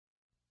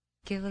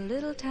Give a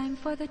little time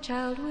for the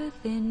child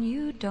within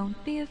you.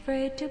 Don't be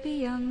afraid to be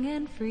young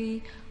and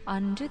free.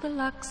 Undo the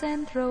locks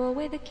and throw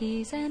away the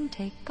keys, and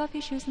take off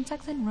your shoes and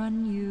socks and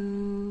run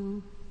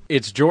you.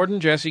 It's Jordan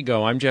Jesse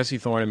Go. I'm Jesse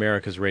Thorne,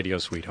 America's radio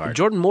sweetheart.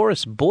 Jordan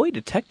Morris, boy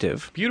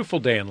detective.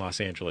 Beautiful day in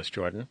Los Angeles,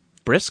 Jordan.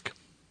 Brisk?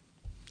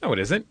 No, it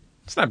isn't.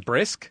 It's not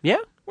brisk. Yeah.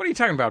 What are you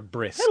talking about,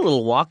 brisk? I had a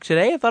little walk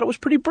today. I thought it was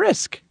pretty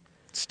brisk.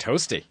 It's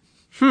toasty.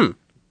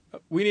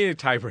 We need a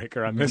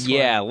tiebreaker on this one.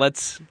 Yeah,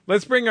 let's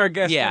bring our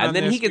guest in on and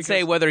then this he can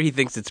say whether he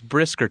thinks it's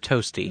brisk or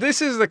toasty.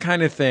 This is the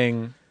kind of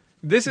thing...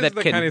 that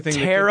can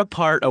tear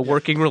apart a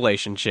working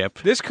relationship.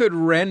 This could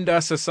rend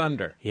us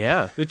asunder.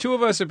 Yeah. The two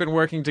of us have been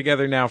working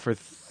together now for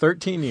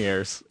 13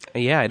 years.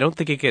 Yeah, I don't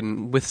think it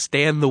can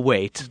withstand the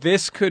weight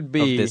This could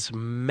be... of this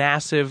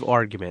massive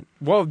argument.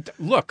 Well,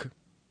 look,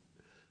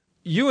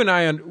 you and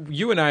I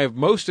have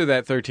most of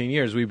that 13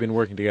 years we've been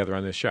working together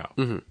on this show.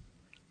 Mm-hmm.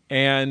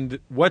 And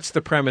what's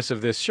the premise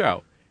of this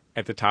show?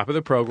 At the top of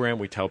the program,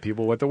 we tell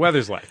people what the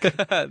weather's like.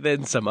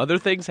 Then some other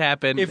things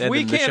happen, If and we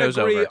then the can't show's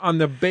agree over. on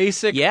the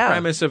basic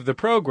premise of the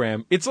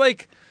program, it's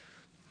like,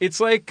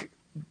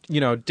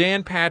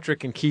 Dan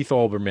Patrick and Keith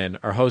Olbermann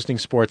are hosting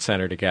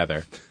SportsCenter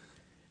together.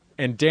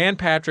 And Dan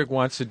Patrick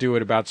wants to do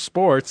it about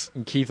sports,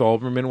 and Keith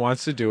Olbermann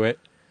wants to do it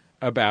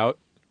about,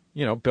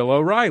 Bill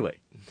O'Reilly.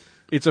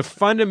 It's a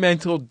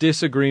fundamental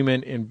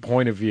disagreement in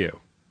point of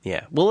view.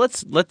 Yeah. Well,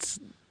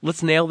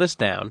 let's nail this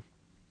down.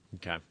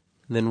 Okay.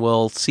 And then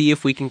we'll see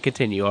if we can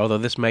continue, although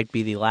this might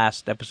be the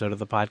last episode of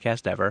the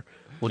podcast ever.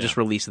 We'll just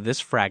release this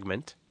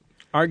fragment.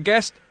 Our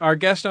guest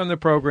on the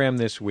program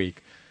this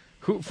week,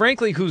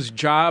 whose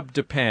job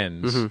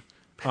depends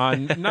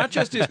on not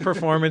just his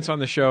performance on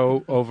the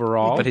show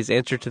overall, but his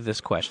answer to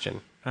this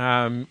question,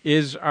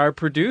 is our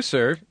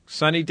producer,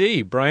 Sonny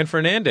D, Brian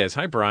Fernandes.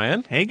 Hi,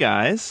 Brian. Hey,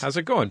 guys. How's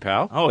it going,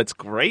 pal? Oh, it's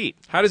great.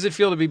 How does it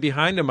feel to be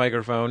behind a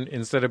microphone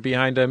instead of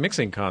behind a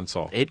mixing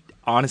console?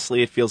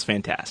 Honestly, it feels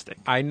fantastic.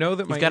 I know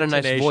that You've got a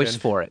nice voice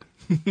for it.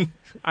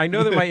 I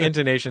know that my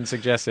intonation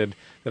suggested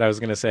that I was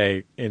going to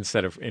say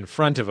instead of in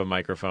front of a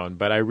microphone,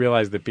 but I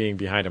realized that being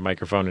behind a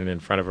microphone and in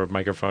front of a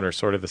microphone are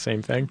sort of the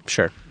same thing.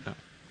 Sure.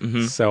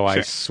 Mm-hmm. So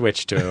I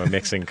switched to a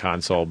mixing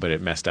console, but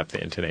it messed up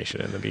the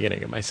intonation in the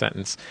beginning of my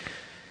sentence.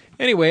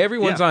 Anyway,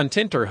 everyone's on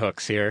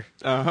tenterhooks here.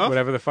 Uh-huh.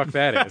 Whatever the fuck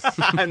that is.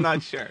 I'm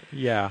not sure.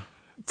 Yeah.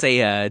 It's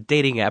a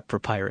dating app for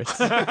pirates.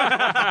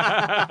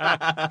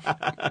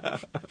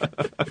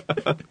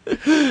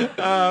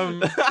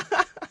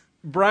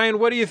 Brian,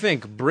 what do you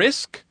think?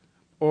 Brisk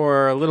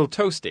or a little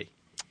toasty?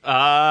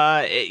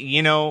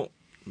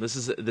 This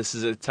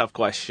is a tough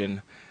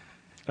question.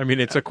 I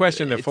mean, it's a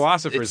question that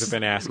philosophers have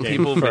been asking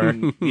people for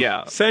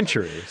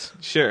centuries.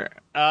 Sure.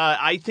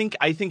 I think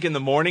in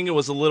the morning it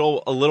was a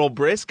little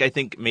brisk. I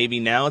think maybe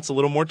now it's a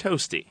little more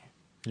toasty.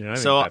 Yeah, I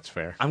think that's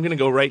fair. I'm going to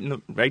go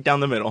right down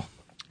the middle.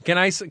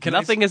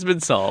 Nothing has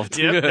been solved.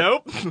 Yep,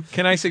 nope.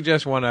 Can I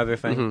suggest one other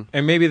thing?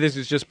 And maybe this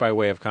is just by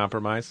way of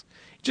compromise.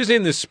 Just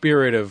in the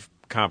spirit of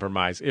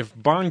compromise. If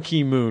Ban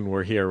Ki-moon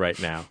were here right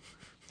now,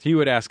 he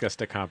would ask us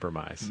to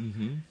compromise.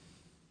 Mm-hmm.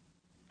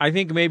 I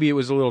think maybe it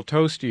was a little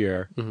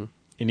toastier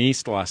in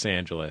East Los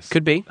Angeles.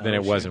 Could be. Than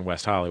it was in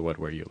West Hollywood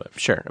where you live.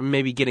 Sure.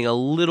 Maybe getting a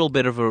little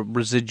bit of a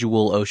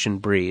residual ocean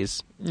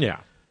breeze. Yeah.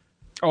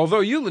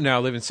 Although you now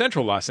live in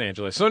central Los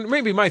Angeles, so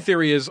maybe my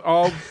theory is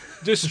all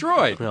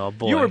destroyed. Oh,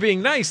 boy. You were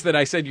being nice that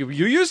I said you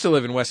used to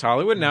live in West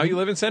Hollywood, now you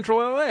live in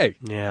central L.A.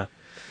 Yeah.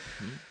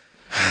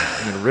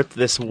 I'm going to rip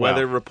this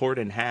weather report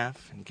in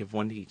half and give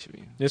one to each of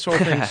you. This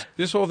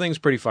whole thing's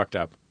pretty fucked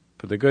up.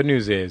 But the good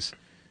news is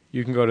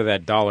you can go to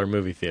that $1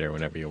 movie theater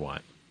whenever you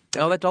want.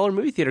 Oh, that $1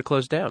 movie theater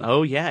closed down.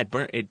 Oh, yeah. It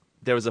burnt.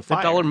 There was a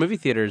fire. That $1 movie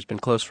theater has been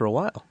closed for a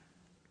while.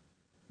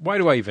 Why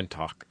do I even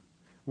talk?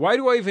 Why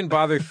do I even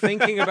bother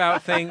thinking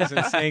about things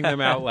and saying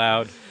them out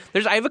loud?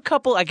 I have a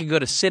couple. I could go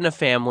to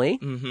Cinefamily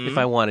if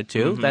I wanted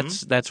to.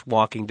 That's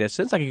walking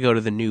distance. I could go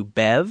to the new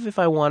Bev if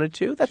I wanted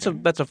to. That's a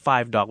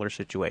 $5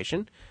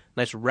 situation.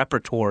 Nice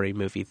repertory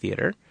movie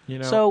theater.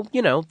 So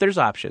there's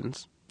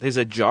options. There's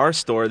a jar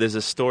store. There's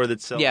a store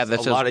that sells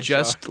a lot of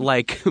just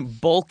like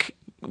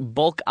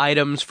bulk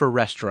items for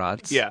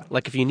restaurants. Yeah.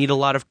 Like if you need a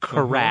lot of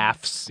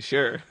carafes.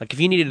 Sure. Like if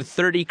you needed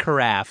 30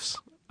 carafes,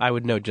 I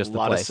would know just the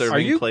place. Of Are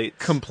you plates.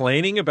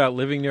 complaining about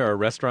living near a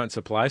restaurant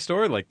supply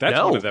store? Like that's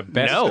one of the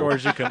best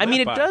stores you can live I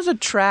mean, by. it does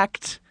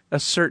attract a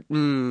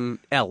certain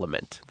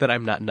element that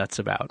I'm not nuts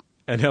about.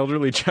 An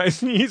elderly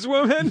Chinese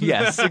woman?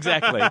 Yes,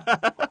 exactly.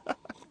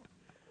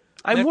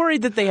 I'm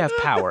worried that they have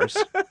powers.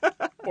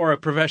 Or a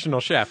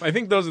professional chef. I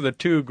think those are the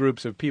two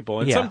groups of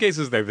people. In some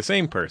cases, they're the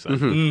same person.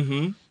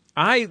 Mm-hmm.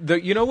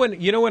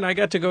 When I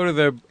got to go to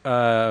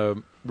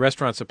the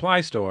restaurant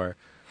supply store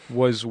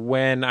was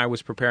when I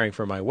was preparing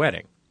for my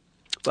wedding.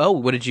 Oh,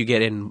 what did you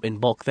get in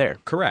bulk there?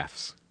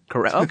 Carafes.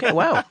 Okay,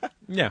 wow.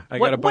 Yeah, I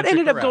got a bunch What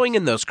ended of up going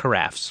in those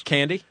carafes?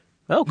 Candy.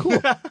 Oh,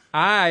 cool.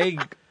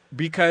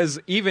 Because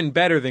even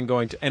better than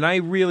going to, and I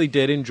really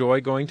did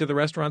enjoy going to the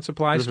restaurant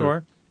supply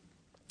store.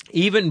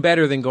 Even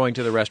better than going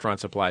to the restaurant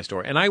supply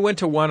store. And I went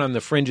to one on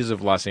the fringes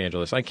of Los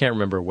Angeles. I can't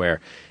remember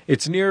where.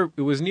 It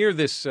was near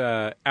this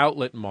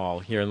outlet mall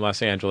here in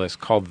Los Angeles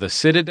called the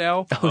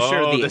Citadel. Oh,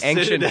 sure, the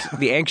Citadel.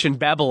 ancient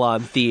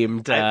Babylon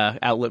themed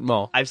outlet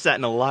mall. I've sat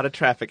in a lot of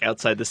traffic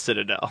outside the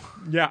Citadel.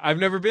 Yeah, I've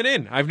never been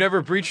in. I've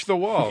never breached the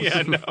walls.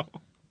 Yeah, no.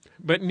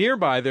 But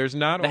nearby, there's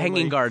not The only...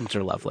 Hanging Gardens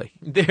are lovely.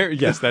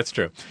 Yes, that's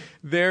true.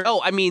 Oh,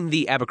 I mean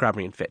the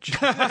Abercrombie and Fitch.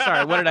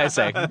 Sorry, what did I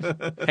say?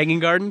 Hanging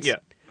Gardens? Yeah.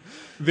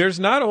 There's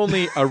not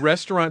only a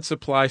restaurant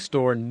supply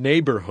store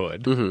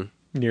neighborhood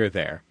near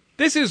there.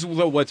 This is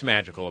what's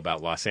magical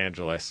about Los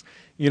Angeles.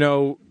 You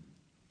know,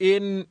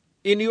 in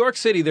New York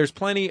City, there's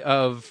plenty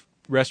of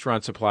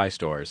restaurant supply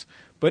stores.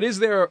 But is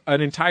there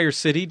an entire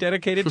city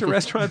dedicated to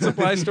restaurant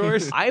supply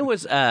stores? I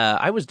was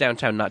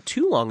downtown not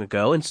too long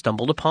ago and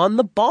stumbled upon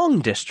the Bong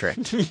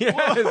District.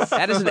 Yes.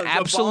 That is an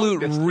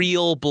absolute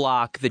real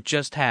block that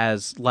just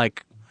has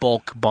like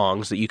bulk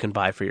bongs that you can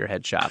buy for your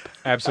head shop.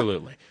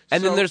 Absolutely.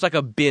 And then there's like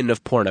a bin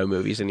of porno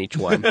movies in each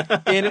one.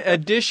 In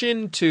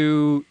addition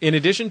to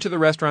the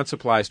restaurant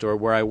supply store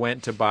where I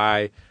went to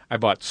I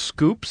bought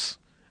scoops,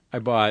 I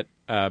bought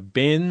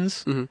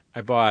bins,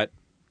 I bought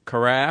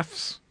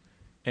carafes,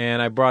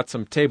 and I brought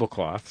some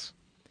tablecloths.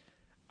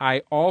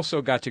 I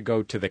also got to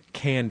go to the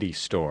candy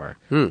store,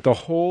 the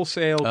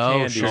wholesale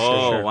candy sure,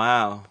 store. Oh,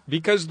 wow.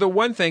 Because the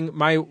one thing,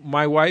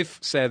 my wife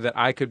said that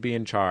I could be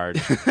in charge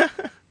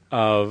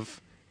of,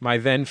 my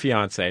then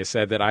fiance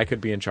said that I could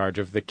be in charge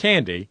of the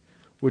candy,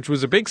 which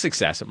was a big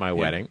success at my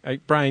wedding.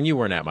 Brian, you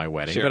weren't at my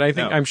wedding, Sure, but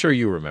no. I'm sure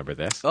you remember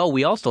this. Oh,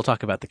 we all still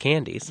talk about the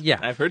candies. Yeah.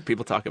 I've heard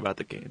people talk about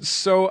the games.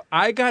 So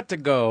I got to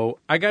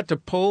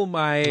pull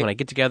my... When I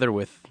get together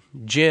with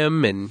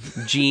Jim and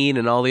Gene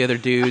and all the other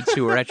dudes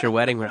who were at your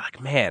wedding, we're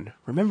like, man,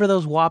 remember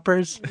those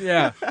Whoppers?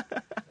 Yeah.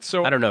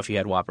 So I don't know if you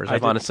had Whoppers.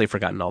 I've honestly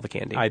forgotten all the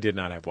candy. I did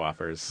not have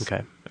Whoppers.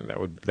 Okay. And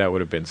that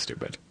would have been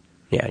stupid.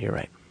 Yeah, you're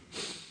right.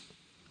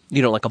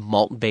 You don't like a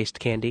malt-based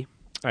candy?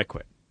 I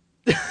quit.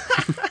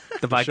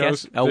 The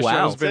podcast? The show's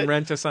Wow. been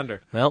rent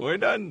asunder. Well, We're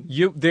done.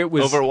 There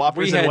was Over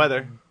Whoppers we and had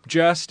weather.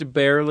 Just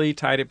barely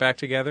tied it back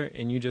together,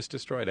 and you just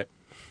destroyed it.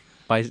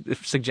 by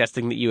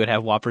suggesting that you would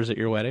have Whoppers at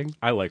your wedding?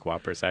 I like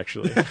Whoppers,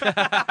 actually.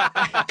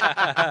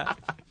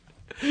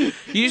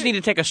 You just need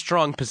to take a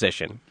strong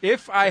position.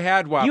 If I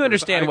had Whoppers... You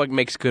understand what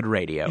makes good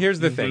radio. Here's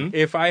the thing.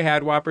 If I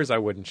had Whoppers, I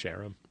wouldn't share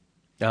them.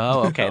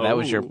 Oh, okay. That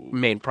was your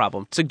main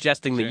problem.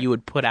 Suggesting that you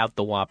would put out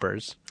the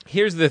Whoppers.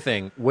 Here's the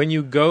thing. When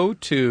you go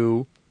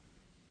to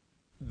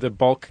the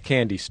bulk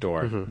candy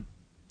store,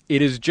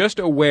 it is just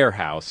a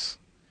warehouse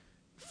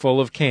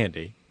full of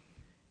candy.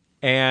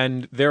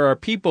 And there are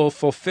people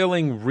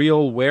fulfilling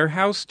real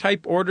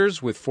warehouse-type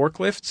orders with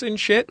forklifts and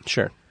shit.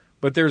 Sure.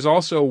 But there's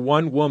also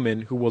one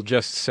woman who will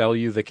just sell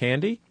you the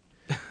candy.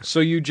 So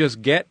you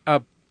just get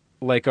a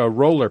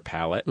roller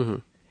pallet,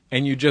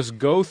 and you just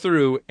go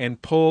through and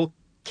pull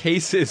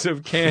cases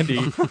of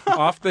candy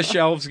off the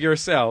shelves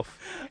yourself,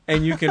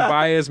 and you can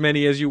buy as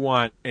many as you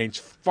want, and it's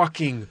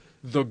fucking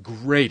the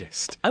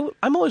greatest.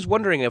 I'm always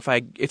wondering if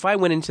I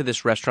went into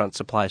this restaurant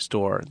supply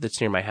store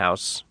that's near my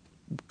house,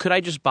 could I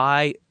just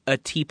buy a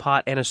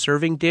teapot and a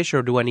serving dish,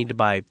 or do I need to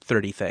buy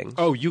 30 things?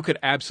 Oh, you could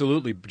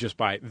absolutely just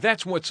buy it.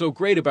 That's what's so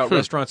great about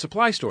restaurant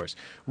supply stores.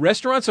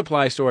 Restaurant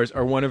supply stores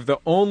are one of the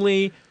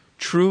only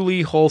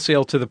truly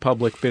wholesale to the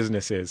public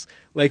businesses.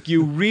 Like,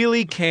 you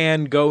really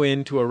can go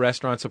into a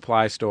restaurant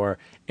supply store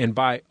and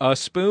buy a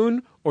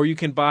spoon, or you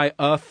can buy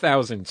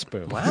 1,000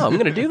 spoons. Wow, I'm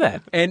going to do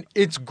that. And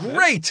it's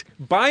great.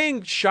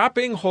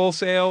 Shopping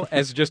wholesale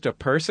as just a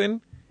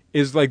person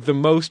is like the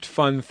most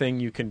fun thing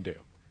you can do.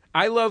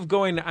 I love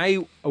going.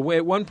 At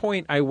one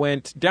point, I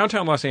went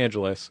downtown Los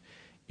Angeles.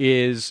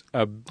 Is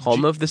a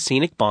Home of the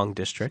scenic Bong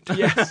District.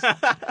 Yes,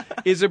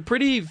 is a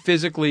pretty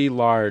physically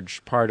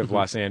large part of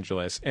Los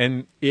Angeles,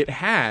 and it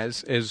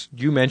has, as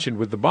you mentioned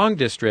with the Bong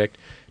District,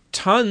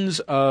 tons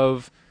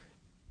of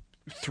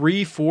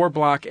 3-4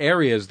 block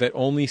areas that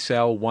only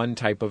sell one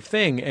type of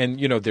thing. And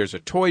there's a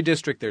toy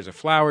district, there's a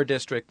flower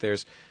district,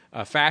 there's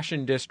a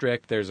fashion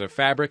district, there's a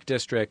fabric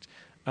district.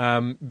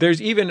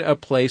 There's even a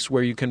place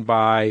where you can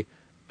buy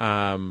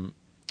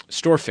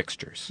store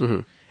fixtures.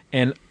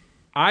 And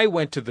I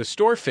went to the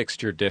store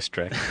fixture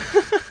district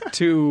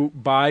to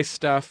buy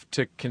stuff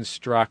to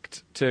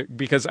construct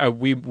because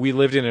we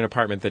lived in an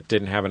apartment that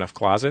didn't have enough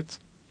closets,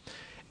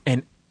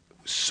 and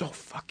so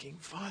fucking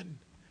fun.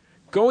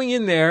 Going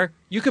in there,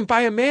 you can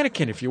buy a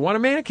mannequin. If you want a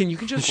mannequin, you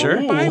can just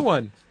buy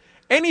one.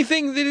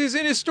 Anything that is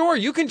in a store,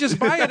 you can just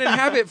buy it and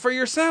have it for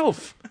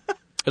yourself.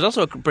 There's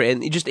also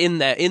just in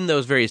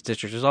those various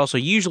districts, there's also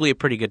usually a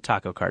pretty good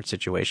taco cart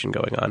situation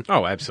going on.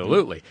 Oh,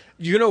 absolutely.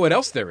 You know what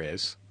else there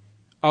is?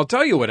 I'll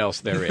tell you what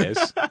else there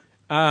is.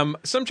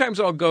 Sometimes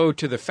I'll go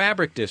to the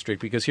fabric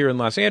district because here in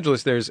Los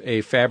Angeles there's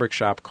a fabric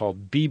shop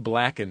called B.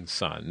 Black &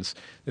 Sons.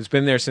 It's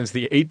been there since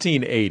the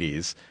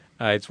 1880s.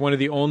 It's one of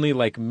the only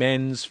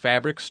men's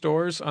fabric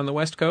stores on the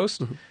West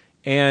Coast.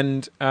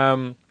 And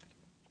a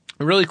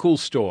really cool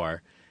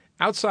store.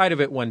 Outside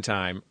of it one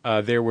time,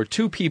 there were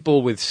two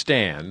people with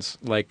stands,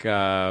 like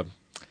card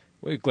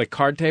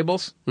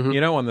tables,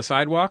 on the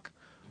sidewalk.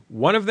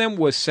 One of them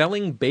was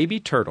selling baby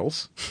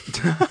turtles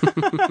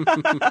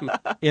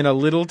in a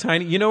little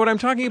tiny... You know what I'm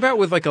talking about?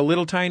 With like a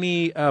little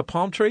tiny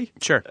palm tree?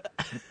 Sure.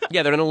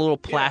 Yeah, they're in a little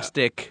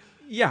plastic...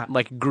 Yeah.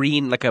 Like a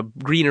green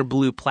or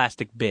blue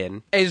plastic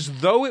bin. As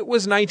though it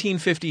was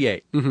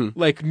 1958.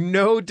 Like,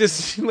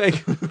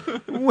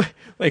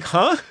 like,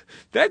 huh?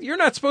 That you're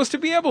not supposed to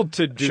be able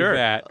to do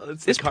that.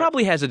 This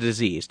probably has a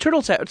disease.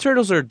 Turtles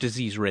are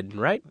disease-ridden,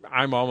 right?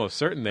 I'm almost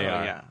certain they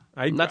are. Yeah.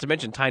 Not to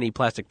mention tiny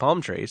plastic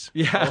palm trees.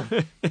 Yeah.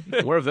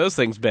 Where have those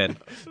things been?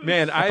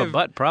 Man, Up a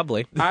butt,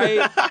 probably.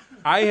 I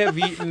have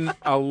eaten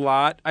a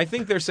lot. I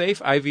think they're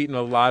safe. I've eaten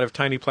a lot of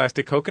tiny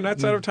plastic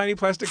coconuts out of tiny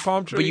plastic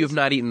palm trees. But you have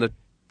not eaten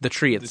the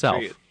tree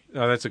itself.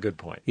 Oh, that's a good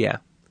point. Yeah.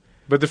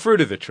 But the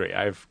fruit of the tree,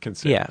 I've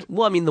considered. Yeah.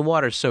 Well, I mean, the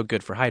water's so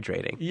good for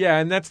hydrating. Yeah,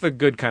 and that's the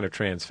good kind of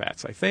trans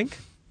fats, I think.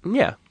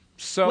 Yeah.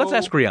 So let's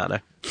ask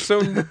Rihanna. So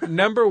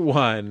number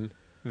one,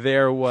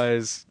 there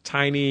was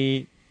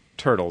tiny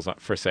turtles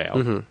for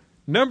sale.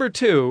 Number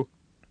two,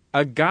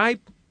 a guy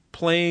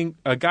dealing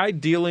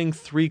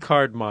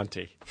 3-card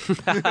Monty.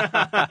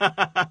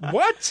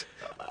 What?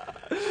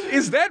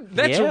 Is that's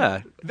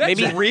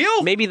maybe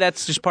real? Maybe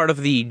that's just part of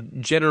the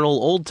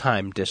general old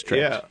time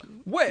district. Yeah.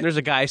 What? There's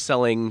a guy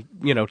selling,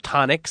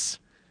 tonics.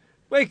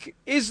 Like,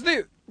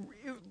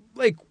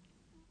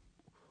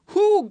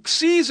 who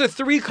sees a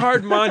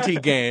 3-card Monty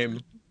game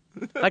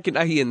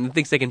And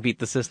thinks they can beat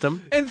the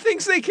system. and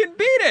thinks they can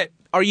beat it?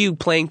 Are you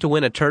playing to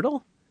win a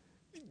turtle?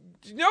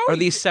 No, Are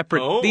these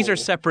separate? Oh. These are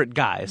separate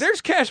guys.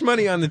 there's cash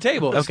money on the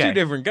table. It's Okay. two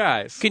different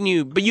guys.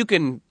 But you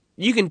can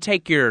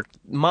take your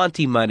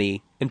Monty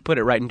money and put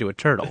it right into a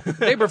turtle.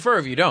 They prefer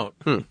if you don't.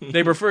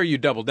 They prefer you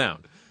double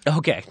down.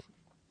 Okay.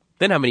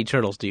 Then how many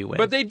turtles do you win?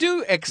 But they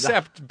do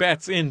accept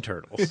bets in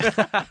turtles.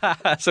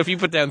 So if you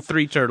put down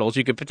 3 turtles,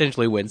 you could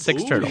potentially win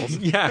 6 turtles.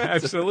 Yeah,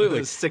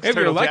 absolutely. Six If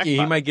you're turtle lucky, he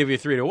jackpot. might give you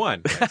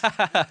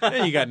 3-1.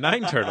 Then you got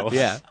 9 turtles.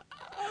 Yeah.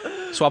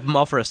 Swap them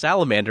all for a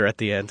salamander at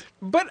the end.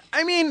 But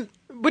I mean,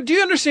 do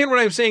you understand what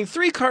I'm saying?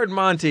 3-card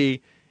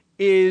Monty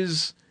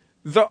is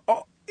the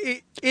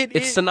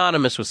It's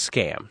synonymous with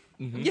scam.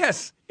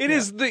 yes. It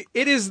is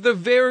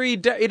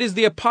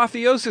the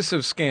apotheosis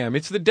of scam.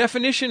 It's the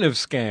definition of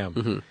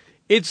scam.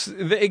 It's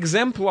the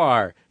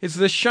exemplar. It's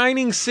the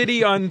shining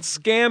city on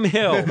Scam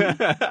Hill.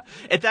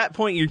 At that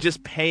point, you're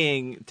just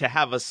paying to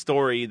have a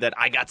story that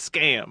I got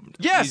scammed.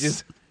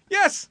 Yes.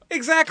 Yes,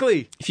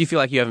 exactly. If you feel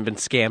like you haven't been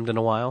scammed in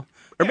a while.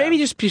 Or maybe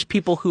just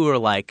people who are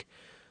like,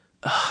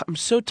 "Ugh, I'm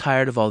so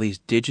tired of all these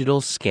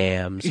digital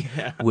scams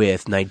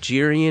with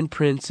Nigerian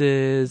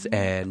princes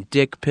and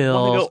dick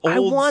pills. Wanna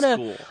go old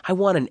school." I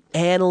want an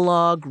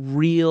analog,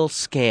 real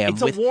scam.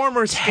 It's a with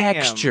warmer scam.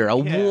 texture, a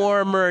Yeah.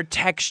 warmer,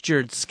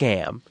 textured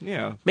scam.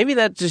 Yeah. Maybe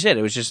that's just it.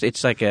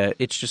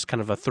 It's just kind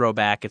of a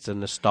throwback. It's a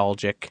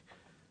nostalgic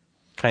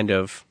kind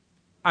of.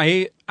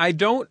 I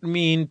don't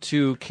mean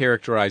to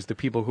characterize the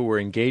people who were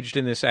engaged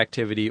in this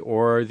activity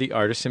or the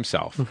artist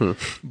himself,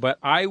 but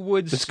I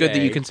would say... It's good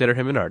that you consider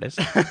him an artist.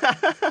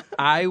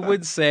 I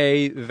would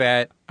say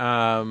that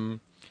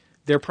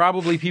they're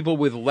probably people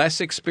with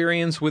less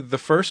experience with the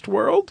first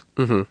world,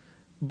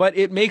 but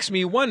it makes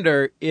me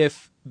wonder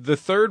if the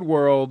third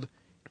world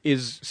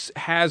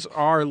has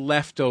our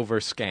leftover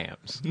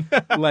scams.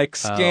 Like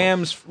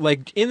scams,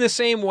 like in the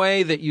same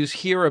way that you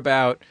hear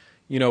about,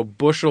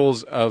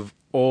 bushels of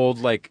old,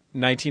 like,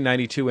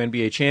 1992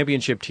 NBA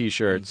championship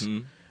T-shirts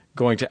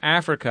going to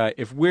Africa,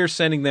 if we're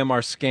sending them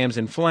our scams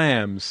and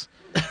flams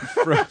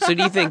So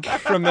do you think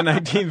from the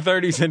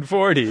 1930s and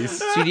 40s.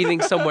 So do you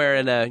think somewhere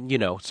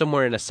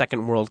in a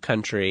second world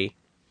country,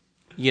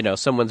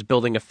 someone's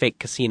building a fake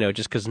casino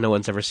just because no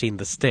one's ever seen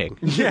The Sting?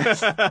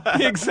 Yes,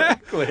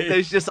 exactly.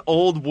 There's just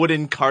old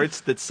wooden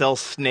carts that sell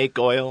snake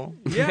oil.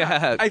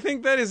 Yeah, I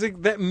think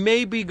that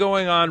may be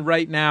going on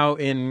right now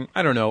in,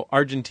 I don't know,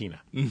 Argentina.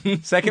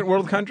 Second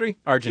world country?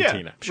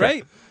 Argentina, sure.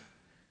 right?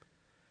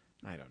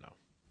 I don't know.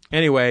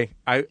 Anyway,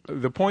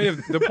 the point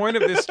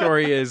of this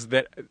story is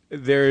that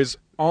there's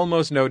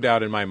almost no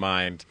doubt in my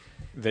mind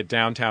that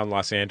downtown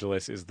Los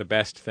Angeles is the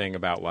best thing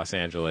about Los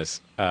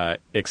Angeles,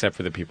 except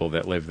for the people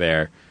that live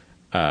there,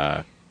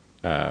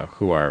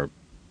 who are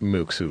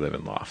mooks who live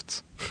in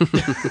lofts.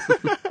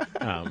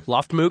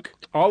 Loft mook?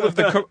 All of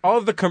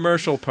the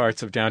commercial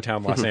parts of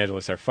downtown Los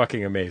Angeles are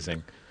fucking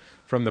amazing,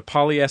 from the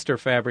polyester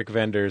fabric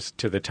vendors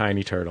to the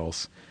tiny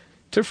turtles,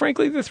 to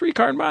frankly the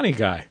 3-card Monty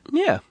guy.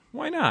 Yeah.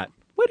 Why not?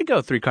 Way to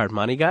go, 3-card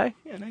money guy.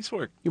 Yeah, nice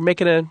work.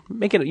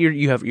 You're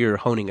you're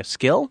honing a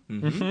skill.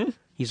 Mm-hmm.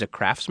 He's a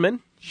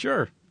craftsman.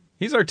 Sure,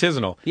 he's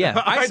artisanal.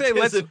 Yeah. I say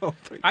let's. Artisanal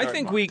I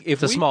think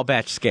It's a small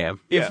batch scam.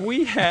 If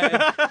we had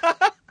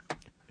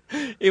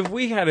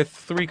a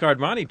 3-card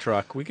Monty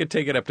truck, we could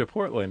take it up to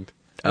Portland.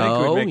 I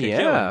think we'd make a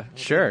killing.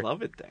 sure. I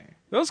love it there.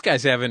 Those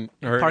guys haven't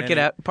heard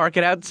Park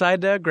it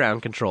outside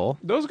ground control.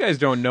 Those guys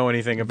don't know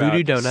anything about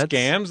Voodoo Donuts.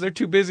 scams. They're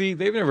too busy.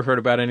 They've never heard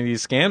about any of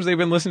these scams. They've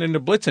been listening to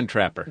Blitz and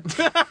Trapper.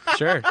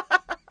 Sure.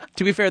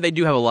 To be fair, they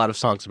do have a lot of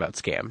songs about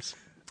scams.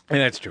 And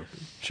that's true.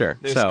 Sure.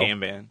 They're so scam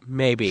band.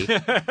 maybe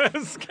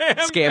Scam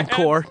scam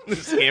core.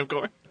 Scam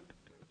core.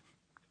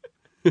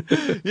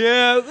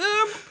 Yeah.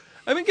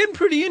 I've been getting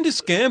pretty into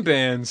scam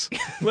bands.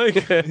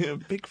 Like,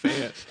 Big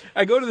fan.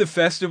 I go to the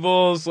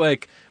festivals.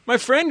 Like, my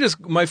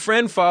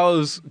friend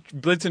follows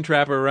Blitz and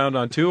Trapper around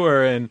on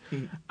tour, and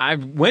I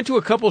went to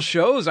a couple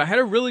shows. I had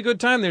a really good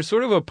time. There's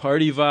sort of a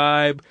party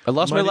vibe. I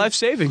lost my life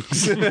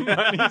savings.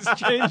 Money's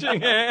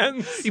changing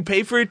hands. You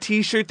pay for a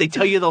T-shirt. They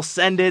tell you they'll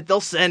send it,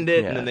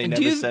 Yeah. and then they And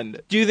never send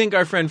it. Do you think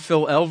our friend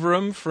Phil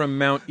Elverum from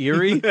Mount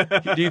Erie,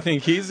 do you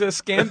think he's a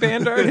scam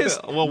band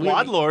artist? Well,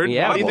 Wadlord.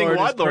 Yeah, what do you think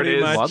Wadlord is Wadlord pretty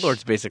is? much-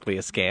 Wadlord's basically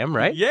a scam,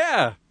 right?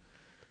 Yeah.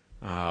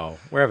 Oh,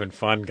 we're having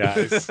fun,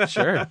 guys.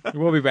 Sure.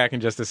 We'll be back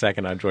in just a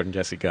second on Jordan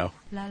Jesse Go.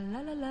 La la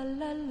la la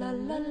la la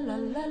la la la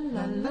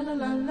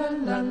la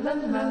la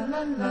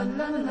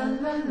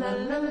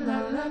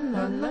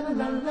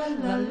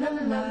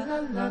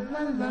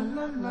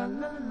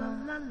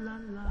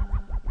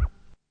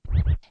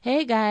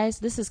Hey guys,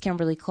 this is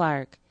Kimberly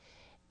Clark,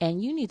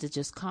 and you need to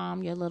just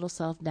calm your little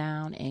self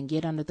down and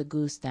get under the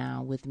goose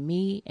down with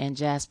me and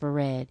Jasper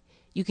Red.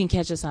 You can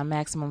catch us on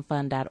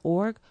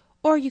MaximumFun.org,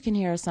 or you can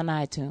hear us on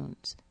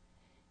iTunes.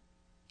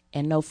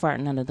 And no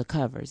farting under the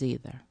covers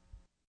either.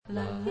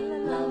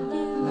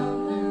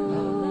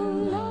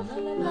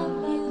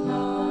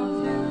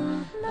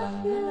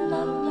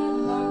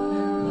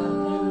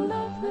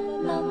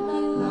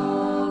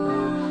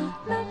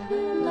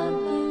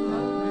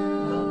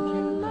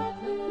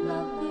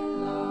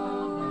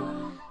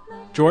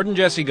 Jordan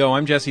Jesse Go.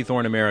 I'm Jesse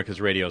Thorne,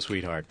 America's radio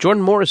sweetheart.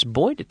 Jordan Morris,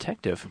 boy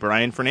detective.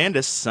 Brian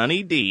Fernandes,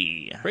 Sunny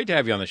D. Great to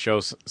have you on the show,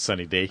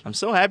 Sunny D. I'm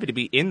so happy to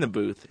be in the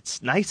booth.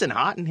 It's nice and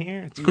hot in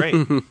here. It's great.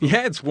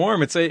 Yeah, it's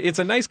warm. It's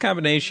a nice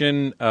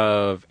combination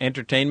of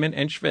entertainment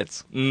and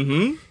schwitz.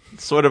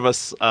 It's sort of a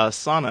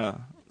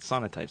sauna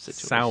type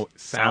situation.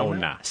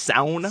 Sauna.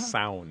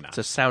 Sauna? It's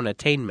a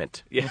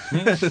sound-attainment. Yeah.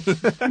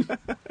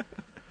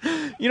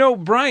 You know,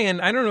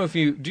 Brian, I don't know if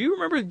do you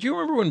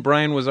remember when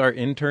Brian was our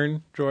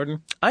intern,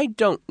 Jordan? I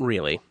don't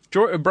really.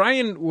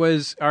 Brian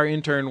was our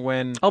intern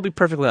when... I'll be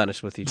perfectly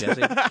honest with you,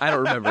 Jesse. I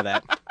don't remember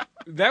that.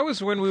 That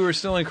was when we were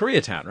still in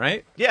Koreatown,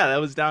 right? Yeah, that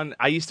was down.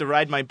 I used to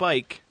ride my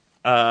bike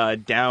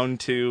down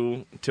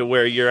to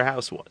where your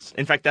house was.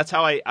 In fact, that's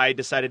how I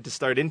decided to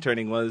start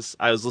interning. Was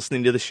I was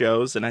listening to the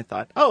shows and I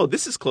thought, oh,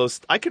 this is close.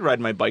 I could ride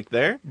my bike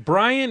there.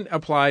 Brian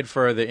applied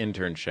for the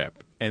internship,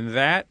 and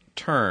that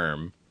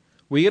term...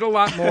 We get a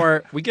lot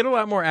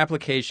more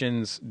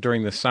applications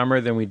during the summer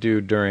than we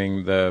do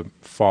during the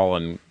fall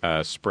and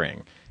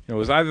spring. It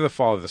was either the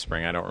fall or the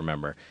spring. I don't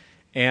remember.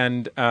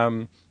 And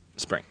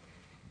Spring.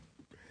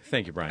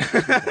 thank you, Brian.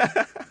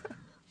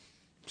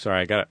 Sorry,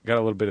 I got a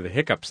little bit of the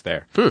hiccups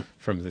there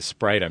from the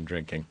Sprite I'm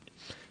drinking.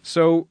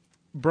 So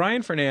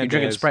Brian Fernandes, You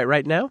drinking Sprite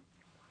right now?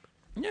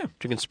 Yeah,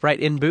 Drinking Sprite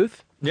in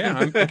booth? yeah.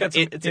 I got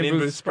some It's an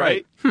in-booth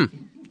Sprite.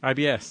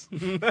 IBS.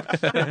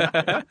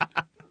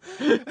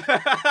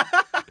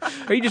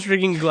 Are you just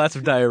drinking a glass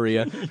of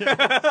diarrhea?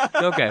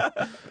 Okay.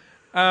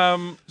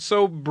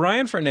 So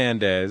Brian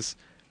Fernandes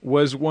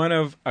was one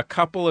of a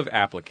couple of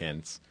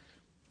applicants,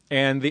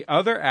 and the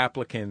other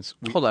applicants.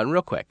 Hold on,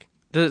 real quick.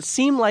 Does it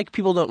seem like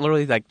people don't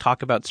literally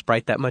talk about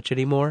Sprite that much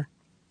anymore?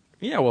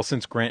 Yeah, well,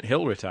 since Grant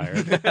Hill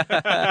retired.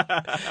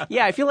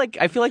 Yeah, I feel like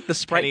the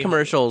Sprite Penny.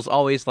 commercials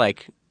always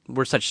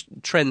were such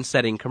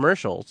trend-setting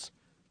commercials.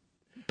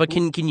 But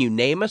can you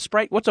name a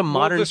Sprite? What's a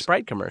modern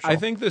Sprite commercial? I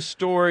think the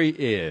story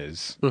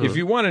is, if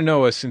you want to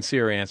know a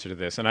sincere answer to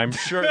this, and I'm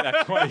sure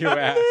that's why you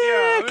asked.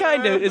 Yeah,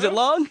 kind of. Is it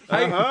long?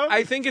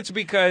 I think it's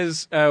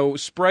because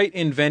Sprite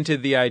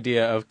invented the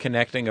idea of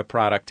connecting a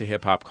product to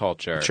hip-hop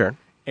culture. Sure.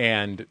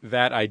 And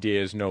that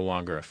idea is no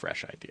longer a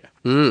fresh idea.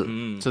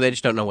 So they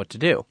just don't know what to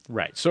do.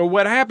 Right. So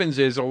what happens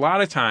is a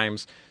lot of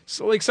times,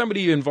 like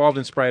somebody involved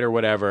in Sprite or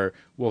whatever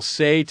will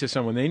say to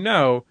someone they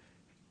know,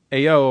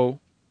 "Hey,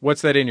 yo,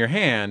 what's that in your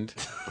hand?"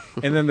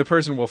 And then the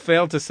person will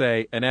fail to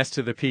say an S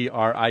to the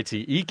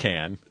P-R-I-T-E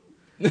can.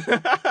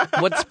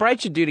 What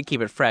Sprite should do to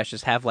keep it fresh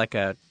is have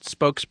a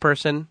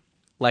spokesperson,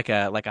 like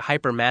a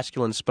hyper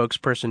masculine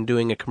spokesperson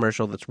doing a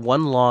commercial that's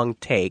one long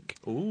take,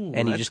 and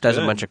he that's just does a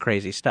good. bunch of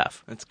crazy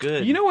stuff. That's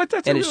good. You know what?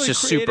 That's And a it's really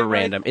just creative super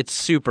random. It's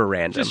super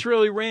random. Just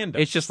really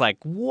random. It's just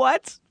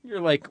what?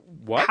 You're like,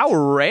 what? How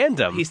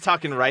random? He's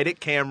talking right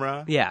at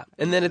camera. Yeah,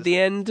 and then at the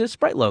end, a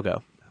Sprite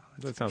logo.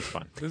 That sounds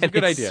fun. This is a And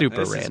good it's idea. super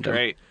This random. is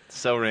great.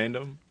 So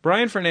random.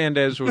 Brian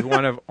Fernandes was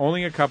one of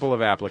only a couple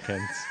of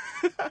applicants.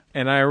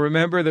 And I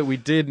remember that we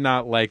did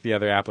not like the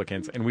other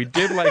applicants. And we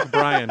did like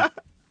Brian.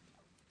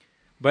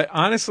 But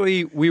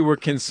honestly, we were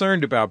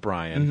concerned about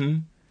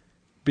Brian.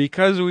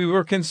 Because we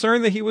were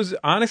concerned that he was,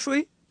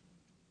 honestly,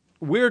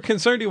 we were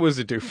concerned he was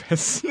a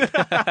doofus.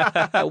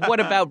 What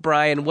about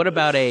Brian? What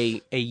about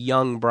a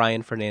young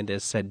Brian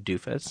Fernandes said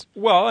doofus?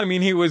 Well, I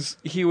mean, he was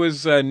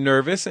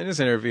nervous in his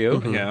interview.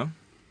 Yeah.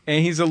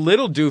 And he's a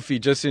little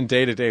doofy just in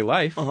day-to-day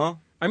life. Uh-huh.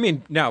 I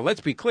mean, now, let's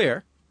be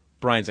clear.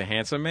 Brian's a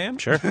handsome man.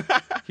 Sure.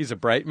 He's a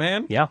bright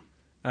man. Yeah,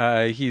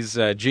 He's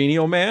a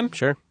genial man.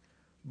 sure.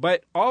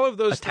 But all of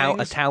those A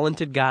things,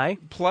 talented guy.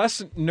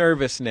 plus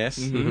nervousness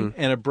and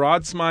a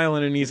broad smile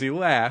and an easy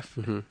laugh,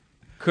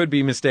 could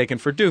be mistaken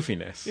for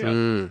doofiness.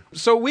 Yeah.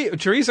 So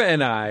Teresa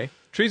and I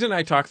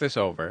talked this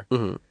over,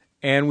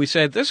 and we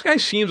said, this guy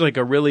seems like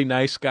a really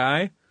nice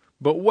guy,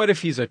 but what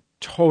if he's a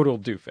total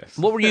doofus?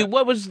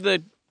 What was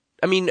the,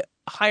 I mean,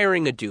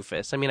 hiring a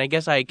doofus? I mean, I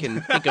guess I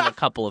can think of a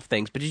couple of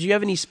things, but did you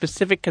have any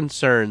specific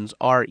concerns,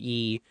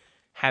 re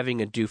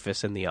having a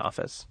doofus in the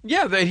office?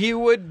 Yeah, that he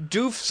would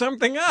doof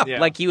something up. Yeah.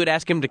 Like you would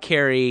ask him to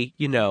carry,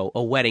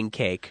 a wedding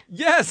cake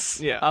Yes.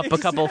 Yeah. up a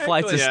couple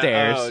flights of Yeah,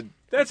 stairs.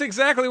 That's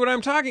exactly what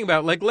I'm talking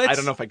about. Like, let's. I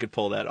don't know if I could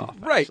pull that off.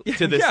 Right. actually,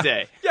 to this Yeah.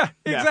 day. Yeah,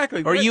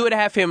 exactly. Or you would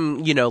have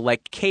him,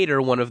 like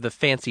cater one of the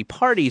fancy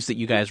parties that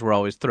you guys were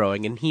always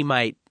throwing, and he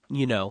might,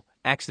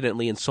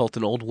 accidentally insult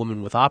an old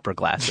woman with opera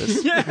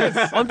glasses.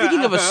 Yes. I'm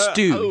thinking of a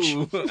stooge.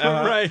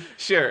 Right.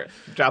 Sure.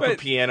 Drop a But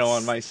piano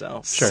on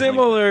myself.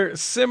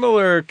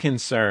 Similar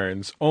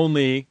concerns,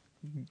 only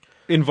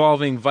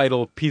involving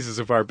vital pieces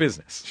of our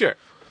business. Sure.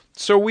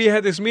 So we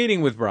had this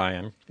meeting with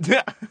Brian,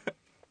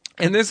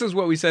 and this is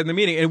what we said in the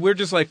meeting, and we're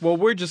just like, well,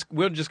 we're just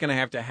going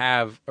to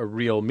have a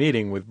real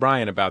meeting with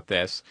Brian about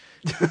this.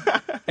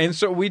 And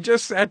so we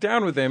just sat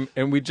down with him,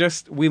 and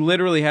we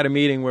literally had a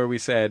meeting where we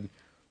said,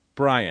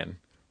 Brian,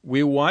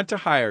 we want to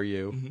hire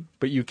you,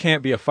 but you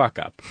can't be a fuck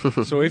up.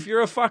 So if you're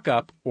a fuck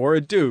up or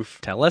a doof,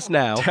 Tell us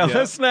now. tell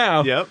us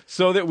now, Yep.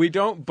 so that we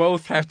don't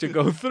both have to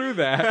go through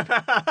that.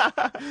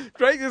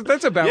 Right?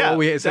 That's about what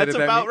we said. That's at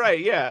that about meeting. right.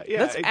 Yeah.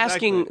 Yeah.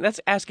 That's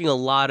asking a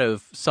lot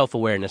of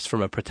self-awareness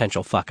from a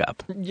potential fuck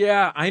up.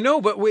 Yeah, I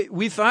know, but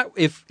we thought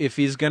if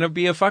he's gonna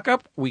be a fuck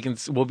up,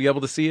 we'll be able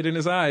to see it in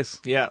his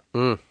eyes. Yeah.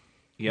 Mm.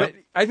 Yep.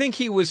 But I think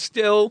he was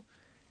still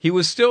a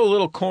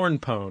little corn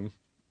pone,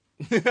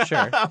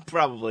 Sure.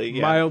 Probably.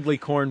 Yeah. mildly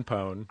corn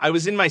pone. I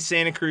was in my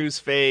Santa Cruz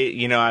phase.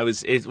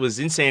 It was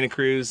in Santa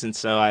Cruz, and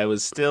so I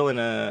was still in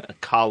a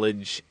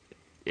college.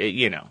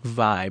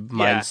 Vibe,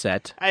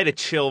 mindset. I had a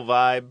chill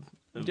vibe.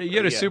 You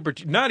had a super,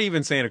 not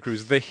even Santa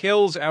Cruz, the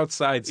hills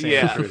outside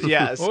Santa Cruz.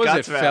 Yeah. What was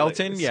Scotts it, Valley.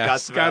 Felton? Yeah,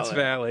 Scotts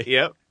Valley.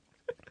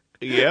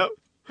 Yep.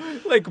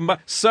 Like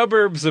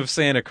suburbs of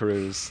Santa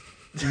Cruz.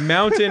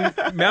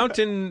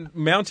 Mountain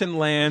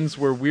lands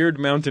where weird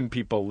mountain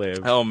people live.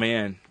 Oh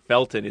man,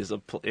 Felton is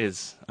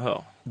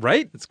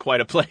Right? it's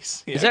quite a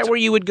place. Is that where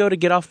you would go to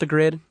get off the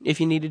grid if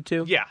you needed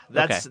to? Yeah,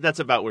 that's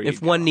about where.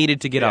 If one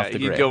needed to get off the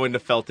you'd grid. go into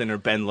Felton or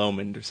Ben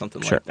Lomond or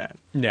something Sure. like that.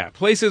 Yeah,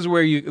 places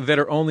that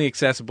are only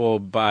accessible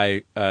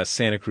by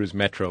Santa Cruz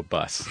Metro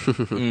bus.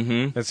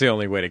 Mm-hmm. That's the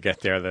only way to get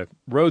there. The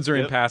roads are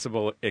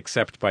impassable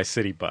except by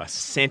city bus.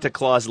 Santa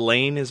Claus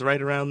Lane is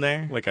right around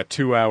there. Like a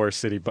 2-hour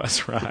city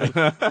bus ride.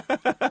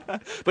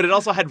 But it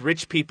also had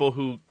rich people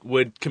who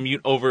would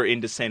commute over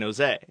into San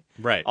Jose.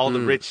 Right. All the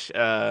rich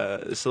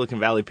Silicon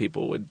Valley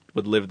people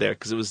would live there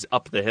because it was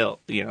up the hill,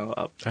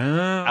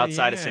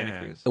 outside of Santa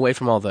Cruz. Away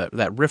from all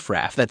that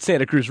riffraff, that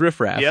Santa Cruz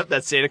riffraff. Yep,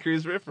 that's Santa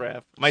Cruz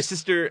riffraff. My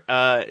sister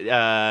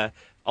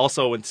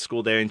also went to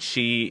school there, and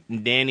she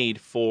nannied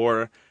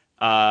for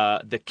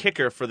the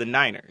kicker for the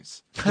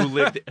Niners, who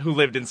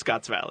lived in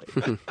Scotts Valley.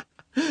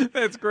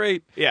 That's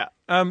great. Yeah.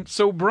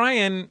 So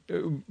Brian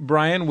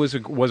was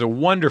a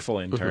wonderful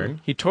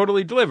intern. He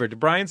totally delivered.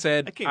 Brian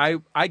said,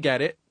 I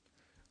get it.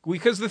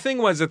 Because the thing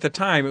was, at the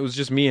time, it was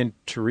just me and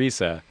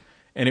Teresa,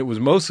 and it was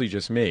mostly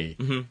just me.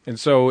 Mm-hmm. And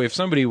so if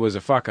somebody was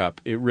a fuck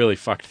up, it really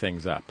fucked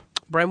things up.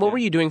 Brian, what were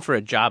you doing for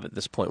a job at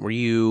this point? Were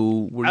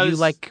you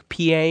like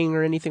PAing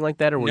or anything like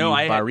that, or were you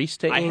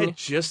baristaing? I had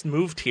just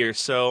moved here,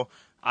 so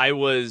I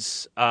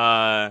was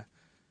I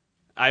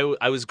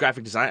was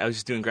graphic design. I was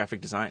just doing graphic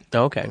design.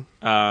 Oh, okay.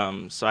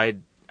 So I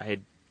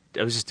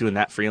was just doing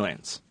that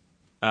freelance.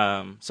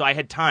 So I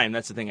had time.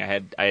 That's the thing. I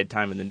had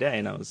time in the day,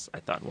 and I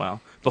thought,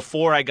 well,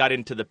 before I got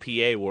into the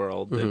PA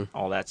world and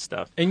all that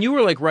stuff. And you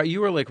were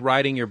like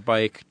riding your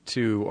bike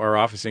to our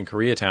office in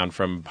Koreatown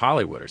from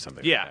Hollywood or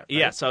something. Yeah, like that, right?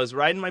 yeah. So I was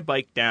riding my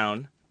bike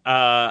down,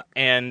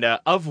 and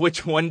of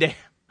which one day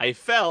I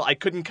fell. I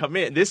couldn't come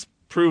in. This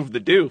proved the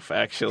doof.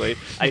 Actually,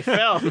 I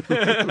fell. Do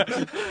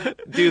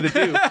the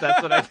doof.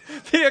 That's what I.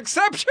 The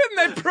exception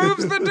that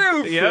proves the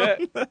doof. Yeah.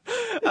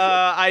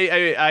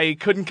 I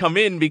couldn't come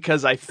in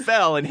because I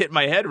fell and hit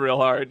my head real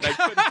hard.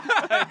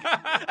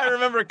 I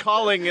remember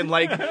calling and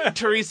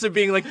Teresa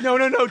being like, no,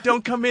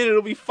 don't come in.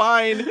 It'll be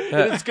fine.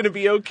 It's going to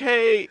be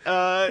okay.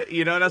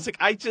 And I was like,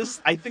 I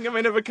think I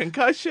might have a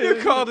concussion. You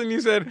called and you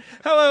said,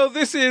 hello,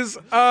 this is,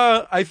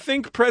 I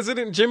think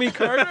President Jimmy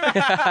Carter.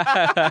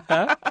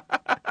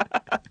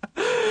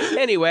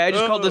 Anyway, I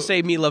just called to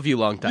say me love you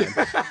long time.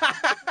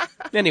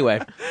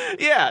 Anyway.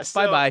 Yeah.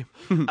 So, bye-bye.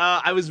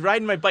 I was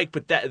riding my bike,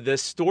 but the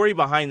story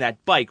behind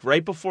that bike,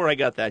 right before I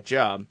got that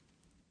job,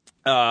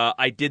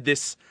 I did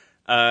this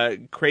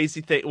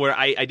crazy thing where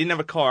I didn't have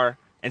a car,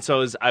 and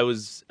so I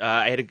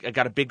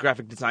got a big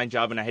graphic design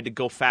job, and I had to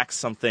go fax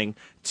something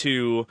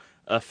to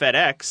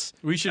FedEx.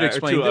 We should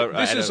explain.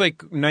 This is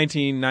like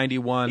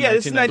 1991. Yeah,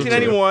 this is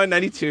 1991,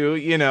 92.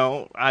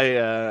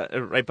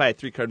 Right by a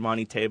 3-card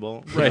money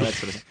table. Right. That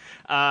sort of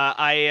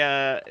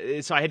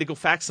thing. So I had to go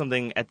fax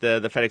something at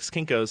the FedEx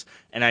Kinko's,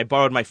 and I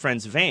borrowed my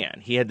friend's van.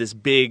 He had this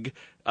big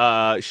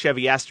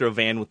Chevy Astro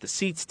van with the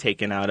seats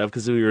taken out of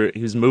because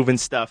he was moving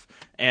stuff,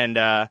 and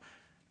I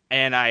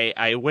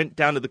went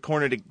down to the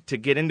corner to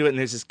get into it, and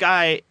there's this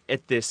guy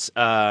at this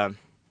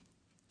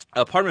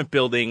apartment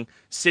building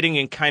sitting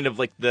in kind of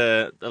like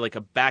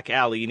a back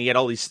alley, and he had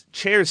all these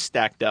chairs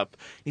stacked up.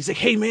 He's like,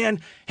 "Hey man,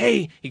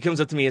 hey!" He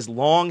comes up to me, his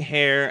long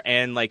hair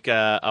and like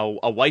a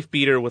wife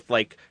beater with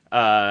like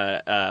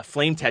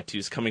flame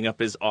tattoos coming up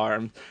his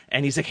arm,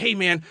 and he's like, "Hey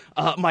man,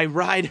 my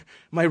ride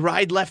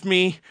left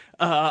me.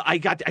 I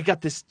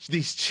got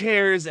these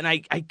chairs, and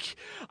I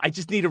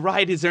just need a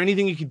ride. Is there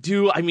anything you could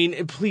do? I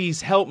mean,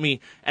 please help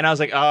me." And I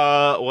was like,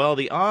 well,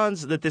 the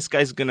odds that this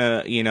guy's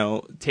gonna,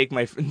 take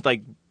my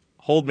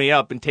hold me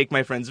up and take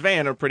my friend's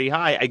van are pretty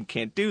high. I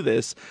can't do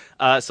this.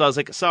 So I was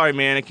like, "Sorry,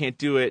 man, I can't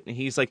do it." And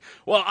he's like,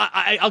 "Well,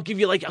 I'll give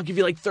you like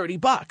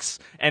 $30."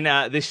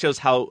 And this shows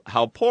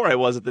how poor I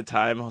was at the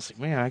time. I was like,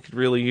 "Man, I could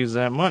really use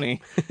that money."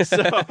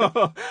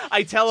 So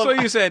I tell him.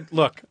 So you said,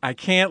 "Look, I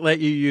can't let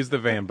you use the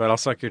van, but I'll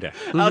suck your dick."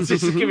 I'll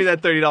just give me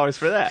that $30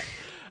 for that.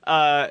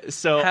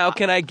 So how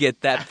can I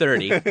get that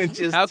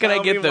 30? How can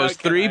I get those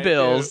 3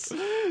 bills?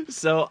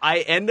 So I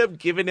end up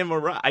giving him a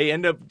ride. I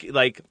end up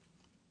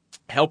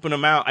helping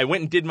him out. I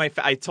went and did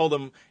I told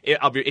him,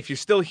 if you're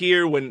still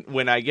here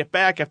when I get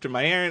back after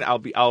my errand,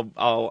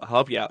 I'll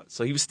help you out.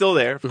 So he was still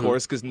there, of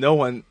course, because no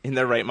one in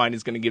their right mind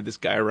is going to give this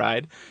guy a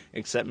ride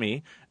except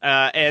me.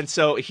 And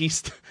so he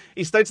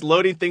starts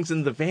loading things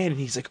in the van, and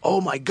he's like, "Oh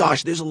my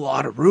gosh, there's a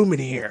lot of room in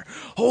here.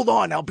 Hold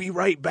on, I'll be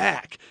right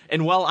back."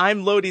 And while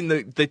I'm loading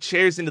the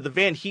chairs into the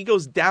van, he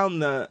goes down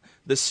the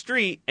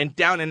street and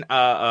down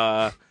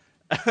a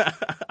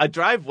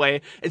driveway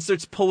and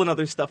starts pulling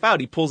other stuff out.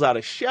 He pulls out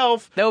a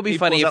shelf. That would be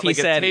funny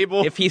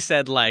if he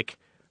said like,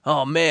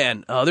 "Oh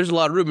man, there's a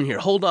lot of room in here.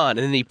 Hold on."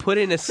 And then he put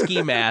in a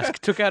ski mask,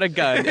 took out a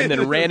gun, and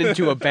then ran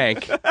into a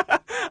bank.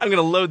 I'm going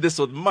to load this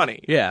with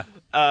money. Yeah.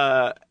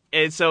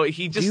 And so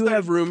he just... Do you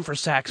have room for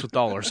sacks with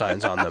dollar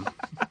signs on them?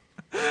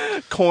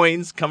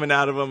 Coins coming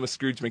out of them, a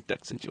Scrooge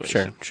McDuck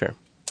situation. Sure.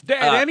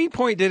 At any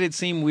point, did it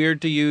seem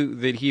weird to you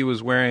that he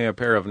was wearing a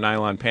pair of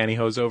nylon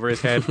pantyhose over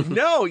his head?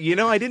 No,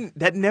 I didn't.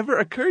 That never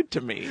occurred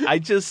to me. I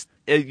just,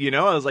 I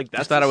was like,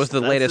 just thought it was the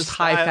latest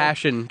high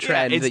fashion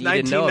trend that you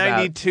didn't know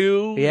about. It's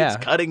 1992. Yeah.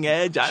 It's cutting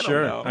edge. I don't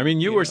know. I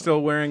mean, you were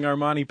still wearing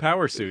Armani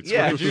power suits.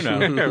 Yeah. What did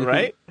you know?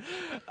 Right?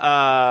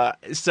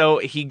 So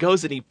he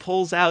goes and he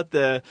pulls out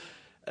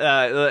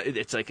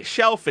it's like a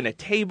shelf and a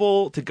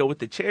table to go with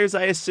the chairs,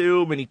 I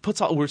assume. And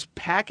we're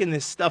packing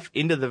this stuff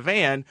into the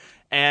van.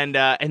 And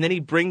then he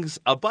brings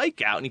a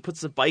bike out and he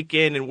puts the bike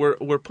in, and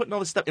we're putting all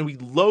this stuff, and we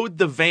load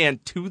the van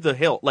to the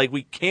hilt. Like,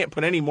 we can't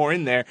put any more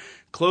in there.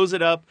 Close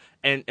it up,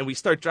 and we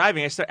start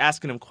driving. I start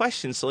asking him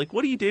questions. So like,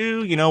 "What do you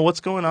do?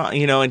 What's going on?"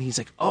 And he's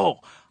like,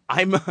 "Oh,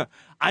 I'm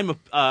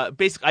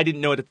basically, I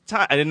didn't know it at the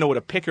time. I didn't know what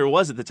a picker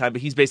was at the time,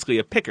 but he's basically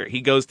a picker.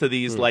 He goes to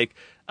these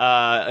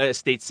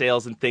estate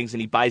sales and things,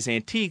 and he buys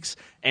antiques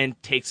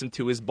and takes them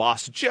to his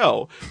boss,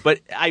 Joe. But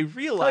I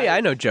realized... Oh, yeah,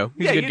 I know Joe.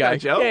 He's a good guy. Know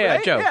Joe, yeah,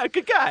 right? Joe. Yeah,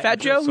 good guy. Fat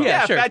Joe?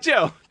 Yeah, sure. Fat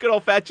Joe. Good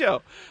old Fat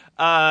Joe.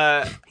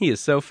 He is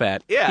so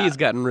fat. Yeah. He's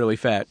gotten really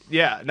fat.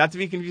 Yeah, not to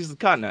be confused with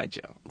Cotton Eye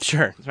Joe.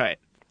 Sure. That's right.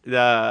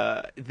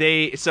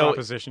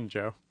 Proposition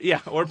Joe. Yeah,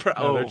 or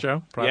Another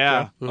Joe. Prop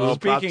yeah. Joe. Oh,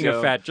 Speaking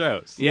of Fat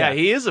Joes. Yeah,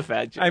 he is a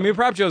Fat Joe. I mean,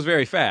 Prop Joe's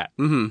very fat.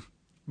 Mm-hmm.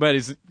 But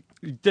he's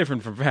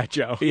different from Fat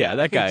Joe. Yeah,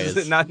 that guy is.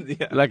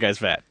 That guy's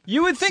fat.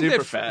 You would think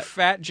Super that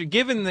fat.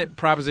 given that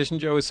Proposition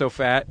Joe is so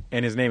fat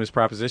and his name is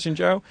Proposition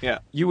Joe, yeah,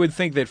 you would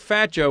think that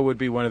Fat Joe would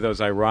be one of those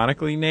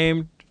ironically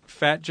named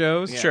Fat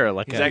Joes. Yeah. Sure,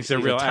 like he's a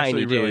real tiny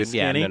dude. really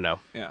skinny. Yeah, no.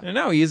 Yeah.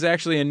 No, he's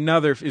actually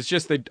another. It's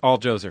just that all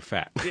Joes are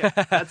fat. Yeah,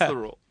 that's the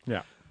rule.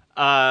 Yeah.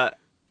 Are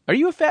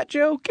you a Fat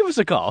Joe? Give us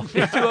a call.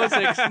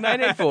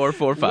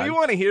 206-984-45. We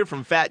want to hear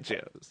from Fat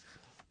Joes.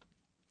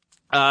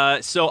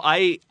 So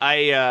I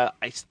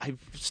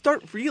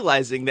start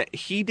realizing that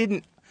he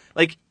didn't,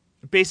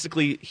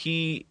 basically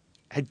he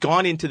had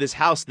gone into this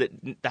house the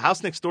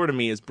house next door to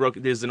me is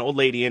broken. There's an old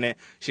lady in it.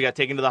 She got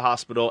taken to the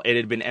hospital. It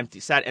had been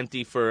sat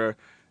empty for,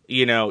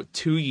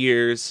 2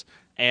 years.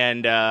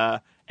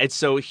 And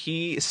so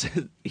he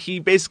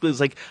basically was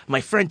like,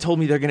 "My friend told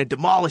me they're going to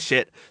demolish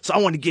it, so I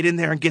want to get in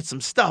there and get some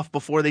stuff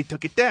before they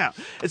took it down."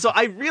 And so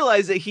I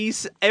realized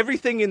that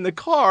everything in the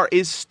car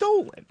is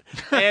stolen,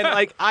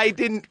 and I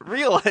didn't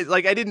realize,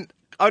 I didn't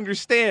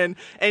understand,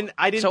 and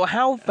I didn't. So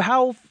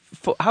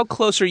how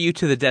close are you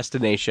to the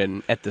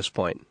destination at this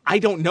point? I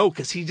don't know,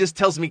 because he just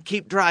tells me,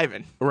 "Keep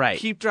driving." Right.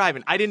 Keep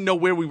driving. I didn't know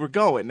where we were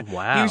going.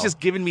 Wow. He was just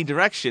giving me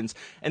directions.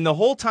 And the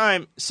whole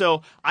time,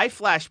 so I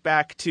flash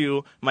back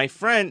to my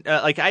friend,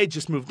 I had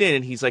just moved in,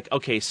 and he's like,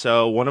 "Okay,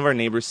 so one of our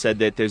neighbors said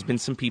that there's been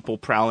some people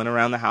prowling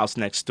around the house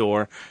next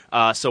door.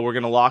 So we're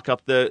going to lock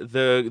up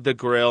the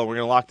grill. We're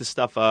going to lock the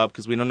stuff up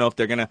because we don't know if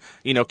they're going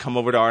to, come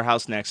over to our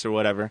house next or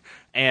whatever."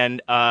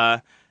 And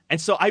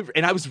so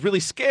I was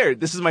really scared.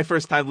 This is my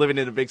first time living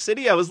in a big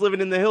city. I was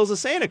living in the hills of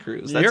Santa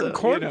Cruz. You're a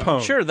corn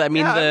pone. Sure, I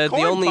mean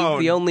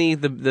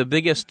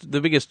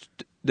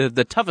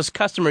the toughest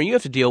customer you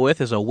have to deal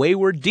with is a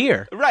wayward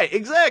deer. Right,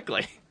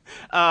 exactly.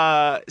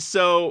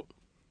 So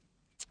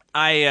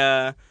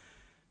I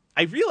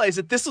I realized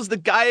that this was the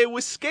guy I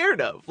was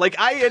scared of. Like,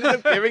 I ended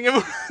up giving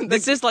him...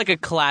 This is like a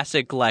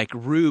classic, like,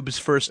 Rube's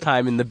first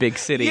time in the big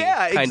city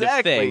kind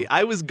of thing.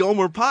 I was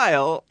Gomer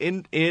Pyle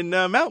in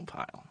Mount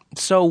Pyle.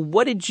 So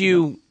what did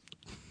you...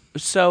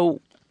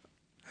 So...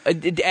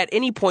 at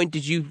any point,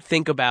 did you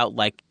think about,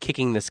 like,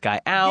 kicking this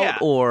guy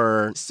out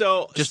or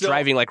just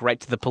driving, like, right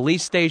to the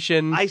police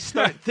station? I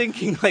start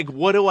thinking, like,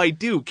 what do I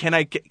do?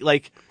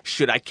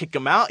 Should I kick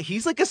him out?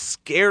 He's, like, a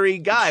scary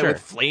guy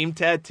with flame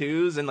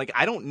tattoos, and, like,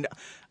 I don't know.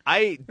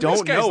 I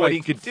don't know what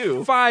he could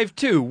do.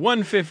 5'2",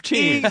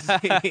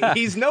 115.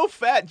 He's no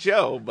Fat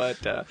Joe, but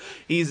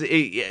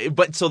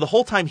so the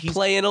whole time he's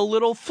playing a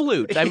little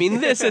flute. I mean,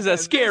 this is a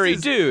scary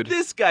dude.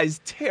 This guy's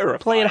terrifying.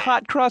 Playing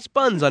hot cross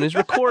buns on his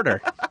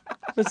recorder.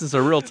 This is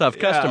a real tough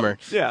customer.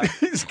 Yeah.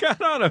 He's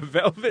got on a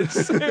velvet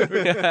suit.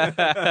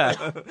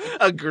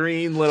 A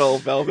green little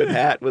velvet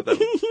hat with a...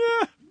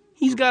 Yeah.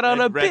 He's got on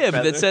a bib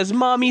that says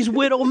 "Mommy's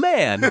Whittle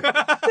Man."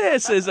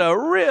 This is a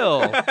real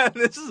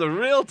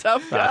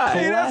tough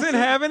guy. He doesn't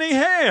have any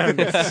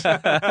hands.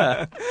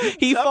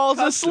 He falls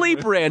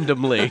asleep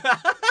randomly.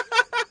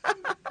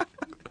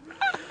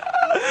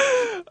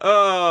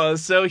 Oh,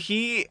 so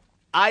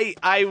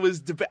I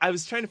was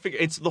trying to figure.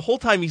 It's the whole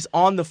time he's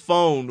on the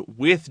phone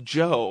with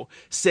Joe,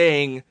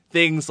 saying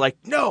things like,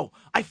 "No,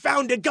 I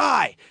found a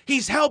guy.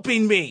 He's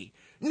helping me.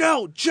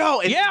 No,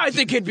 Joe." And I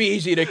think he'd be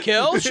easy to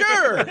kill.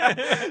 Sure.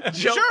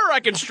 Sure,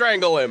 I can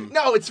strangle him.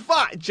 No, it's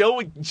fine.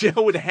 Joe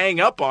would hang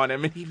up on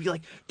him, and he'd be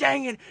like,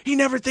 "Dang it, he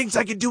never thinks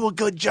I can do a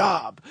good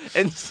job."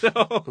 And so,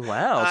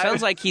 wow,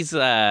 sounds like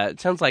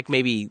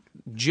maybe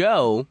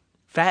Joe,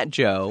 Fat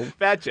Joe,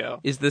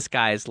 is this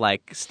guy's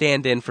like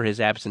stand-in for his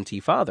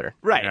absentee father,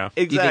 right? Yeah.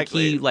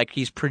 Exactly. Do you think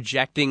he's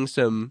projecting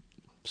some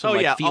all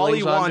he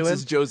feelings wants onto him?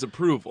 is Joe's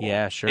approval.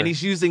 Yeah, sure. And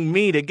he's using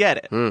me to get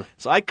it.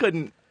 So I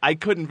couldn't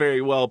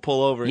very well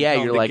pull over and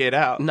tell him to get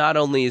out. Not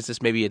only is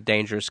this maybe a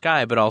dangerous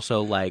guy, but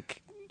also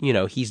like,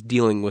 he's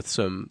dealing with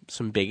some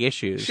big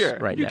issues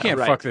right now. You can't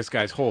fuck this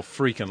guy's whole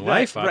freaking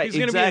life up. He's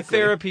going to be in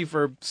therapy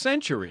for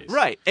centuries.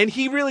 Right. And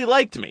he really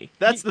liked me.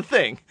 That's the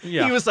thing.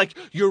 Yeah. He was like,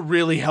 "You're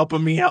really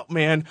helping me out,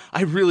 man.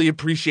 I really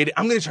appreciate it.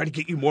 I'm going to try to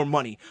get you more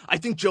money. I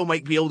think Joe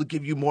might be able to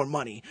give you more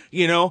money."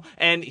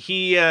 And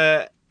he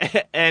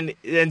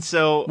and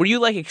so were you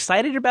like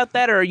excited about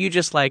that, or are you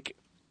just like,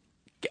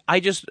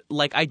 I just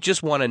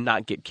want to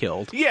not get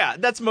killed? Yeah,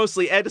 that's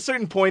mostly. At a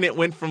certain point, it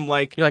went from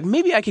like... You're like,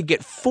 maybe I could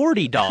get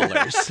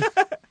 $40.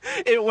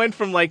 It went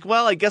from like,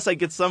 well, I guess I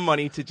get some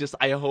money to just,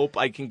 I hope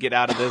I can get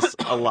out of this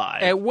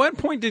alive. At what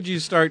point did you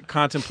start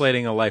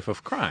contemplating a life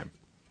of crime?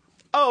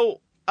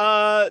 Oh,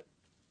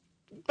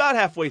 about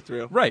halfway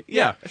through. Right,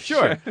 yeah,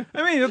 sure.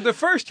 I mean, the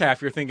first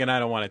half you're thinking, I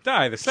don't want to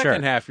die. The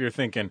second half you're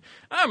thinking,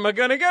 I'm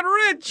going to get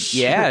rich.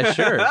 Yeah,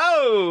 sure.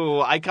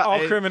 Oh,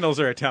 all criminals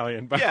are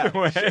Italian, by the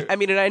way. Sure. I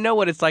mean, and I know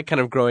what it's like kind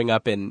of growing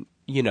up in,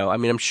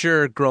 I'm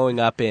sure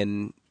growing up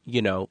in,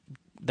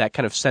 that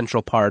kind of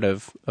central part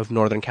of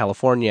Northern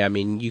California. I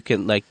mean, you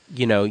can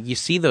you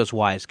see those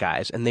wise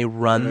guys and they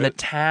run the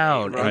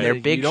town and they're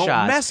big you don't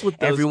shots. Mess with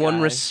those Everyone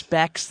guys.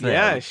 Respects them.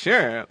 Yeah,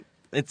 sure.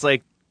 It's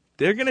like,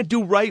 they're going to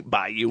do right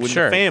by you and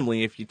your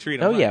family if you treat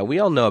them right. Yeah, we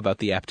all know about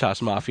the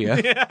Aptos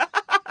Mafia.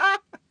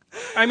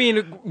 I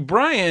mean,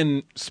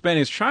 Brian spent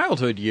his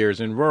childhood years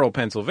in rural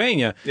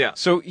Pennsylvania,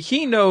 so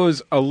he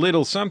knows a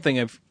little something.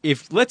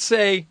 If let's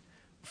say,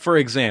 for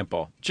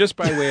example, just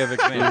by way of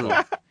example,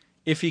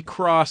 if he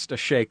crossed a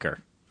shaker,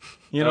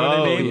 you know what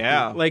I mean?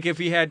 Yeah. Like if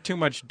he had too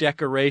much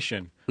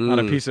decoration on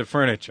a piece of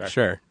furniture.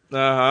 Sure.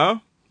 Uh-huh.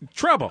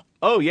 Trouble.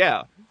 Oh,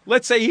 yeah.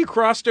 Let's say he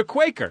crossed a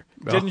Quaker,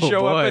 didn't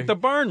show up at the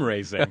barn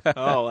raising.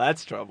 Oh,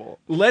 that's trouble.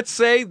 Let's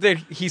say that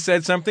he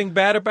said something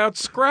bad about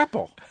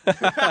Scrapple. These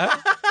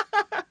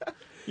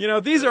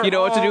are You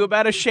know what to do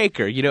about a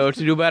shaker. You know what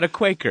to do about a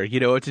Quaker. You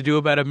know what to do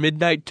about a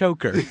midnight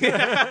toker.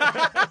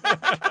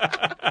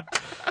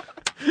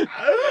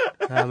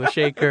 I'm a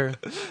shaker.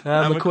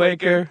 I'm a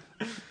Quaker.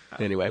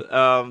 Anyway.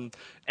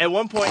 At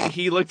one point,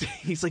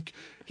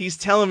 he's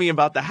telling me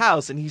about the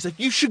house, and he's like,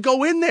 "You should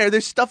go in there.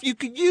 There's stuff you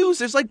could use.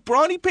 There's like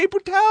brawny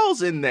paper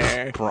towels in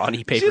there.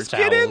 Brawny paper Just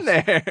towels. Get in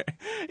there."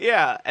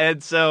 Yeah,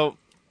 and so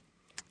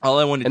all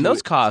I wanted to and do those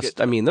was cost.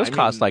 Those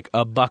cost like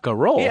 $1 a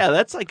roll. Yeah,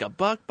 that's like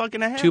 $1.50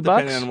 $2,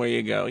 depending on where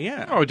you go.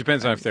 Yeah. Oh, it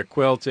depends on if they're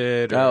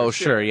quilted. Or, Oh,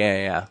 sure.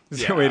 Yeah.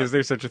 So wait, is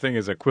there such a thing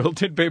as a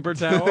quilted paper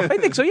towel? I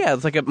think so. Yeah,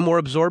 it's like a more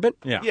absorbent.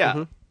 Yeah.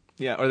 Yeah.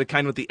 Yeah, or the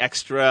kind with the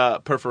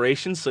extra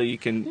perforations, so you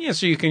can. Yeah,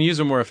 so you can use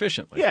them more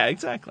efficiently. Yeah,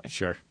 exactly.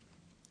 Sure.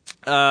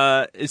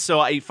 So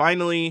I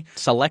finally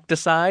Select a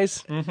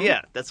size.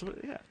 Yeah, that's what.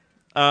 Yeah.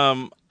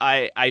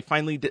 I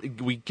finally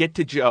we get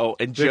to Joe,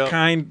 and The Joe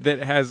kind that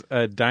has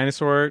a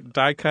dinosaur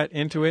die cut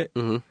into it.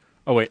 Mm-hmm.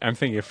 Oh wait, I'm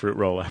thinking of Fruit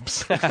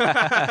Roll-Ups.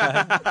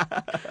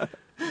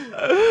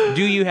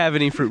 Do you have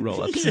any fruit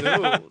roll-ups? I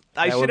That would should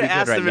be have good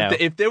asked right them now.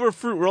 if there were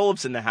fruit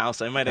roll-ups in the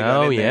house. I might have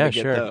gone in there to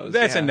get those.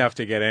 That's yeah. enough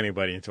to get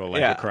anybody into a life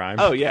Yeah. of crime.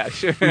 Oh yeah,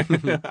 sure.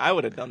 I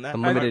would have done that.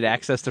 Unlimited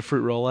access to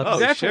fruit roll-ups? Oh,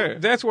 that's sure.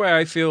 That's why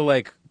I feel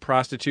like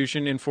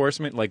prostitution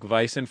enforcement, like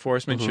vice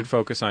enforcement, Mm-hmm. should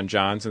focus on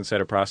Johns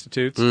instead of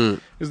prostitutes.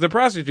 Because the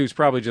prostitutes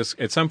probably just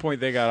at some point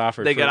they got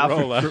offered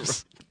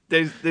roll-ups.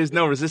 There's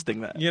no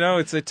resisting that. You know,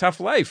 it's a tough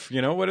life. You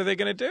know, what are they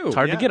going to do? It's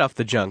hard to get off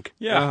the junk.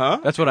 Yeah. Uh-huh.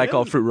 That's what I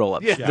call fruit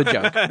roll-ups, Yeah. the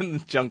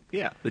junk. Junk.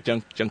 Yeah, the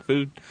junk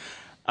food.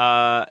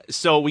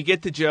 So we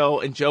get to Joe,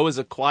 and Joe is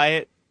a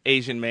quiet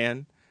Asian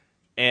man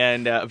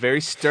and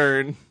very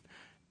stern.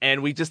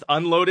 And we just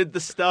unloaded the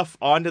stuff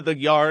onto the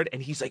yard,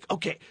 and he's like,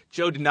 "Okay,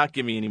 Joe did not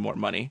give me any more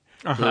money.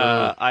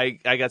 I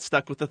got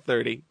stuck with the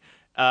 30,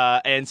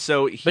 and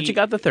so But you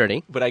got the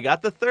 30. But I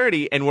got the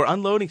 30, and we're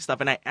unloading stuff.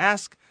 And I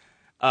ask,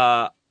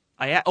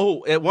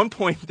 at one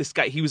point, this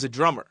guy, he was a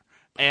drummer.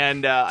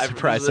 And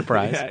Surprise.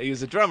 Yeah, he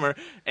was a drummer,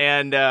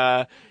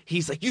 and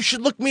he's like, "You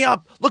should look me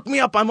up. Look me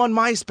up. I'm on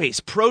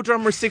MySpace, Pro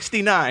Drummer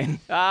 69."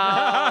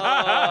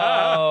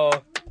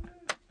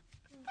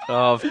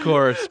 Oh, of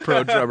course,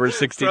 Pro Drummer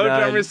 69. Pro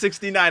Drummer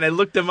 69. I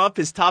looked him up.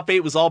 His top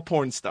 8 was all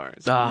porn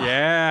stars.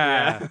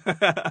 Yeah.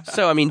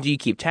 So, I mean, do you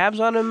keep tabs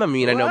on him? I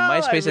mean, I know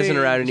Well, MySpace isn't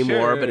around anymore,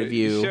 sure, but if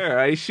you Sure,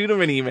 I shoot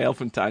him an email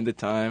from time to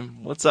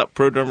time. What's up,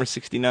 Pro Drummer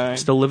 69?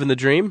 still living the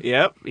dream?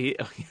 Yep.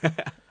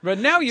 But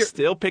now you're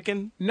Still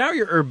picking?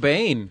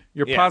 urbane.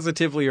 You're Yeah.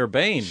 positively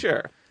urbane.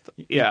 Sure.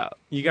 Yeah.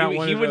 You got he,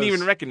 one he of wouldn't those-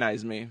 even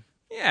recognize me.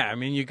 Yeah, I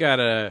mean, you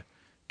got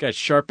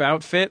sharp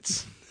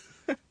outfits.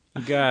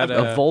 You got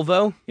A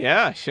Volvo?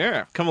 Yeah,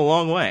 sure. Come a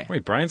long way.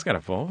 Wait, Brian's got a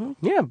Volvo?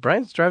 Yeah,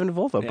 Brian's driving a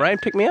Volvo. Brian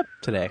picked me up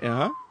today.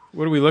 Uh-huh.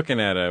 What are we looking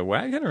at? A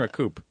wagon or a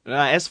coupe?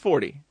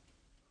 S40.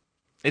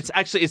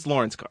 It's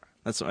Lauren's car.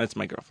 That's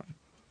my girlfriend.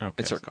 Okay.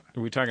 It's her car.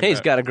 Are we talking Hey, he's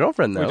about got a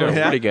girlfriend, though. We don't-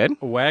 That's pretty good.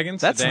 a wagon,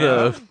 That's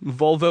sedan? the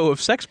Volvo of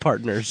sex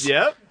partners.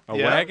 Yep. A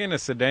wagon, a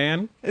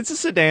sedan? It's a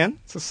sedan.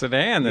 It's a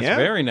sedan. That's Yeah.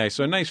 very nice.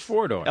 So a nice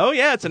four-door. Oh,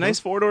 yeah. It's a nice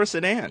 4-door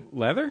sedan.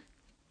 Leather?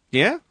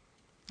 Yeah,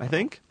 I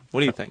think. What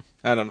do you think?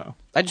 I don't know.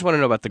 I just want to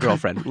know about the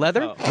girlfriend.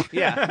 Leather? Oh,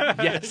 yeah.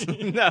 Yes.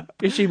 No.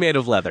 Is she made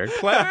of leather?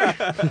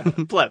 Leather?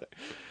 Leather.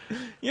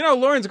 You know,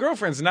 Lauren's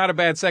girlfriend's not a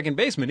bad second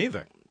baseman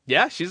either.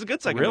 Yeah, she's a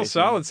good second Real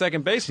baseman. solid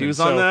second baseman. She was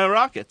So- on the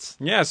Rockets.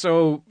 Yeah,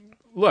 so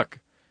look,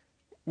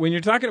 when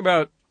you're talking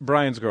about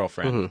Brian's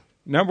girlfriend,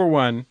 number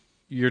one,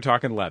 you're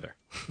talking leather.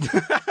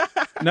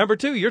 Number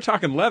two, you're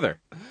talking leather.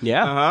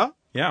 Yeah. Uh-huh.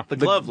 Yeah. The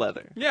glove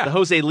leather. Yeah. The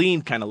Jose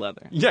Lean kind of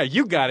leather. Yeah,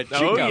 you got it.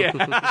 Chico. Oh,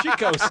 yeah.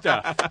 Chico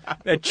stuff.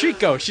 That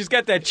Chico. She's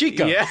got that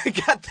Chico. Yeah,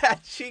 got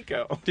that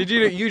Chico. Did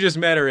you just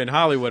met her in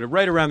Hollywood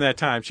right around that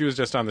time? She was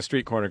just on the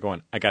street corner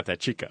going, I got that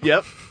Chico.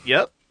 Yep.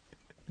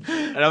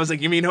 And I was like,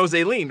 you mean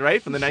Jose Lean,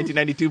 right? From the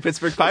 1992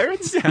 Pittsburgh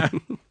Pirates? Yeah.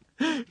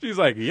 She's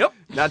like, yep.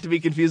 Not to be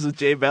confused with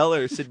Jay Bell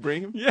or Sid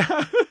Brigham.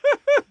 Yeah.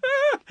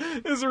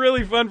 This is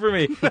really fun for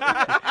me.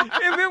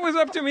 If it was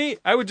up to me,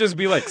 I would just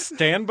be like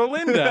Stan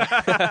Belinda.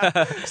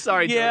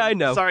 Sorry, Yeah, Jordan. I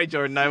know. Sorry,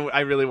 Jordan. I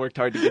really worked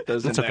hard to get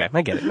those It's in okay. there.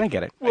 I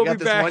get it. We'll I got be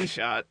this back. one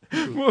shot.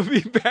 We'll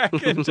be back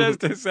in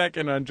just a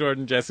second on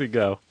Jordan Jesse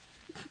Go.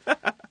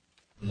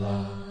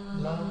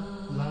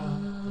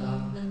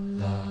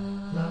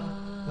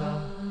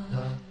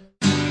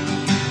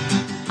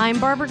 I'm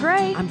Barbara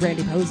Gray. I'm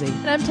Brandy Posey.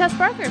 And I'm Tess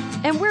Barker.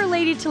 And we're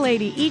Lady to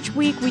Lady. Each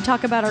week we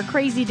talk about our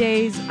crazy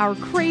days, our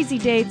crazy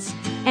dates,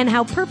 and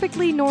how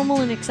perfectly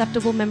normal and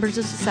acceptable members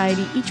of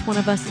society each one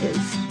of us is.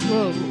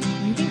 Whoa,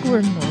 you think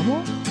we're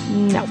normal?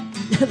 No.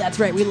 That's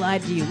right, we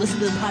lied to you. Listen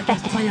to the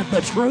podcast to find out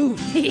the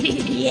truth.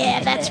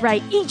 Yeah, that's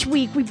right. Each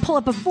week we pull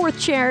up a fourth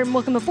chair and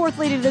welcome a fourth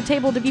lady to the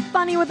table to be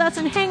funny with us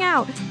and hang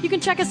out. You can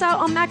check us out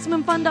on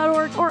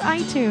MaximumFun.org or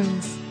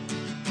iTunes.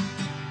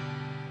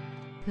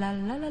 La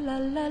la la la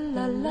la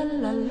la la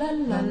la la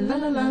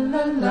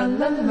la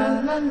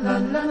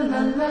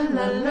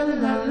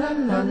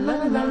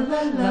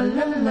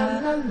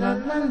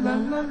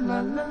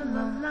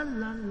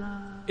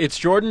It's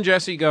Jordan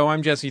Jesse Go.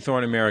 I'm Jesse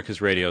Thorne,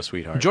 America's radio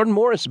sweetheart. Jordan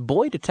Morris,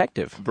 boy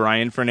detective.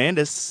 Brian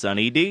Fernandes,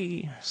 Sunny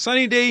D.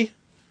 Sonny D,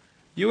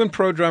 you and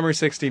Pro Drummer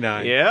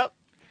 69. Yep.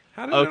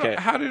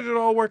 How did it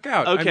all work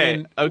out? Okay, I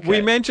mean, okay.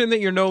 We mentioned that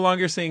you're no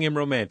longer seeing him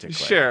romantically.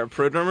 Sure.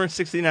 Pro Drummer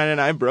 69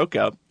 and I broke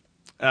up.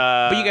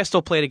 But you guys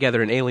still play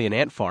together in Alien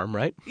Ant Farm,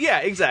 right? Yeah,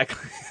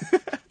 exactly.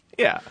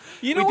 Yeah.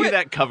 You know we what? do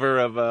that cover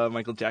of a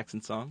Michael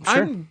Jackson song.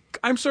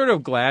 I'm sort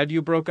of glad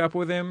you broke up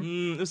with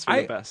him. It was for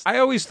the best. I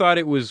always thought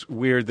it was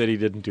weird that he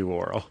didn't do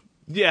oral.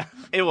 Yeah,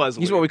 it was.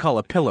 He's weird. what we call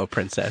a pillow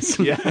princess.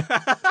 Yeah.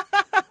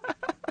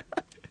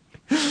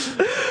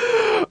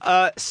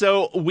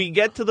 So we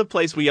get to the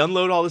place, we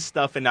unload all this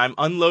stuff, and I'm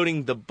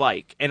unloading the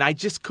bike. And I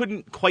just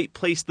couldn't quite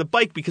place the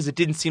bike because it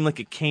didn't seem like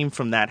it came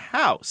from that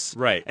house.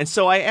 Right. And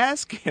so I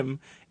asked him,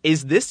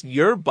 is this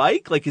your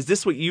bike? Like, is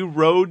this what you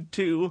rode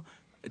to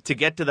to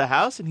get to the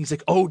house, and he's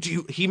like, "Oh,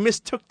 he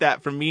mistook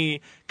that for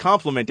me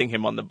complimenting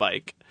him on the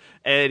bike."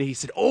 And he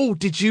said, "Oh,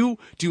 do you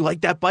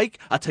like that bike?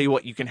 I'll tell you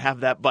what, you can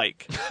have that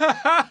bike."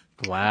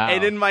 Wow.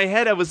 And in my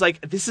head, I was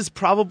like, this is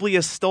probably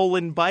a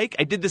stolen bike.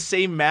 I did the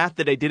same math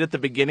that I did at the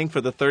beginning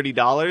for the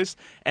 $30,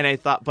 and I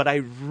thought, but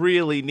I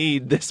really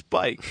need this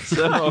bike.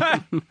 So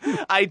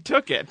I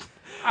took it.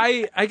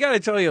 I got to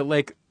tell you,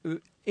 like,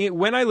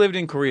 when I lived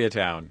in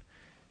Koreatown,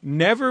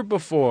 never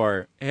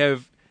before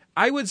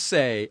I would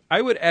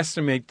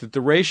estimate that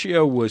the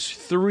ratio was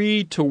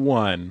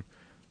 3-1,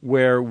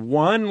 where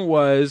 1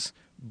 was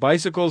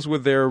bicycles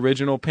with their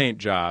original paint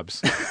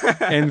jobs,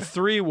 and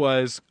 3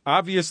 was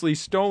obviously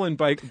stolen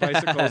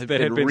bicycles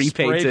that had been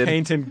repainted. spray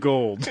painted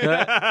gold.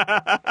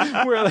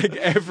 Where like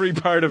every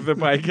part of the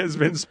bike has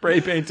been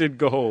spray painted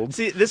gold.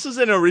 See, this was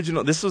an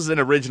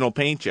original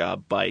paint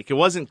job bike. It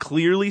wasn't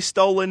clearly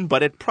stolen,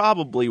 but it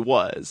probably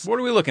was. What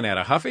are we looking at?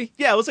 A Huffy?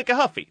 Yeah, it was like a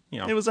Huffy.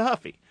 Yeah. It was a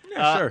Huffy.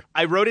 Yeah, sure.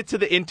 I wrote it to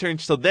the intern,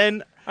 so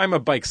then I'm a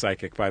bike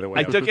psychic, by the way.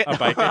 I took it. A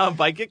bike.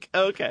 Bike.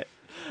 Okay.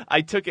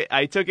 I took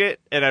it,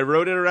 and I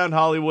rode it around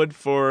Hollywood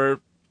for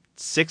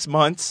 6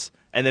 months.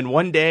 And then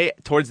one day,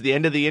 towards the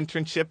end of the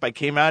internship, I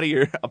came out of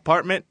your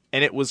apartment,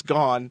 and it was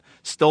gone,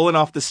 stolen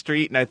off the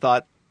street. And I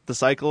thought, the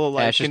cycle of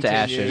life Ashes to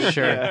continues. ashes,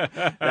 sure.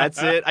 Yeah,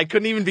 that's it. I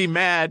couldn't even be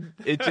mad.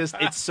 It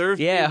served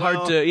me well.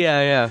 hard to,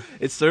 yeah.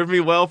 It served me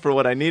well for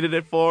what I needed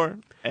it for.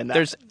 And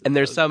There's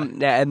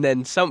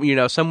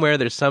somewhere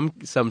there's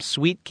some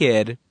sweet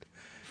kid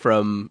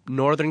from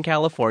Northern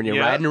California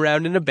riding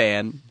around in a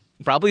van,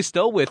 probably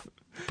still with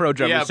Pro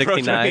Drummer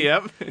 69.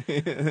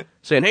 Yep.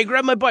 Saying, "Hey,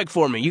 grab my bike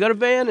for me. You got a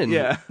van?" And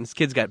this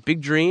kid's got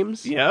big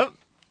dreams. Yep.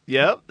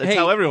 That's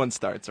how everyone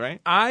starts,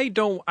 right? I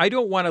don't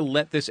want to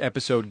let this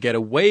episode get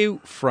away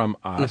from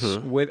us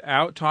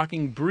without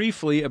talking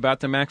briefly about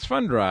the Max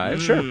Fund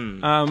Drive. Sure.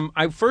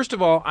 First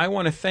of all, I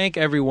want to thank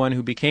everyone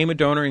who became a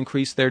donor,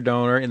 increased their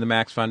donor in the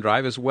Max Fund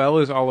Drive, as well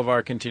as all of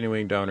our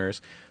continuing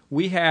donors.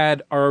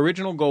 Our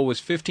original goal was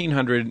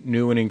 1,500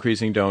 new and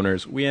increasing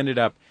donors. We ended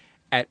up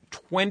at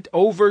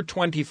over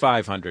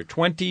 2,500,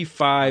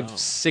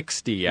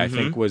 2,560, I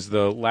think was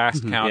the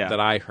last count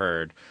that I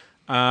heard.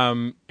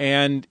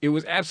 And it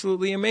was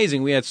absolutely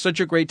amazing. We had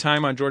such a great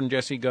time on Jordan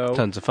Jesse Go.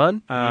 Tons of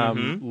fun.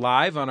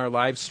 Live on our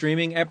live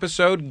streaming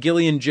episode.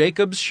 Gillian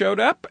Jacobs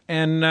showed up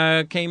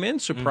and came in,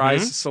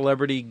 surprise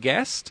celebrity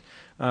guest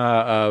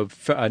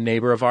of a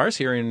neighbor of ours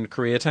here in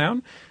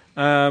Koreatown.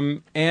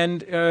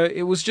 And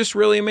it was just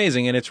really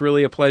amazing, and it's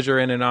really a pleasure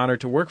and an honor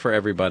to work for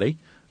everybody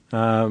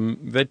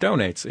that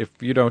donates. If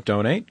you don't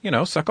donate,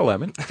 suck a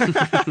lemon.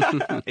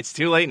 It's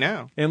too late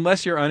now.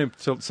 Unless you're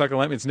suck a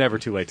lemon. It's never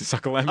too late to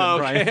suck a lemon,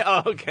 Brian.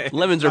 Okay.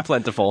 Lemons are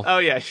plentiful. Oh,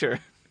 yeah, sure.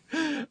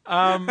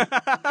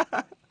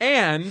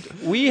 And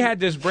we had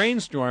this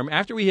brainstorm.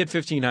 After we hit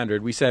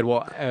 1,500, we said,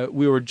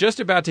 we were just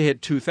about to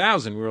hit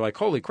 2,000. We were like,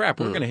 holy crap,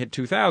 we're going to hit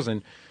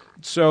 2,000.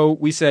 So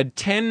we said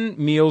 10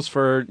 meals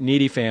for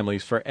needy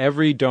families for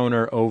every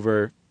donor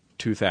over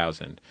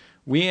 2,000.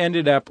 We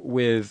ended up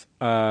with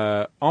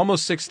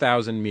almost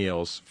 6,000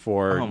 meals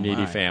for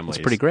needy families.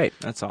 That's pretty great.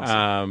 That's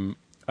awesome.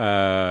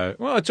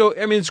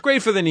 It's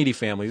great for the needy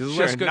families. It's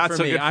less good not for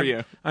so me. good for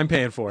you. I'm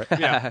paying for it.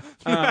 Yeah.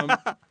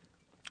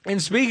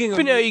 And speaking of,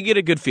 But you get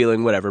a good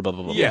feeling. Whatever. Blah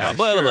blah blah. Yeah,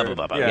 blah, sure. blah, blah,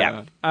 blah, blah.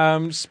 Yeah.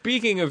 Yeah.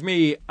 Speaking of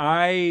me,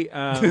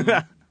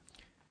 I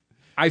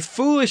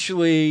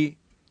foolishly,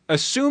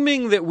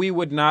 assuming that we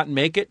would not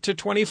make it to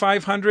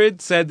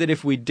 2,500, said that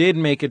if we did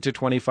make it to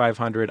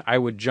 2,500, I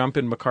would jump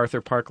in MacArthur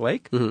Park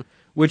Lake,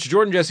 which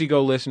Jordan Jesse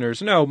Go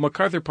listeners know.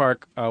 MacArthur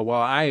Park,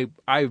 while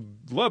I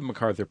love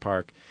MacArthur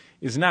Park,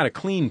 is not a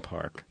clean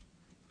park.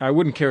 I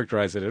wouldn't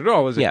characterize it at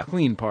all as a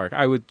clean park.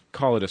 I would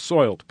call it a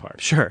soiled park.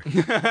 Sure.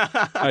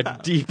 A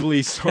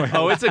deeply soiled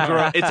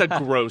it's a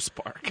gross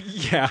park.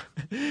 Yeah.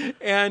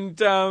 And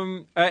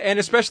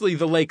especially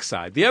the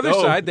lakeside. The other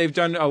side, they've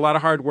done a lot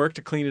of hard work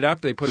to clean it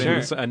up. They put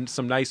in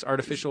some nice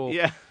artificial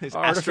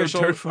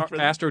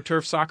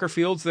AstroTurf soccer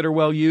fields that are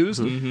well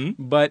used,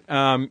 but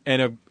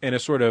in a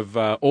sort of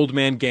old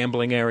man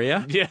gambling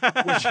area. Yeah.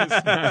 Which is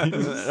nice.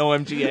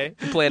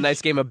 OMGA. Play a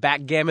nice game of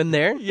backgammon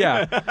there.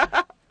 Yeah.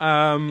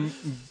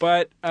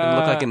 But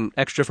Look like an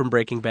extra from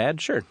Breaking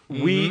Bad. Sure.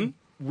 We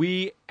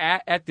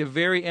at the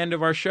very end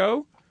of our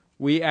show,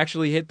 we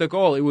actually hit the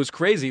goal. It was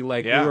crazy.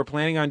 We were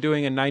planning on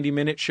doing a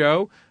 90-minute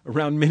show.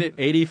 Around minute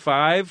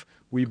 85,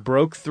 we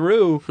broke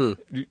through.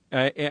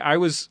 I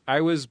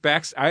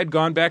had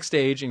gone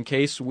backstage in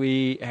case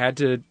we had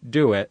to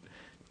do it,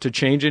 to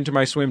change into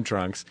my swim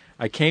trunks.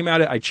 I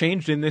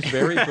changed in this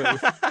very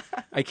booth.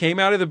 I came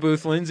out of the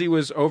booth. Lindsay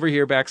was over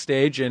here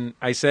backstage, and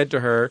I said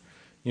to her,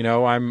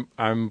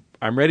 I'm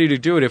ready to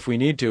do it if we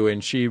need to.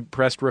 And she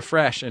pressed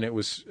refresh, and it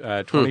was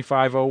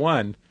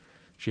 25:01.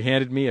 She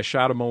handed me a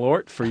shot of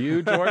Malort for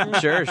you, Jordan.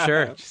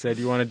 Sure. She said,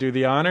 "You want to do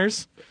the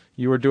honors?"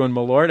 You were doing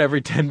Malort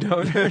every 10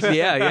 donors.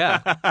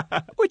 Yeah.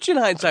 Which in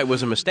hindsight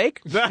was a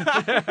mistake.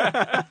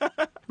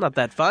 Not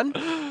that fun.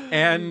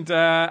 And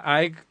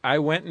I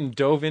went and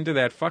dove into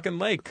that fucking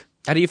lake.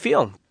 How do you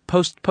feel?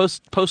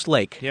 post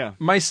lake. Yeah.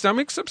 My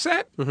stomach's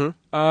upset.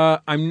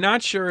 I'm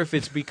not sure if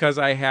it's because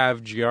I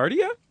have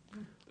giardia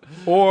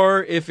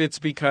or if it's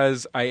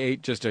because I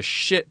ate just a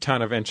shit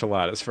ton of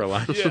enchiladas for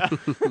lunch.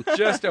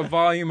 Just a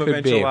volume of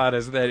Could be.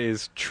 enchiladas that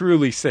is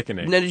truly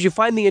sickening. Now, did you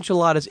find the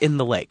enchiladas in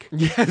the lake?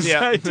 Yes,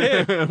 Yeah. I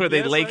did. Were they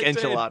Yes, lake I did.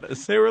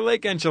 enchiladas? They were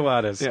lake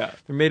enchiladas. Yeah.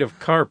 They're made of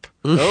carp.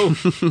 Oh,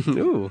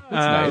 Ooh,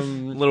 that's a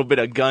little bit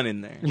of gun in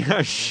there.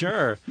 Yeah,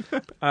 sure.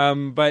 But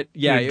yeah.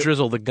 yeah, You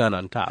drizzle the gun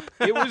on top.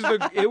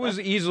 it was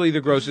easily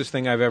the grossest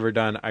thing I've ever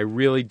done. I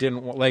really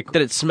didn't like.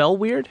 Did it smell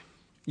weird?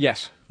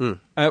 Yes.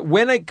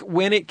 When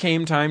it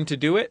came time to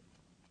do it,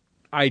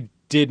 I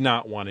did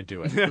not want to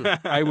do it.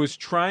 I was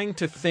trying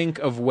to think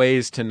of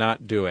ways to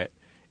not do it,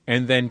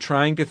 and then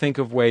trying to think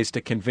of ways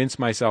to convince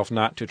myself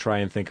not to try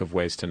and think of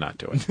ways to not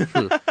do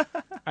it.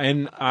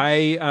 And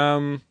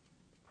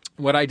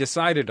what I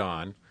decided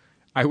on,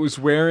 I was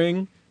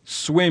wearing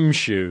swim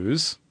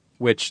shoes,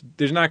 which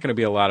there's not going to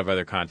be a lot of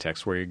other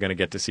contexts where you're going to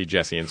get to see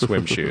Jesse in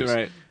swim shoes.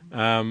 Right.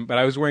 But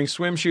I was wearing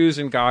swim shoes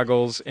and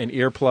goggles and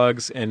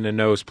earplugs and a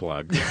nose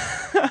plug.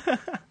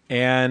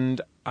 And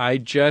I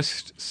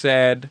just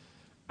said,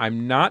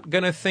 I'm not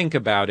going to think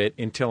about it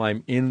until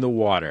I'm in the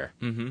water.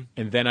 And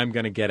then I'm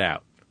going to get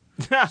out.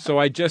 So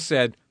I just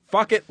said,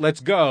 fuck it, let's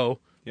go.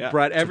 Yeah.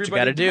 Brought That's what you everybody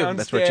gotta do. downstairs.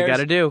 That's what you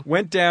gotta do.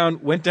 Went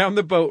down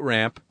the boat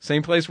ramp,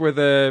 same place where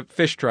the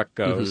fish truck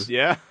goes.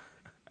 Yeah.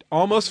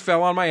 Almost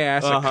fell on my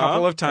ass a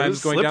couple of It times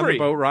was going down the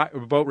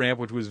slippery. boat ramp,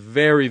 which was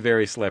very,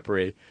 very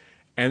slippery.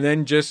 And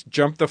then just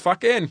jumped the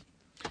fuck in.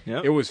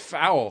 Yep. It was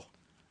foul.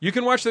 You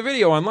can watch the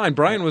video online.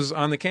 Brian was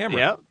on the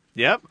camera.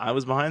 Yep. I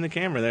was behind the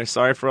camera there.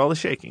 Sorry for all the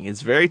shaking.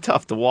 It's very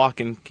tough to walk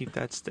and keep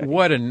that steady.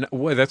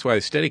 That's why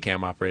the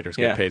Steadicam operators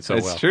get paid so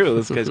well. It's true.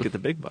 Those guys get the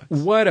big bucks.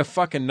 What a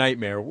fucking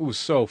nightmare. It was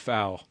so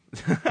foul.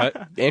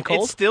 And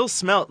cold? It still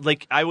smelled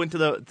like I went to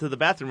the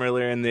bathroom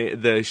earlier and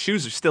the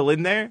shoes are still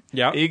in there.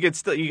 Yeah. You could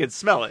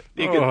smell it.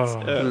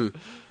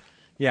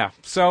 Yeah.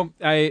 So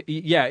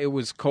it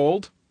was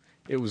cold.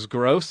 It was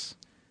gross.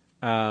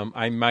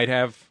 I might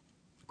have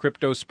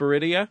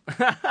cryptosporidia.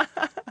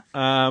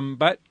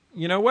 But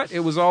you know what?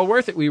 It was all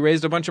worth it. We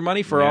raised a bunch of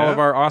money for all of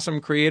our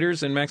awesome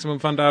creators in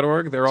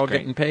MaximumFun.org. They're all great.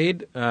 getting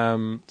paid.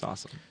 It's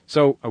awesome.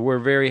 So we're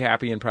very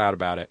happy and proud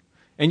about it.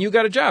 And you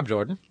got a job,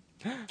 Jordan.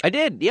 I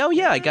did. Yeah.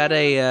 I got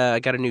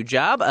a new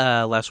job.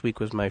 Last week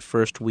was my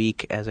first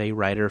week as a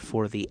writer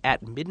for the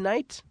At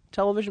Midnight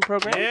television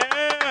program.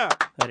 Yeah.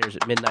 That airs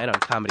at midnight on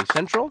Comedy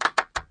Central.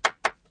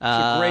 It's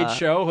a great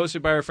show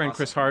hosted by our friend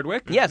Chris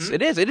Hardwick. Yes,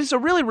 it is. It is a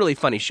really, really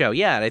funny show.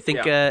 Yeah, and I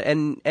think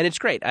and it's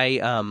great.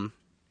 When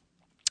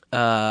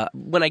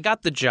I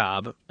got the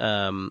job,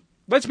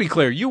 Let's be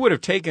clear. You would have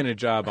taken a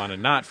job on a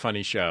not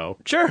funny show.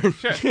 sure.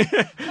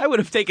 I would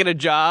have taken a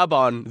job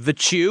on The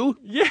Chew,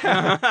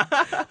 Yeah.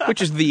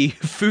 which is the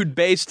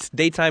food-based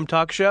daytime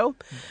talk show.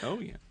 Oh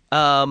yeah.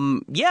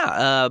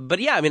 But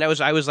yeah, I mean, I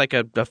was like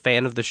a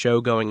fan of the show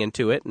going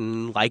into it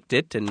and liked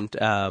it, and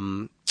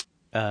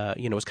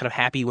was kind of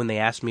happy when they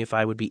asked me if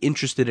I would be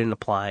interested in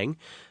applying.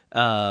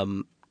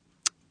 And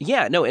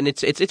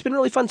it's been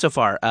really fun so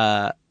far.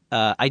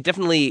 I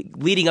definitely,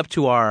 leading up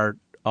to our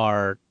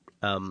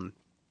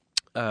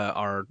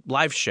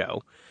live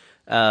show,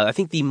 I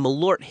think the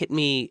Malort hit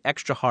me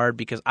extra hard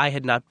because I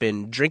had not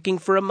been drinking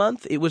for a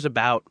month. It was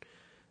about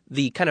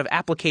the kind of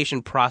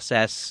application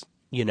process,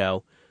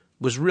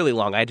 was really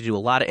long. I had to do a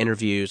lot of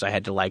interviews. I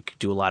had to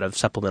do a lot of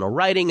supplemental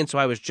writing, and so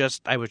I was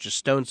just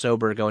stone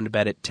sober, going to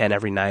bed at 10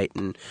 every night,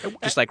 and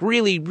just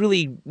really,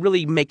 really,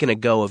 really making a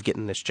go of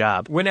getting this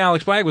job. When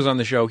Alex Blagg was on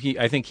the show,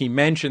 I think he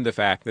mentioned the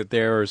fact that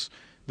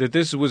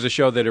this was a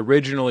show that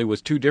originally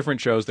was two different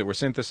shows that were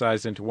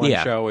synthesized into one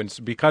show, and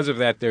because of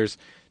that, there's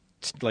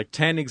like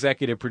 10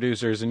 executive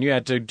producers, and you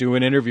had to do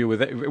an interview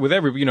with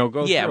every,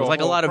 go Yeah, it was like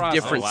a lot of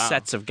process. different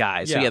sets of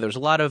guys. Yeah. So yeah, there was a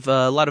lot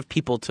of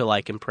people to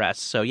impress.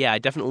 So yeah, I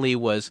definitely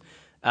was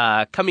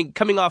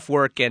coming off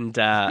work and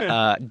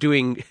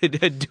doing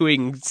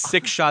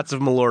 6 shots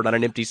of Malort on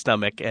an empty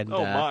stomach, and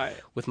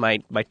with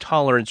my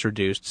tolerance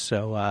reduced.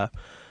 So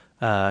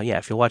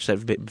if you'll watch that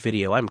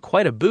video, I'm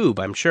quite a boob,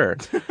 I'm sure.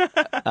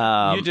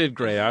 You did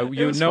great.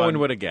 No one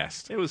would have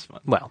guessed. It was fun.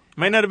 Well,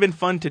 Might not have been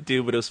fun to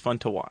do, but it was fun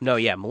to watch. no,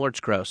 yeah, Malort's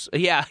gross.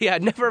 Yeah,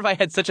 never have I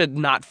had such a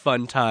not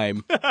fun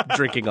time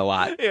drinking a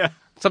lot. Yeah.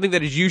 Something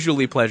that is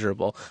usually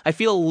pleasurable. I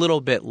feel a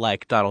little bit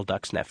like Donald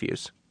Duck's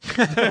nephews.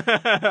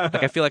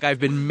 I feel like I've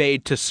been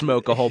made to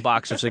smoke a whole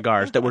box of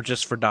cigars that were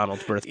just for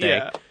Donald's birthday.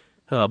 Yeah.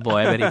 Oh boy,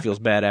 I bet he feels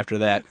bad after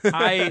that.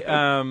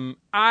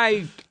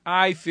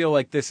 I feel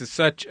like this is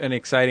such an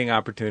exciting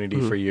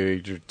opportunity for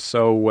you. You're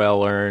so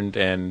well earned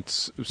and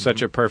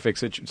such a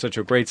such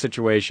a great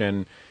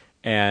situation,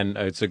 and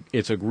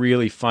it's a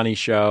really funny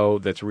show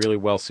that's really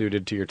well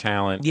suited to your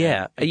talent.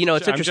 Yeah, And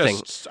it's interesting.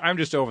 I'm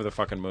just over the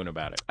fucking moon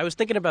about it. I was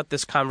thinking about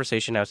this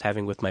conversation I was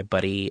having with my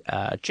buddy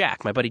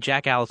Jack. My buddy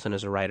Jack Allison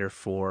is a writer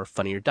for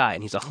Funny or Die,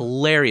 and he's a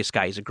hilarious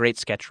guy. He's a great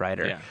sketch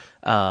writer.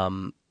 Yeah.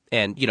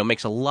 And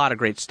makes a lot of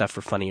great stuff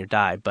for Funny or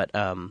Die. But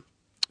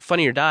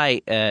Funny or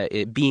Die,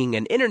 it being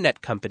an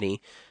internet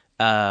company,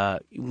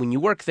 when you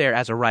work there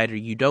as a writer,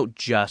 you don't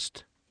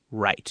just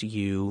write.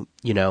 He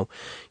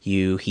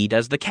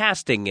does the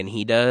casting and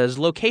he does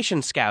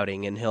location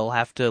scouting, and he'll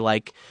have to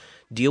like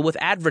deal with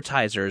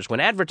advertisers when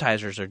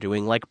advertisers are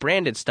doing like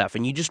branded stuff,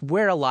 and you just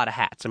wear a lot of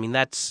hats. I mean,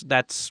 that's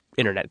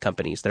internet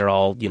companies. They're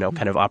all,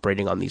 kind of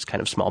operating on these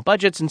kind of small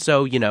budgets, and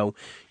so,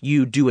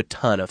 you do a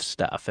ton of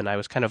stuff. And I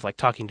was kind of like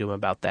talking to him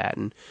about that,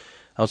 and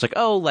I was like,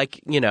 oh, like,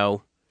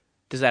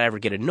 does that ever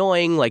get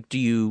annoying? Like, do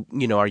you,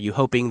 are you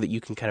hoping that you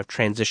can kind of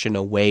transition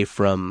away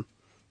from,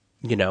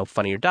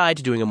 Funny or Die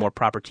to doing a more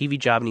proper TV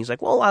job? And he's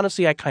like, well,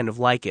 honestly, I kind of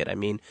like it. I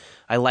mean,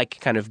 I like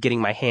kind of getting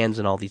my hands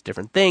in all these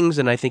different things.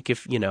 And I think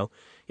if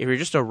you're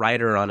just a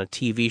writer on a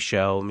TV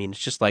show, I mean, it's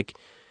just like,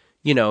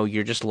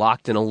 you're just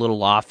locked in a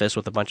little office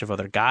with a bunch of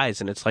other guys,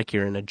 and it's like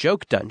you're in a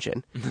joke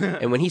dungeon.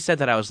 And when he said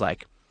that, I was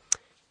like,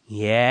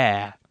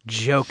 yeah,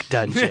 joke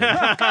dungeon.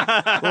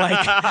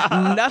 Like,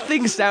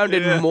 nothing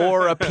sounded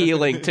more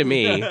appealing to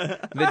me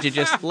than to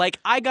just, like,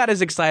 I got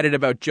as excited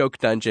about joke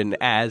dungeon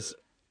as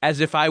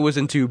if I was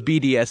into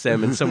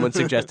BDSM and someone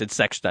suggested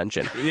sex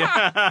dungeon.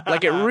 Yeah.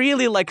 Like, it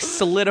really, like,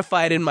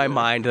 solidified in my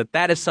mind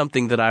that is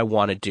something that I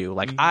want to do.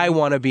 Like, I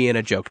want to be in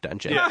a joke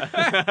dungeon.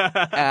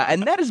 Yeah.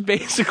 And that is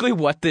basically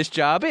what this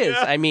job is.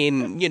 Yeah. I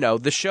mean,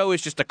 the show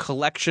is just a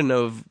collection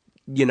of,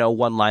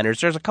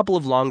 one-liners. There's a couple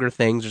of longer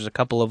things. There's a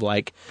couple of,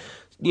 like,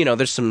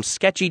 there's some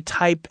sketchy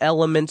type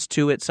elements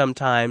to it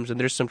sometimes, and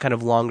there's some kind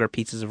of longer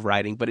pieces of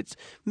writing, but it's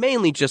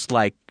mainly just,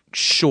 like,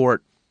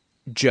 short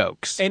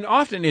jokes. And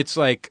often it's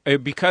like,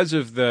 because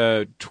of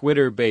the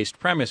Twitter-based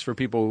premise for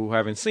people who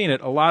haven't seen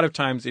it, a lot of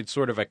times it's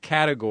sort of a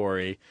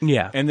category.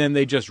 Yeah. And then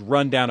they just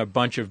run down a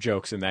bunch of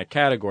jokes in that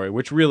category,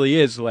 which really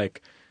is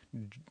like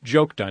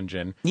joke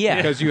dungeon. Yeah.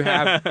 Because you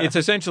have, it's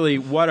essentially,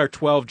 what are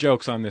 12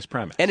 jokes on this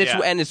premise? And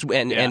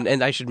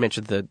and I should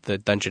mention the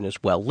dungeon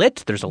is well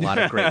lit. There's a lot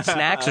of great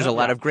snacks. There's a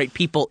lot of great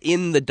people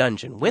in the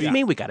dungeon with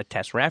me. We got a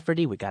Tess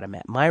Rafferty. We got a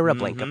Matt Myra,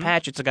 Blanca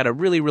Patch. It's got a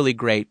really, really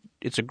great,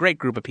 it's a great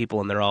group of people,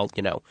 and they're all,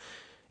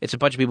 it's a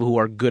bunch of people who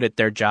are good at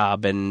their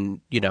job, and,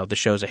 the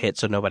show's a hit,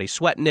 so nobody's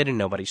sweating it and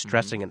nobody's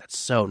stressing, and that's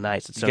so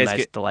nice. It's so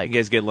nice to like. You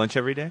guys get lunch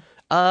every day?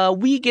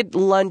 We get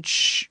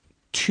lunch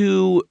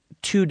two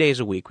days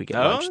a week. We get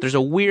lunch. There's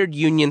a weird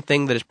union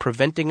thing that is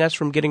preventing us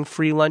from getting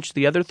free lunch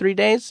the other 3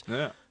 days.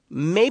 Yeah.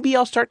 Maybe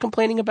I'll start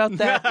complaining about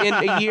that in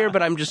a year,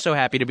 but I'm just so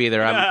happy to be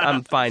there.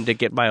 I'm fine to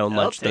get my own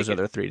lunch those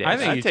other 3 days.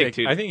 I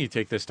think you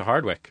take this to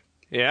Hardwick.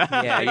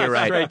 Yeah, you're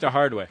right. Straight to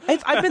Hardwick.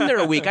 I've been there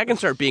a week. I can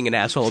start being an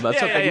asshole about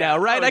something now,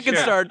 right? I can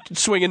start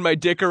swinging my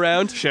dick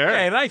around. Sure. Yeah,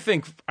 and I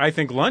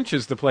think lunch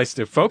is the place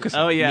to focus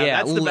on. Oh, yeah.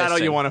 That's the battle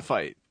you want to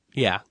fight.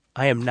 Yeah.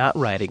 I am not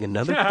writing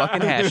another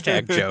fucking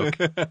hashtag joke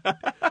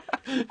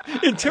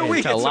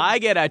until I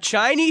get a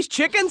Chinese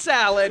chicken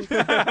salad.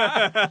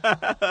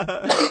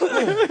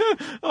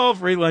 All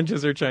free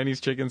lunches are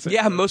Chinese chicken salad.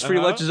 Yeah, most free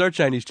lunches are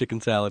Chinese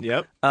chicken salad.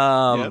 Yep.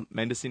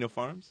 Mendocino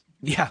Farms.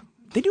 Yeah.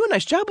 They do a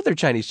nice job with their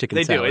Chinese chicken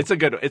salad. They do.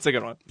 It's a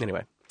good one.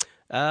 Anyway.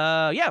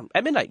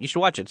 At midnight. You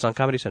should watch it. It's on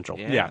Comedy Central.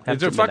 Yeah.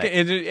 It's a fucking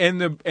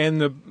and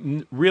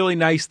the really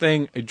nice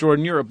thing,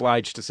 Jordan, you're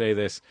obliged to say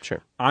this.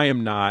 Sure. I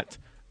am not.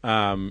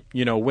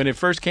 When it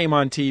first came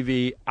on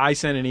TV, I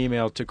sent an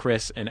email to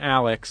Chris and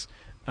Alex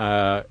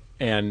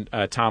and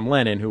Tom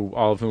Lennon,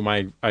 all of whom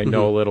I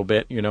know a little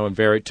bit,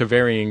 to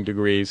varying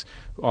degrees,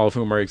 all of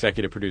whom are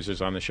executive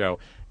producers on the show.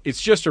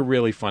 It's just a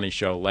really funny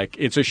show. Like,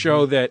 it's a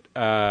show that,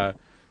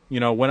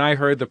 when I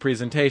heard the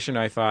presentation,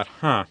 I thought,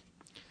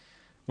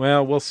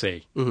 well, we'll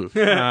see.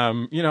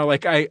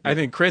 Mm-hmm. I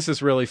think Chris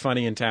is really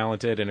funny and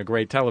talented and a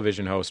great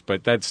television host,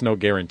 but that's no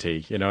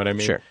guarantee. You know what I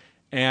mean? Sure.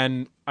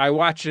 And I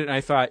watched it and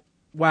I thought,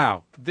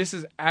 wow, this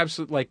is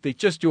absolutely, like, they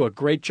just do a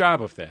great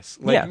job of this.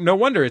 Like, no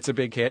wonder it's a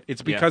big hit.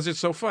 It's because it's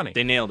so funny.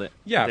 They nailed it.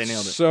 Yeah. They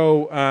nailed it.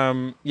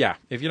 So,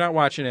 if you're not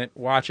watching it,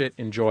 watch it,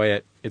 enjoy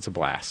it. It's a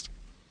blast.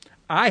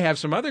 I have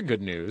some other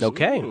good news.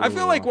 Okay. I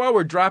feel like while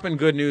we're dropping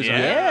good news,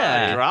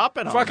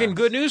 dropping on fucking us.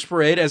 Good News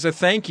Parade as a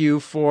thank you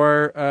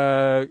for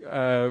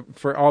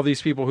all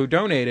these people who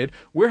donated.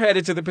 We're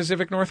headed to the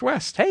Pacific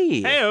Northwest.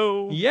 Hey.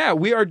 Hey-o. Yeah,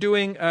 we are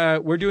doing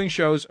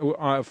shows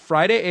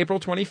Friday, April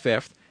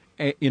 25th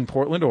in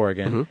Portland,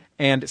 Oregon,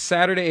 and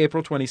Saturday,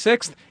 April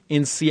 26th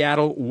in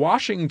Seattle,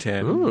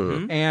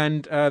 Washington.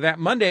 And that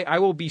Monday, I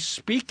will be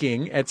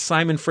speaking at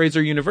Simon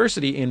Fraser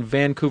University in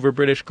Vancouver,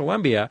 British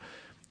Columbia.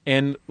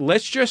 And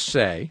let's just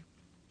say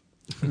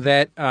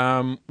that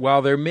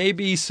while there may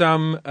be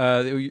some,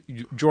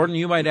 Jordan,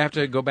 you might have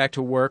to go back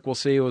to work. We'll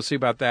see. We'll see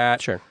about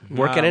that. Sure.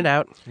 Working it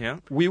out. Yeah.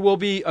 We will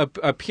be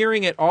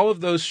appearing at all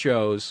of those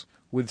shows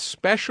with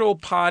special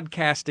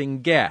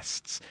podcasting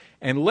guests.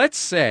 And let's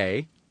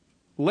say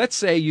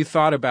you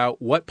thought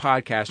about what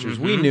podcasters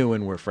we knew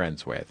and were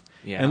friends with.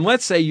 Yeah. And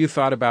let's say you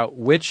thought about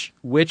which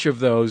of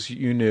those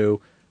you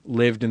knew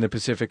lived in the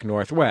Pacific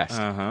Northwest.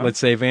 Let's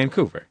say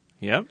Vancouver.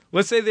 Yep.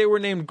 Let's say they were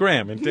named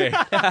Graham and Dave.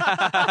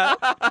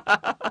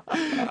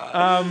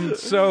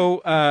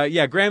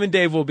 Graham and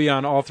Dave will be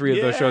on all three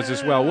of those shows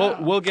as well.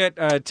 We'll get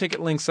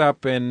ticket links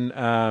up and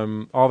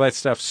all that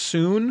stuff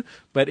soon.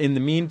 But in the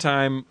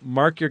meantime,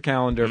 mark your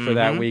calendar for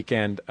that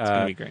weekend. It's going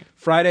to be great.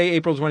 Friday,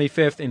 April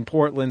 25th in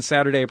Portland,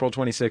 Saturday, April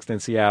 26th in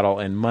Seattle,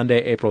 and Monday,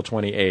 April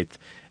 28th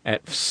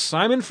at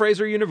Simon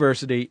Fraser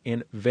University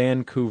in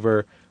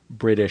Vancouver,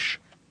 British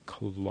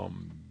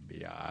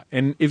Columbia.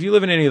 And if you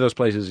live in any of those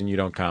places and you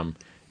don't come,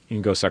 you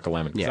can go suck a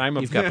lemon. Yeah,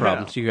 you've got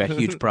problems. You've got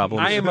huge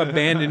problems. I am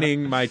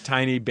abandoning my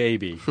tiny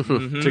baby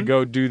to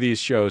go do these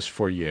shows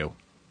for you.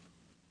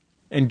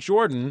 And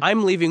Jordan...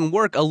 I'm leaving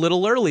work a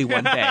little early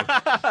one day.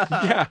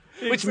 Yeah,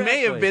 Which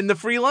may have been the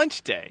free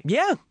lunch day.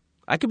 Yeah.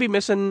 I could be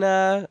missing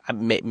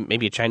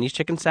maybe a Chinese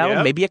chicken salad,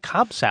 Yep. maybe a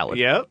Cobb salad.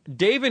 Yep.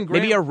 Dave and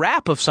Graham... Maybe a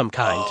wrap of some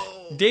kind.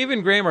 Dave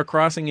and Graham are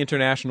crossing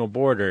international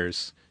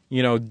borders.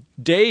 You know,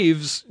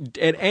 Dave's...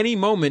 At any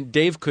moment,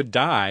 Dave could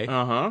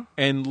die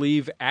and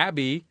leave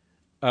Abby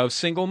a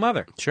single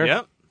mother. Sure.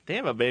 Yep. They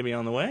have a baby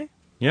on the way.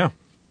 Yeah.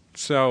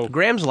 So...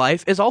 Graham's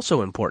life is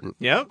also important.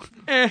 Yep.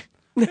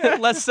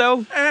 Less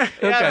so? Yeah,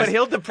 but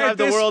he'll deprive At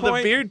the this world point-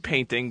 of beard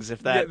paintings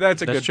if Yeah, that...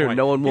 that's a That's good true. point.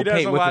 No one will He does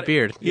paint a with lot- a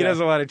beard. He does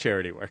a lot of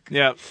charity work.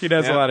 Yep. He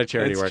does Yep. a lot of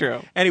charity It's work.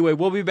 true. Anyway,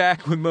 we'll be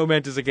back with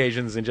momentous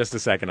occasions in just a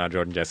second on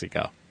Jordan Jesse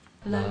Go.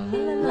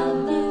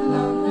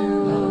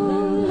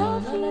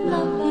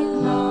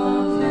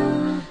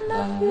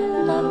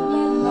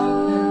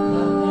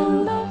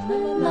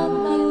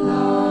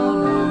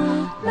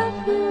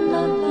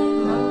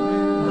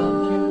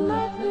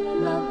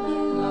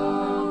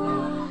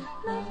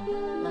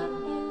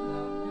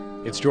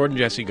 It's Jordan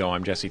Jesse Go.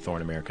 I'm Jesse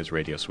Thorne, America's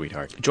radio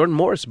sweetheart. Jordan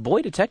Morris,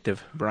 boy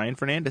detective. Brian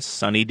Fernandes,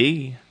 Sunny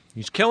D.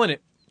 He's killing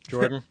it,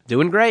 Jordan.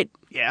 Doing great.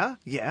 Yeah,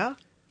 yeah.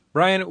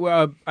 Brian,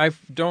 I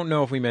don't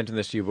know if we mentioned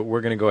this to you, but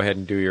we're going to go ahead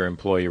and do your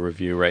employee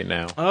review right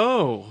now.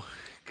 Oh,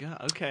 God,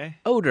 okay.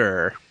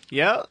 Odor.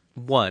 Yeah.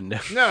 1.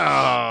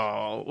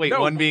 No. Wait,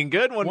 No, one being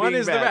good, one being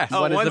is the bad. best.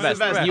 Oh, One is one's the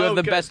best. You have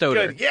the good, best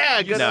odor. Good.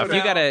 Yeah, good No, odor.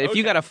 if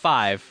you got a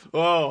 5,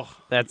 Oh,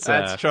 that's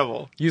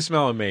trouble. You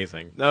smell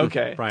amazing.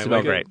 Okay. Brian, Smell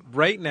like, great.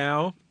 Right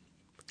now,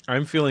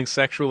 I'm feeling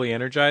sexually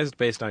energized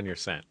based on your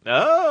scent.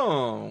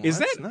 Oh, Is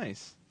that's that-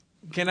 nice?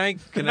 Can I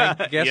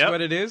guess Yep.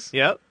 what it is?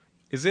 Yep.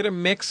 Is it a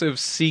mix of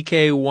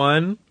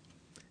CK1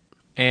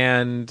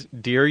 and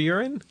deer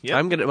urine? Yep.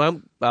 I'm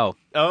gonna. Oh,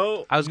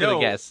 I was gonna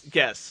guess.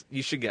 Guess.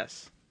 You should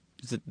guess.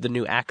 Is it the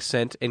new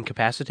accent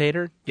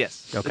incapacitator?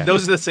 Yes. Okay.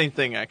 Those are the same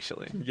thing,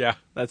 actually. Yeah.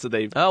 That's what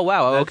they. Oh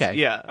wow. that's- Okay.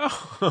 Yeah.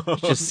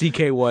 It's just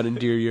CK1 and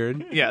deer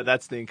urine. Yeah,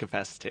 that's the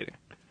incapacitator.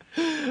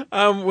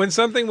 When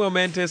something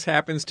momentous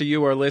happens to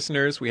you, our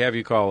listeners, we have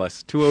you call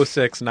us.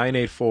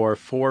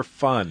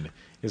 206-984-4FUN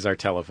is our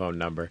telephone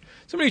number.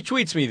 Somebody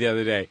tweets me the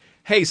other day,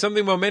 hey,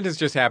 something momentous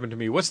just happened to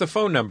me. What's the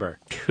phone number?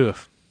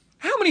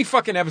 How many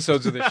fucking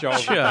episodes of the show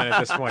have we done at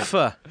this point?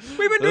 Fuh.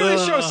 We've been doing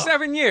this show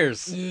 7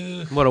 years.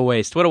 What a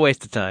waste. What a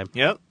waste of time.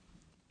 Yep.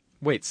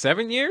 Wait,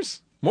 7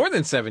 years? More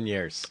than 7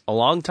 years. A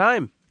long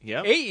time.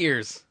 Yep. 8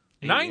 years.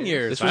 9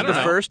 years. This I was don't the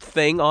know. first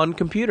thing on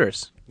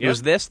computers. It Yep.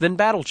 was this, then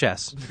Battle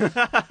Chess.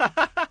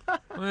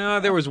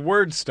 Well, there was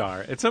Word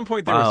Star. At some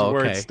point, there was Oh,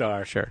 Word okay.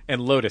 Star. Sure. And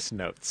Lotus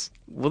Notes.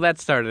 Well, that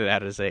started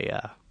out as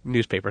a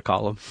newspaper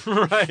column.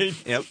 Right.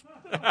 Yep.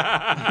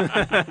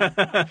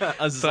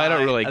 So I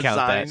don't really count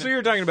that. So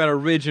you're talking about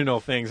original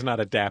things, not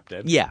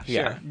adapted. Yeah,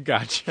 yeah.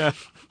 Gotcha.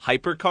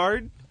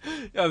 Hypercard.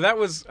 Oh, that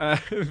was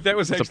It's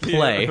a actually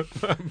play.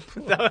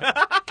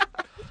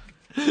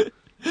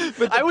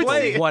 But I would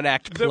say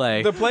One-act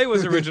play. The play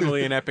was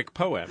originally an epic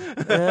poem.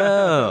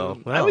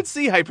 Oh. I would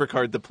see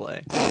Hypercard the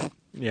play.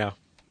 Yeah.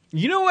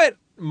 You know what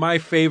my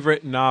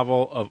favorite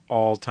novel of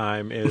all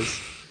time is?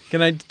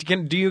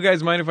 Do you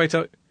guys mind if I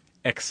tell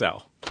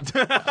Excel?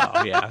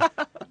 Oh, yeah.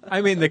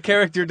 I mean, the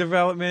character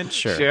development.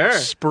 Sure.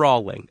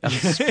 Sprawling. A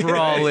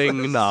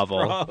sprawling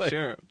novel.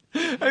 Sure.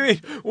 I mean,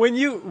 when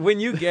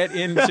you get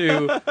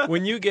into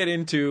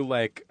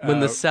like When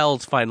the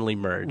cells finally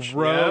merge.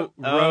 row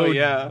Yep. Oh,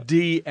 yeah.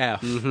 DF.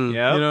 Yep. You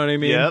know what I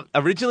mean? Yep.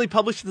 Originally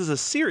published as a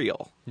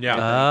serial. Yeah.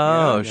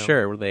 Oh, Yeah.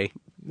 sure. Where they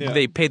Yeah.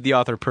 they paid the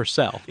author per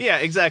cell. Yeah,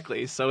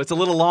 exactly. So it's a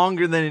little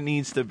longer than it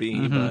needs to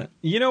be, but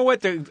You know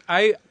what?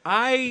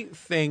 I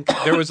think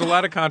there was a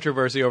lot of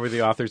controversy over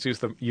the author's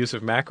use of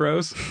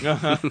macros.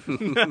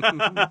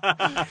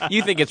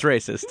 You think it's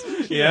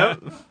racist.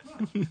 yep.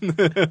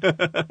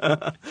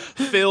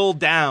 Fill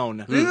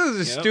down. This is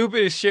the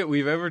stupidest shit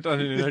we've ever done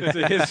in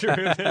the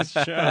history of this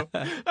show.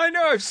 I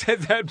know I've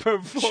said that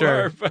before,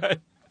 Sure.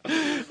 but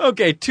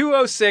okay.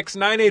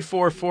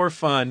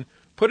 206-984-4FUN.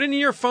 Put it in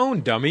your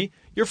phone, dummy.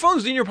 Your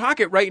phone's in your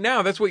pocket right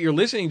now. That's what you're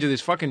listening to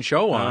this fucking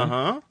show on.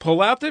 Uh-huh.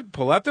 Pull out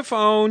the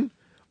phone.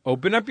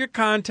 Open up your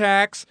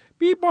contacts.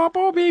 Beep bop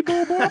bop beep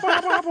boop bop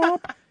bop bop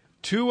bop.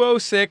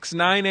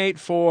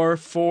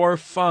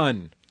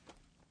 206-984-4FUN.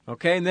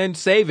 Okay, and then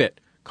save it.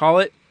 Call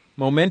it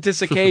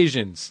Momentous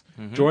Occasions.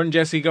 Jordan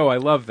Jesse Go. I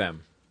love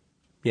them.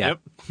 Yeah.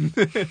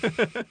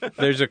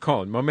 There's a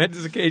colon.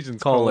 Momentous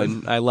Occasions.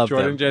 Colon. I love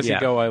Jordan them. Jesse Yeah.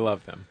 Go. I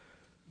love them.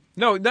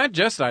 No, not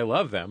just I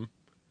love them.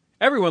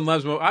 Everyone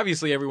loves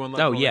obviously everyone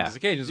loves momentous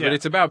occasions, but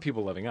it's about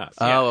people loving us.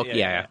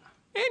 Yeah.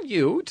 And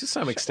you, to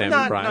some extent,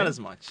 not, Brian. not as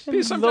much.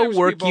 The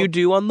work you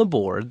do on the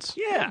boards.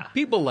 Yeah.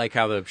 People like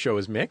how the show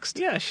is mixed.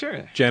 Yeah,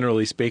 sure.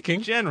 Generally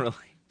speaking. Generally.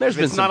 There's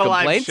been some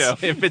complaints.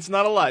 If it's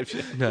not a live show.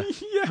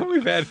 Yeah,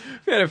 we've had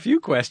a few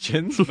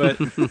questions, but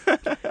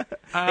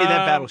Hey,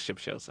 that Battleship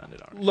show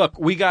sounded all right. look,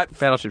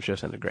 Battleship show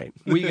sounded great.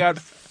 we got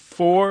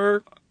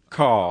 4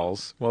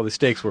 calls. Well, the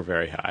stakes were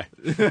very high.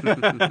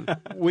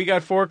 We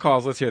got 4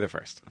 calls. Let's hear the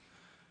first.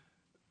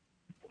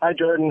 Hi,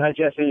 Jordan. Hi,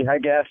 Jesse. Hi,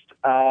 guest.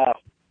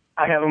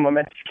 I have a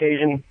momentous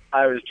occasion.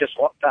 I was just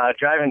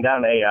driving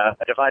down a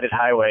divided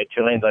highway,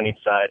 2 lanes on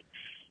each side,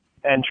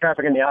 and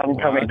traffic in the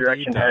oncoming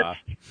direction had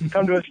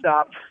come to a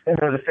stop, and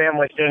there was a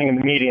family standing in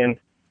the median,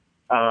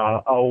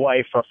 a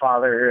wife, a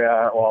father,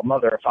 a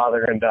mother, a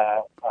father, and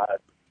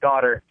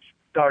daughter.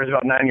 Daughter's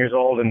about 9 years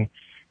old, and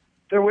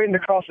they're waiting to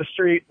cross the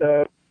street.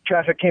 The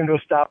traffic came to a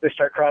stop. They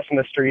start crossing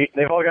the street.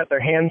 They've all got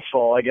their hands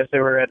full. I guess they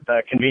were at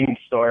the convenience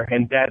store,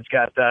 and Dad's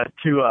got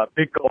 2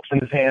 big gulps in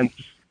his hands.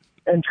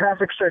 And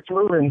traffic starts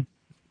moving,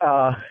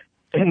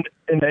 in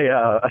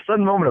a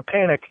sudden moment of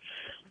panic,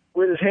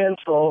 with his hands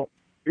full,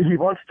 he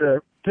wants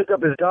to pick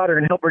up his daughter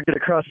and help her get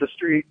across the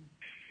street.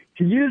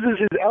 He uses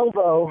his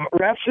elbow,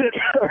 wraps it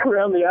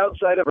around the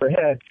outside of her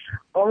head,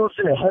 almost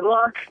in a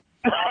headlock,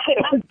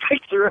 and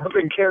picks her up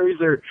and carries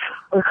her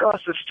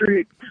across the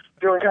street,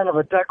 doing kind of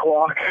a duck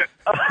walk.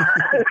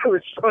 It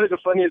was probably the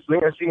funniest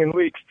thing I've seen in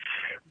weeks.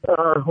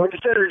 When he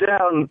set her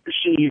down,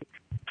 she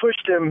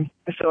pushed him,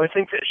 so I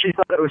think that she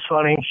thought it was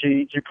funny.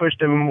 She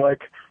pushed him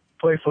like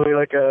playfully,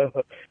 like a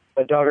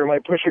daughter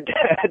might push her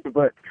dad.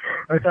 But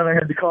I thought I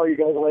had to call you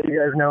guys and let you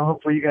guys know.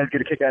 Hopefully, you guys get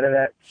a kick out of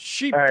that.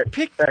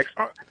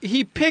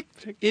 He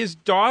picked his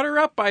daughter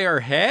up by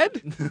her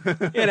head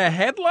in a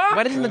headlock.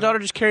 Why doesn't the daughter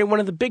just carry one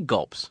of the big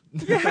gulps?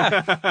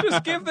 Yeah,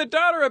 just give the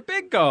daughter a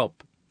big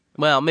gulp.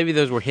 Well, maybe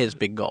those were his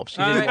big gulps.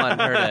 He didn't want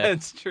her to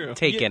That's true.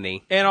 take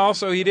any. And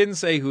also, he didn't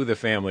say who the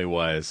family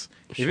was.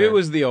 Sure. If it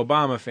was the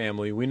Obama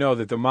family, we know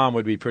that the mom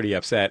would be pretty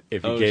upset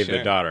if he gave the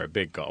sure. daughter a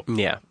big gulp.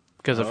 Yeah,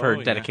 because of her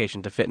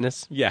dedication to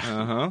fitness. Yeah.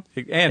 Uh-huh.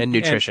 And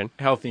nutrition.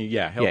 And healthy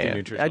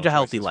nutrition. A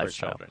healthy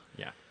lifestyle.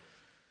 Yeah.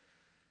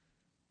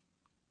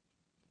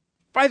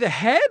 By the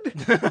head?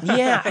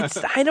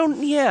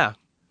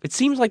 It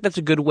seems like that's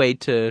a good way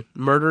to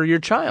murder your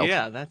child.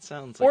 Yeah, that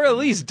sounds like... Or at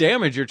least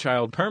damage your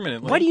child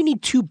permanently. Why do you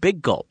need 2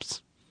 big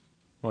gulps?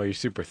 Well, you're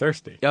super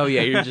thirsty. Oh,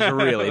 yeah, you're just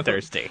really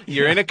thirsty.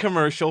 You're in a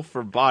commercial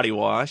for body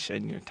wash,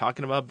 and you're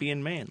talking about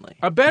being manly.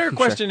 A better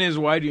question is,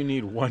 why do you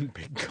need 1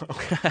 big gulp?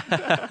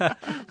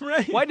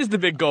 Right? Why does the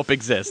big gulp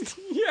exist?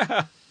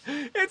 Yeah.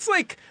 It's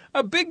like,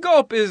 a big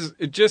gulp is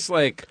just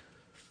like,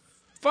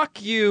 fuck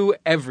you,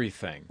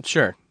 everything.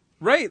 Sure.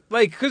 Right?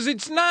 Like, because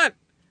it's not...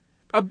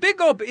 A big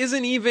gulp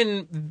isn't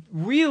even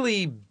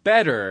really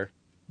better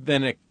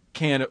than a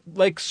can of...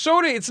 Like,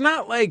 soda, it's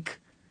not like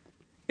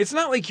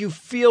you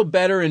feel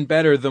better and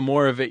better the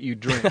more of it you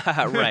drink.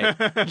 Right.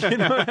 You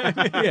know what I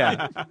mean?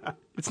 Yeah.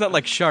 It's not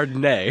like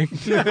Chardonnay.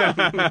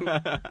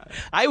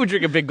 I would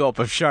drink a big gulp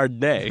of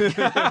Chardonnay.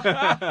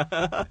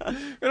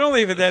 It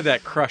only even had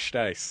that crushed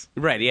ice.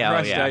 Right, yeah.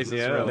 Crushed ice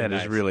is really That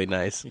nice. is really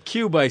nice.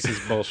 Cube ice is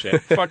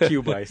bullshit. Fuck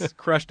cube ice.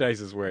 Crushed ice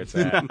is where it's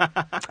at.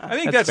 I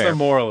think that's fair. the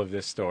moral of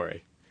this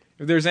story.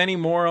 If there's any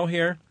moral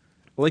here,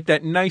 I like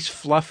that nice,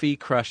 fluffy,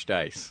 crushed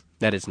ice.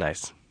 That is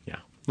nice. Yeah.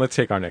 Let's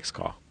take our next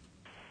call.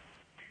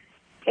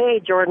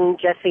 Hey, Jordan,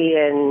 Jesse,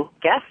 and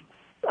guests.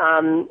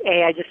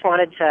 Hey, I just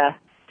wanted to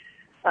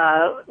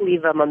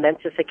leave a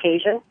momentous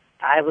occasion.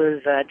 I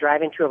was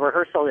driving to a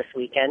rehearsal this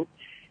weekend,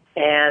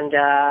 and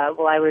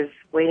while I was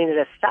waiting at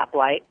a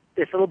stoplight,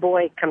 this little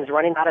boy comes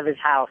running out of his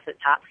house at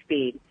top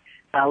speed.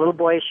 Little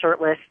boy is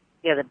shirtless.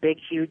 He has a big,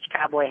 huge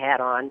cowboy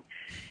hat on,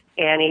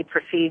 and he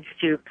proceeds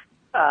to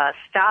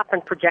stop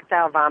and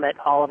projectile vomit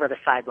all over the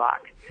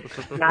sidewalk.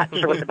 Not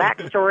sure what the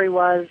backstory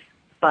was,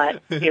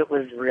 but it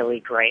was really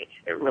great.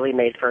 It really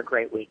made for a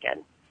great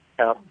weekend.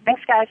 So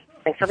thanks, guys.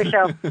 Thanks for the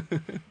show.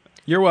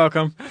 You're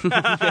welcome.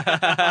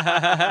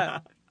 Yeah,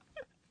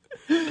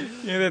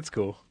 that's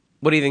cool.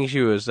 What do you think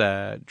she was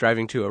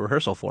driving to a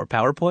rehearsal for?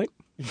 PowerPoint?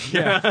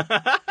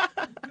 Yeah.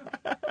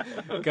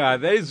 God,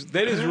 that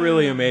is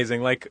really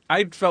amazing. Like,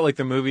 I felt like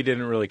the movie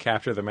didn't really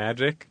capture the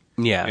magic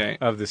Yeah.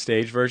 of the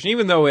stage version,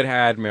 even though it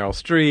had Meryl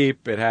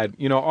Streep, it had,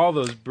 all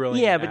those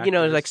brilliant Yeah, but,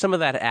 actors. like some of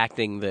that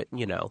acting that,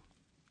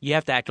 you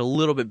have to act a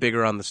little bit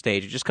bigger on the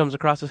stage. It just comes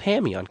across as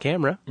hammy on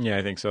camera. Yeah,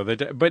 I think so.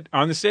 But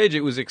on the stage,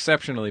 it was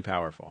exceptionally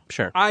powerful.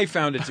 Sure. I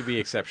found it to be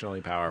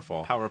exceptionally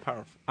powerful.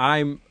 Powerful.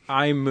 I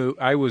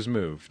was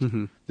moved.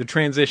 Mm-hmm. The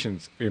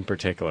transitions, in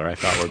particular, I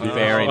thought were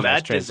Very Oh, nice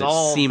that transition.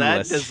 dissolved.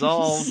 Seamless. That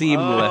dissolved.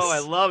 Seamless. Oh, I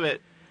love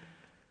it.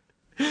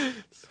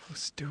 so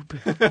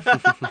stupid.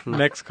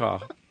 Next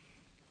call.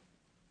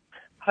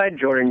 Hi,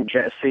 Jordan,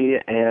 Jesse,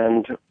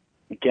 and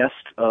guest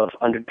of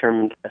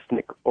undetermined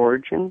ethnic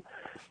origin,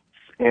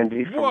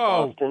 Andy from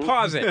Whoa, Boston.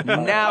 pause it.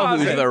 Now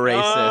who's the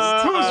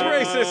racist? Who's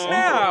racist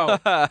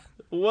now?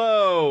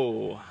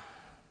 Whoa.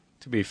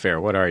 To be fair,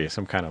 what are you?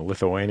 Some kind of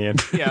Lithuanian?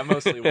 Yeah,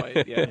 mostly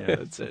white. Yeah,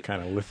 that's it.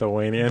 Kind of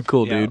Lithuanian.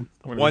 Cool, Yeah. dude.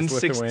 One of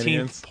those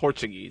Lithuanians. 1/16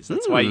 Portuguese.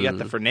 That's why you got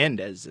the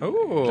Fernandes. in there.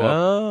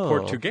 Oh,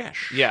 Portuguese.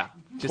 Yeah.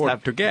 Just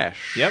that. Portuguese.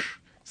 Yep.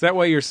 Is that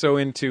why you're so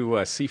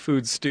into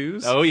seafood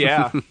stews? Oh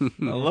yeah, I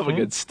love a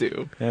good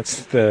stew.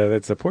 That's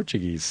the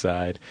Portuguese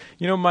side.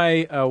 You know,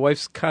 my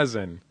wife's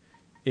cousin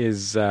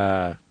is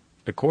a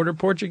quarter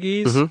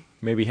Portuguese,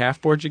 maybe half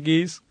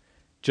Portuguese.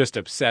 Just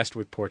obsessed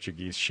with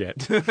Portuguese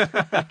shit.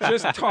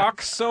 Just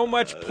talk so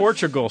much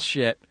Portugal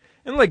shit.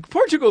 And like,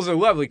 Portugal's a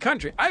lovely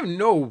country. I have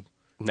no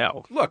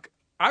look.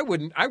 I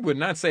would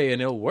not say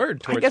an ill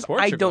word towards I guess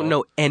Portugal. I don't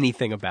know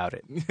anything about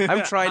it.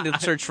 I'm trying to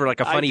search for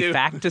like a funny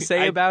fact to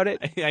say about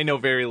it. I know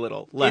very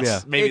little.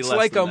 Less, maybe it's less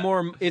like than a that.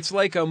 more. It's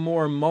like a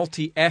more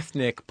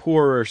multi-ethnic,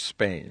 poorer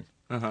Spain.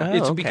 Oh,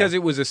 It's okay. because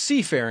it was a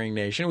seafaring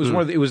nation. It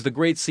was it was the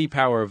great sea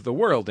power of the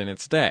world in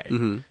its day,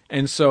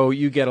 and so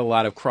you get a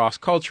lot of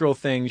cross-cultural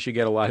things. You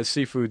get a lot of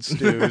seafood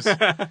stews.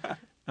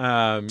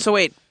 So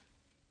wait,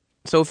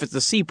 so if it's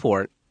a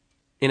seaport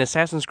in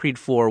Assassin's Creed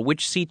 4,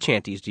 which sea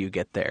chanties do you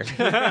get there?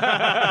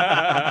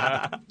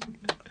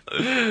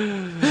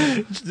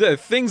 The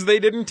things they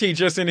didn't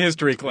teach us in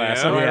history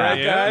class. Am I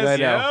right, guys? I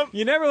know. Yep.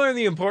 You never learn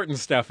the important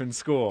stuff in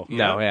school.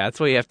 No, yeah, that's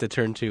why you have to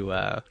turn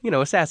to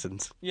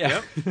assassins.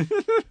 Yeah.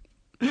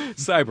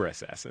 Cyber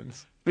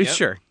assassins.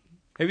 Sure.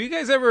 Have you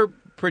guys ever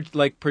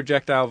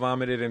projectile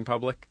vomited in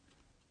public?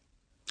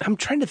 I'm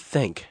trying to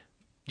think.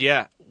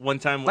 Yeah, one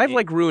time I've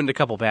ruined a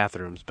couple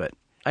bathrooms, but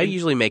I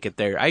usually make it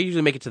there. I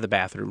usually make it to the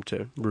bathroom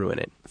to ruin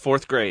it.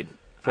 4th grade.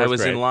 I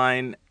was in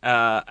line.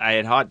 I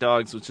had hot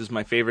dogs, which was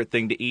my favorite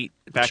thing to eat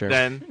back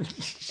then,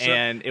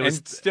 and it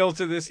was still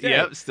to this day.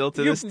 Yep, still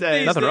to this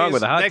day. Nothing wrong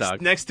with a hot next,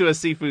 dog. Next to a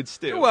seafood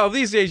stew. Well,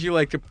 these days you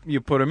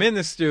put them in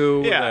the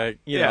stew. Yeah,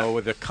 know,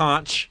 with a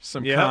conch,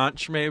 some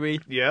conch maybe.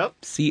 Yep.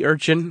 Sea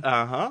urchin.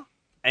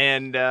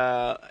 And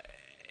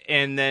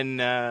then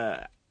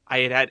I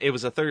had it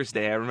was a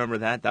Thursday. I remember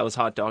that. That was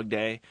hot dog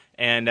day,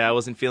 and I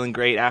wasn't feeling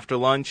great after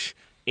lunch.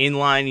 In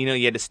line, you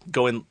had to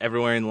go in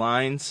everywhere in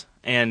lines.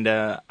 And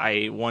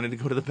I wanted to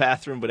go to the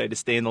bathroom, but I had to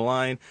stay in the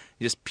line.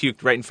 I just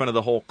puked right in front of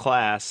the whole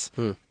class.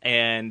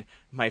 And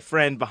my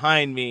friend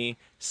behind me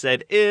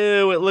said,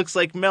 "Ew, it looks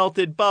like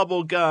melted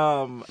bubble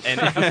gum."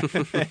 And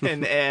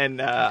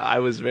I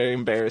was very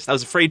embarrassed. I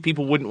was afraid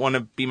people wouldn't want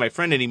to be my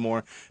friend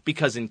anymore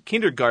because in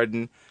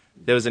kindergarten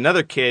there was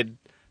another kid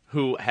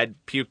who had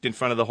puked in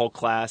front of the whole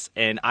class,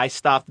 and I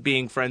stopped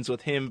being friends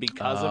with him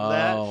because of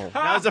that. And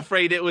I was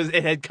afraid it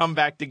had come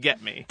back to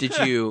get me. Did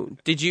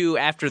you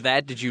after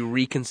that, did you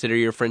reconsider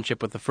your friendship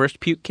with the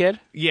first puke kid?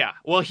 Yeah.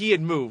 Well, he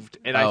had moved,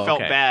 and I felt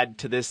bad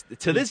to this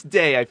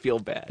day. I feel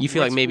bad. You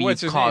feel like maybe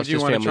What's you his name? caused Do you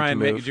his want family to try to and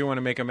move. do you want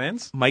to make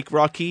amends? Mike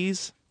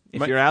Rockies, if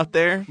Mike- you're out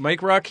there.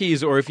 Mike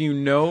Rockies, or if you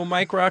know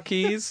Mike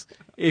Rockies,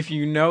 if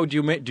you know, do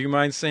you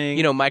mind saying?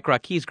 You know, Mike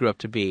Rockies grew up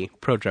to be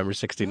Pro Drummer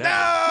 69.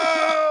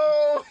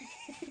 No!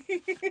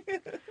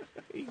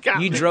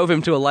 You drove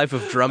him to a life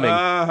of drumming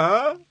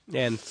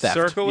and theft.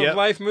 Circle of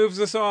life moves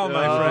us all,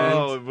 my friend.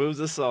 Oh, it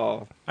moves us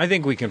all. I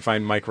think we can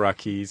find Mike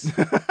Rockies.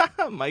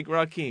 Mike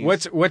Rockies.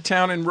 What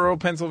town in rural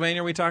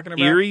Pennsylvania are we talking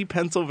about? Erie,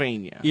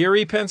 Pennsylvania.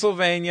 Erie,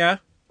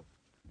 Pennsylvania.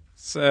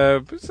 It's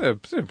a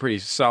pretty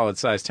solid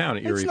sized town,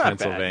 Erie, It's not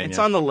Pennsylvania. bad. It's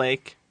on the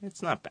lake.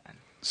 It's not bad.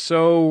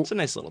 So, It's a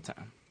nice little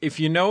town. if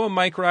you know a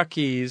Mike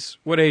Rockies,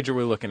 what age are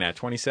we looking at?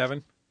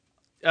 27?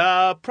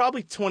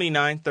 Probably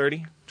 29,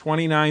 30.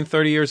 29,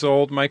 30 years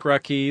old, Mike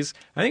Rockies.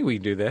 I think we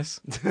can do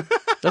this.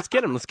 Let's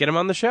get him. Let's get him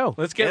on the show.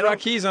 Let's get Get him.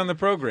 Rockies on the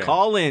program.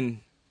 Call in.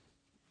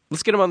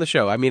 Let's get him on the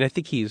show. I mean, I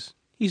think he's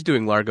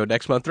doing Largo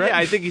next month, right? Yeah,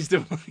 I think he's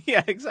doing.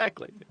 Yeah,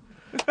 exactly.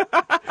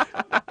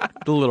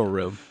 The little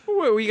room.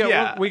 Wait, we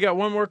got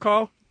one more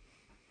call?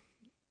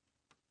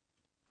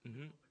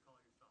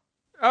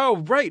 Oh,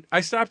 right. I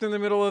stopped in the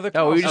middle of the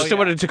call. Oh, we just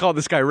wanted to call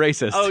this guy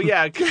racist. Oh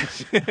yeah,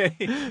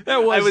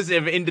 That was I was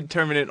of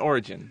indeterminate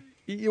origin.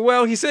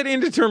 Well, he said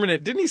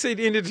indeterminate. Didn't he say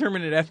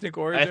indeterminate ethnic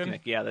origin?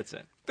 Ethnic. Yeah, that's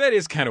it. That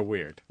is kind of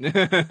weird.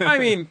 I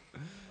mean,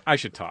 I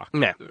should talk.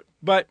 Nah.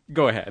 But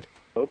go ahead.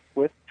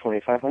 With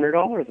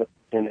 $2,500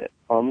 in it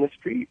on the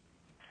street.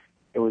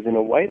 It was in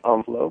a white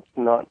envelope,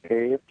 not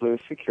a blue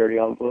security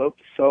envelope,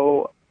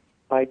 so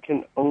I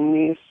can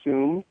only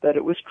assume that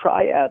it was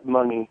triad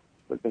money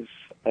because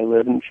I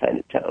live in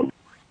Chinatown.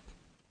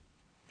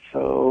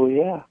 So,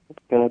 yeah, I'm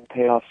going to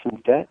pay off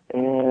some debt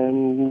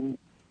and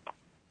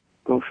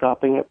go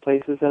shopping at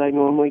places that I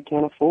normally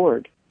can't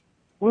afford.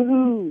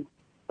 Woohoo!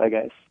 Bye,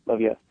 guys. Love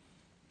ya.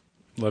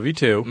 Love you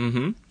too.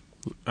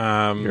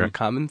 Mm-hmm. You're a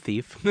common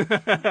thief.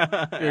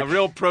 A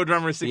real Pro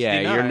Drummer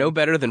 69. Yeah, you're no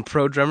better than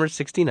Pro Drummer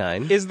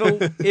 69. Is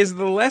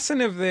the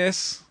lesson of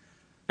this?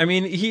 I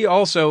mean, he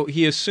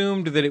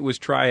assumed that it was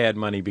triad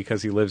money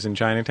because he lives in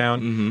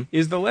Chinatown. Mm-hmm.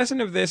 Is the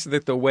lesson of this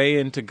that the way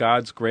into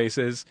God's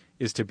graces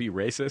is to be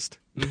racist?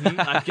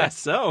 I guess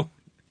so.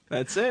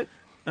 That's it.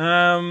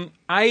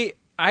 I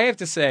have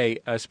to say,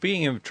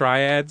 speaking of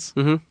triads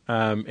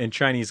and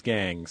Chinese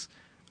gangs,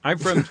 I'm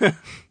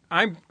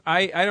I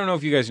don't know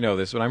if you guys know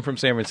this, but I'm from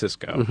San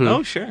Francisco.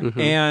 Oh, sure.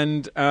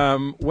 And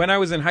when I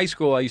was in high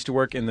school, I used to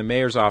work in the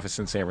mayor's office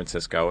in San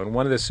Francisco. And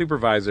one of the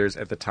supervisors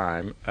at the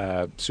time,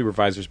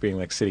 supervisors being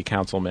like city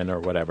councilmen or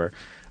whatever,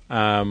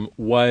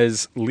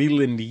 was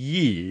Leland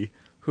Yee,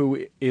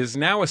 who is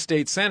now a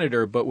state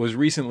senator but was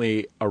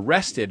recently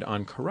arrested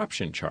on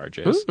corruption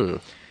charges.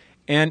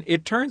 And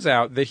it turns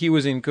out that he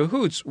was in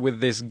cahoots with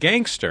this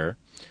gangster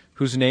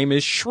whose name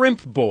is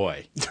Shrimp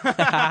Boy. Oh,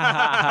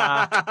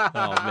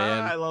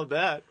 man. I love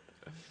that.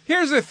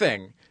 Here's the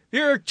thing.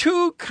 There are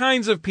two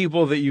kinds of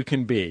people that you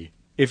can be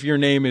if your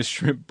name is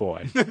Shrimp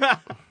Boy.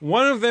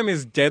 One of them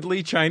is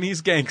deadly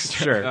Chinese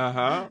gangster. Sure.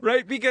 Uh-huh.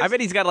 Right? Because I bet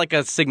he's got like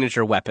a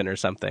signature weapon or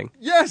something.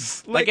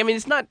 yes. Like, I mean,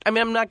 it's not. I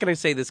mean, I'm not going to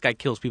say this guy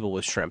kills people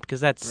with shrimp because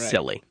that's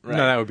silly. No,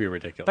 that would be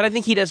ridiculous. But I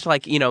think he does,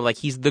 like, you know, like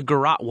he's the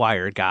garrote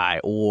wire guy,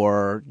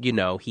 or, you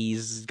know,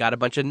 he's got a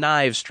bunch of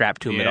knives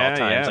strapped to him at all Yeah,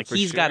 times. yeah, like, for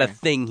he's got a sure.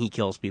 thing he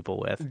kills people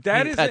with.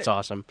 That's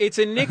awesome. It's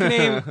a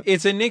nickname.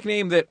 It's a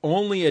nickname that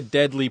only a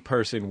deadly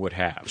person would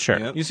have. Sure.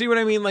 Yep. You see what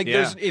I mean? Like,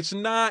 Yeah. it's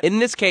not. In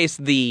this case,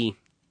 the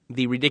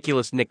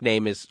ridiculous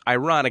nickname is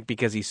ironic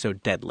because he's so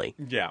deadly.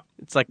 Yeah.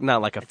 It's like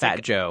not like a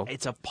Fat Joe.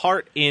 It's a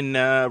part in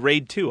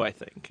Raid 2, I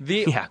think.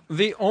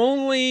 The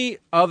only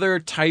other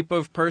type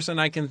of person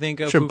I can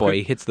think of Shrimp who Boy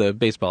could- hits the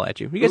baseball at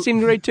you. You guys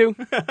seen Raid 2?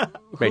 Raid 2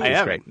 I is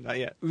haven't. great. Not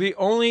yet. the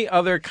only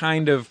other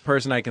kind of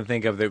person I can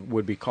think of that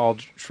would be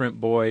called Shrimp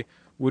Boy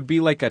would be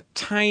like a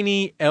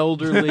tiny,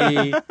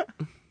 elderly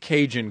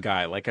Cajun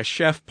guy, like a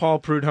Chef Paul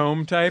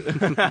Prudhomme type.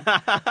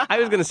 I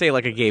was going to say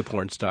like a gay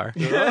porn star.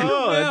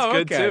 Oh, that's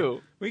good, okay.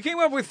 too. We came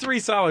up with 3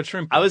 solid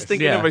shrimp I was boys.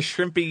 thinking Yeah. of a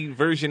shrimpy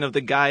version of the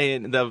guy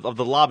of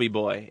the lobby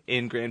boy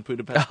in Grand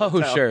Budapest Oh,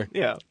 Hotel. sure.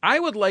 Yeah. I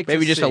would like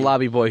Maybe to just see, a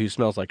lobby boy who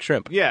smells like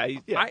shrimp. Yeah.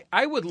 Yeah.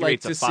 I would He like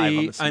rates to a 5 on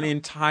see the smell. an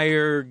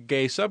entire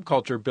gay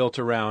subculture built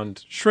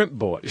around shrimp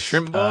boys.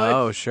 Shrimp boy?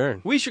 Oh,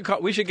 sure. We should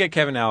get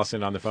Kevin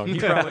Allison on the phone. He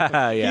probably,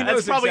 Yeah. he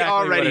knows That's probably exactly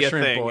what already a a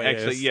shrimp thing, boy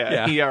actually. is.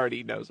 Yeah, he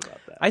already knows about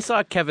that. I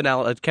saw Kevin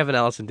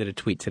Allison did a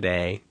tweet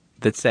today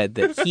that said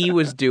that he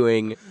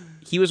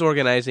was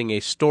organizing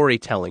a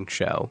storytelling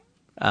show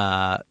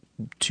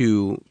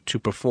to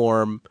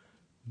perform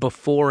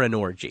before an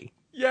orgy.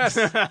 Yes.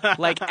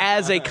 Like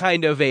as a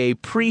kind of a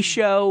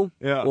pre-show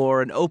Yeah.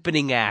 or an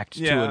opening act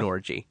to Yeah. an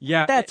orgy.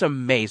 Yeah. That's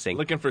amazing.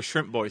 Looking for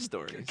shrimp boy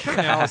stories.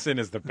 Kevin Allison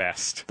is the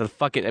best. The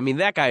fucking, I mean,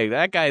 that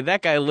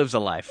guy lives a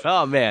life.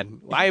 Oh man,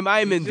 I'm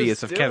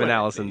envious of doing Kevin it.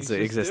 Allison's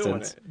He's just doing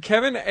existence.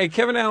 it.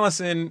 Kevin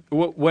Allison,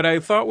 what I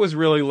thought was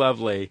really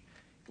lovely,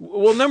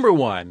 well, number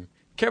one,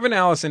 Kevin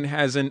Allison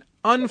has an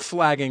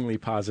unflaggingly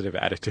positive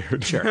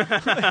attitude. Sure.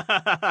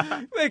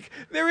 Like,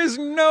 there is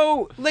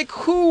no, like,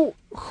 who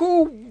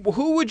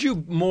would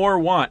you more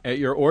want at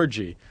your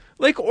orgy?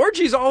 Like,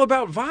 orgy's all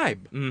about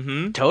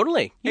vibe.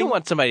 Totally. You don't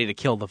want somebody to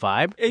kill the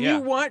vibe. And Yeah.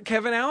 you want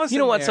Kevin Allison You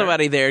don't want there.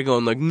 somebody there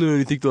going like, no,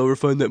 you think they'll ever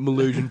find that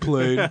Malaysian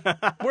plane?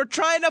 We're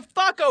trying to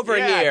fuck over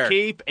Yeah, here.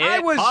 keep it I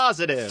was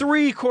positive.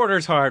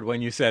 3/4 hard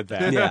when you said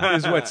that. Yeah.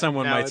 Is what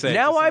someone Now might it's- say.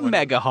 Now to I'm someone.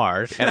 mega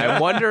hard, and I'm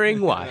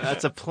wondering why.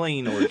 That's a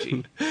plain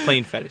orgy.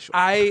 Plain fetish.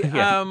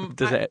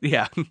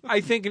 Yeah.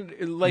 I think,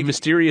 like,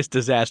 Mysterious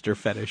disaster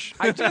fetish.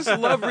 I just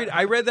love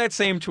I read that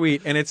same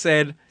tweet, and it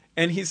said,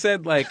 and he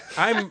said, like,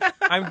 I'm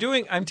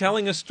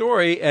telling a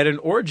story at an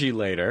orgy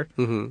later,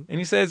 and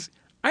he says,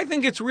 I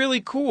think it's really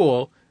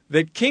cool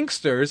that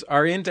kinksters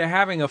are into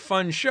having a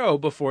fun show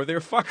before their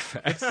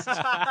fuckfest.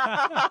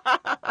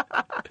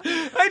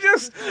 I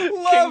just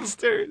love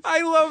Kinksters.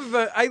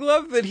 I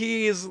love that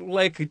he is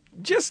like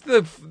just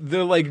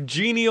the like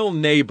genial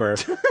neighbor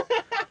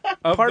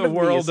of Part the of me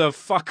world is- of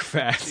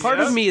fuckfest. Part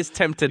of me is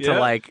tempted to Yeah.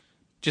 like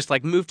just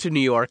like move to New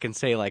York and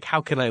say like, how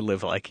can I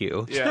live like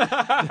you? Yeah.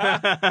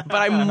 But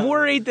I'm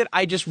worried that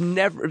I just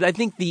never. I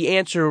think the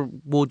answer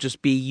will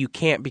just be you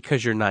can't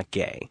because you're not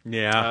gay.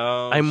 Yeah.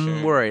 Oh, I'm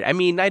sure. worried. I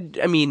mean,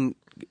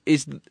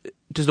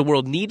 does the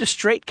world need a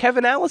straight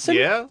Kevin Allison?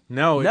 Yeah.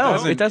 No, it No,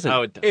 doesn't. it doesn't.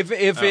 Oh, it does.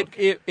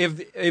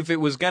 If it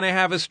was going to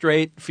have a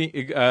straight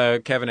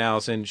Kevin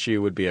Allison, she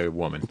would be a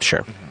woman.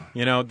 Sure.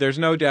 You know, there's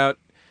no doubt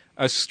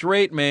a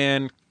straight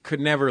man could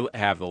never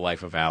have the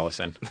life of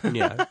Allison.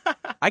 Yeah.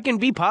 I can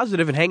be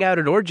positive and hang out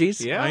at orgies.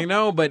 Yeah. I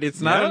know, but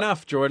it's not Yeah.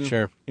 enough, Jordan.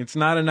 Sure. It's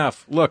not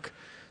enough. Look,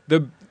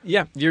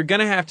 you're going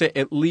to have to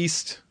at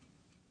least,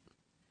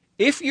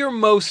 if you're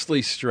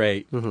mostly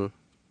straight,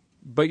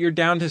 but you're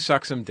down to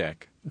suck some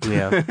dick,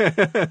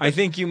 Yeah. I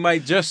think you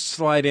might just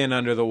slide in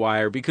under the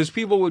wire because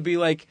people would be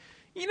like,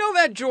 you know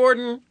that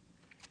Jordan?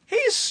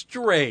 He's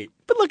straight.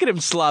 But look at him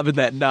slobbing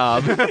that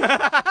knob.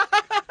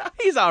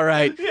 He's all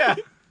right. Yeah.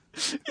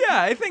 Yeah,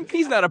 I think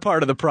He's not a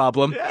part of the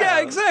problem. Yeah,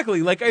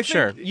 exactly. Like I think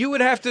Sure. you would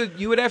have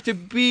to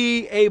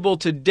be able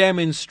to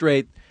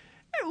demonstrate.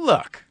 Hey,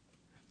 look,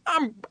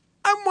 I'm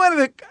one of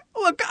the.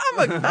 Look,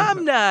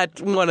 I'm not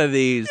one of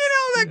these You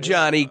know, the-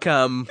 Johnny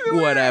come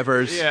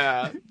whatevers.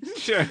 Yeah.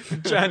 Sure.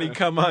 Johnny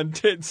come on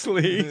tit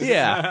sleeves.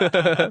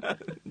 Yeah.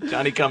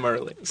 Johnny come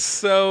early.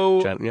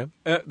 So Yeah.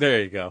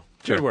 there you go.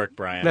 Good work,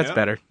 Brian. That's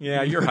better.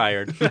 Yeah, you're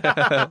hired.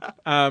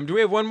 Do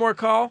we have one more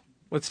call?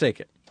 Let's take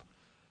it.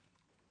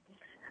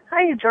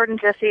 Hi, Jordan,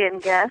 Jesse,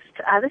 and guest.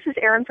 This is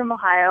Erin from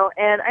Ohio,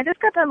 and I just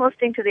got done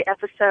listening to the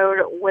episode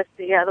with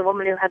the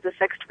woman who had the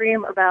sex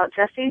dream about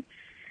Jesse,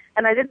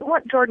 and I didn't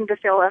want Jordan to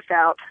feel left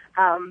out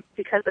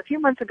because a few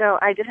months ago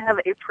I did have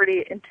a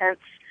pretty intense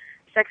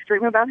sex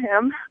dream about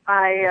him.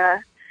 I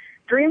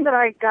dreamed that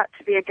I got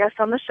to be a guest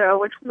on the show,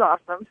 which was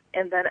awesome,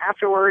 and then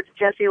afterwards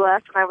Jesse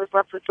left, and I was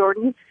left with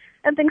Jordan,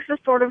 and things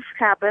just sort of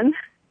happened.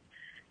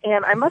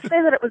 And I must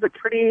say that it was a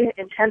pretty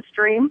intense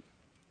dream.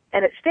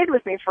 And it stayed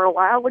with me for a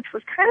while, which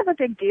was kind of a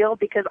big deal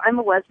because I'm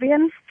a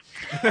lesbian,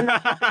 and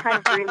that's the kind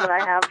of dream that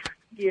I have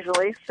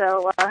usually.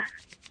 So,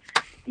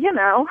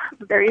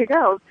 there you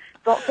go.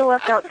 Don't feel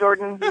left out,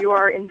 Jordan. You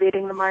are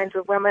invading the minds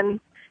of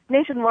women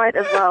nationwide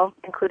as well,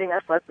 including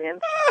us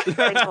lesbians.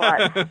 Thanks a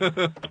lot.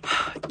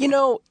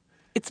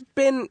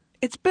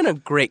 It's been a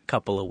great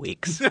couple of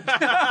weeks.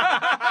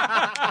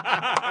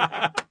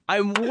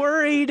 I'm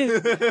worried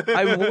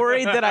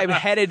that I'm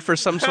headed for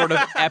some sort of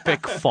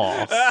epic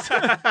fall.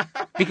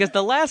 Because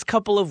the last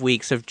couple of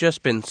weeks have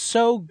just been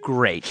so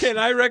great. Can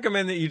I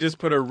recommend that you just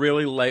put a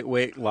really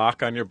lightweight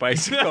lock on your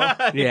bicycle?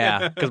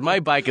 Yeah, because my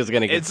bike is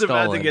going to get stolen.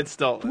 It's about to get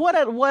stolen.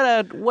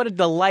 What a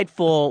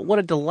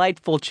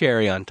delightful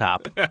cherry on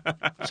top,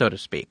 so to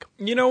speak.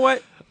 You know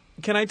what?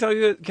 Can I tell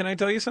you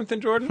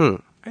something,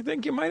 Jordan? I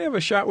think you might have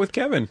a shot with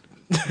Kevin.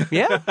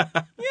 Yeah?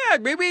 Yeah,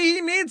 maybe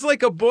he needs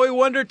like a boy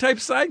wonder type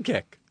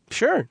sidekick.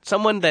 Sure.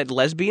 Someone that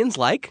lesbians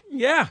like.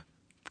 Yeah.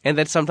 And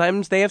that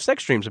sometimes they have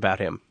sex dreams about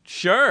him.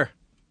 Sure.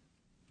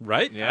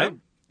 Right? Yeah.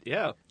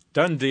 Yeah.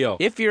 Done deal.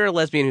 If you're a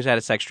lesbian who's had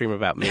a sex dream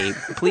about me,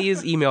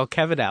 please email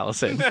Kevin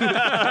Allison.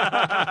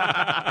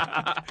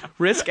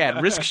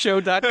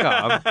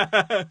 risk@riskshow.com.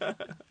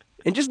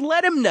 And just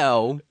let him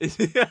know.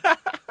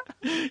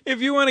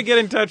 If you want to get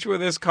in touch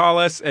with us, call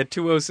us at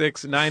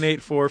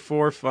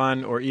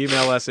 206-9844-FUN or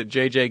email us at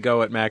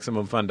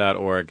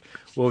jjgo@maximumfun.org.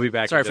 We'll be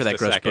back Sorry in for just that a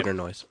gross second booger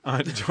noise.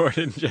 On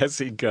Jordan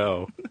Jesse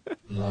Go.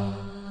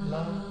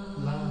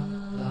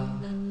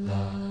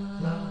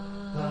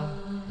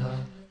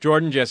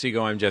 Jordan Jesse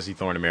Go. I'm Jesse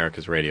Thorne,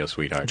 America's radio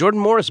sweetheart.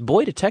 Jordan Morris,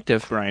 boy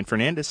detective. Brian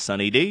Fernandes,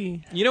 Sunny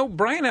D. You know,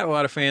 Brian had a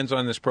lot of fans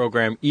on this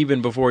program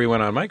even before he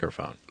went on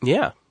microphone.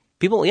 Yeah.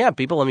 People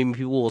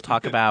will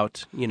talk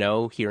about,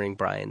 hearing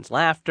Brian's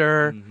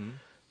laughter,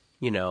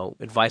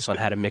 advice on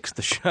how to mix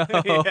the show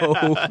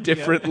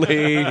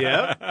differently.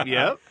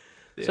 Yep.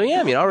 So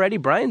already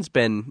Brian's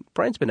been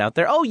out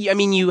there. Oh, I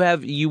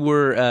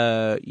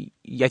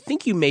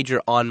think you made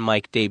your on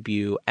mic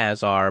debut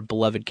as our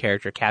beloved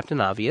character Captain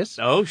Obvious.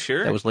 Oh,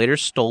 sure. That was later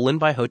stolen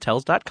by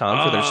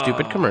Hotels.com for their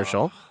stupid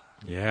commercial.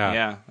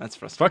 Yeah, that's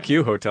frustrating. Fuck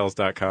you,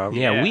 Hotels.com.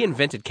 Yeah, we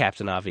invented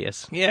Captain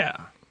Obvious. Yeah.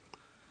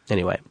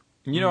 Anyway.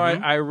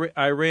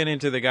 I ran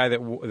into the guy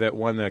that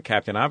won the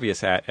Captain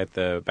Obvious hat at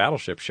the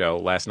Battleship show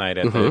last night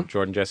at the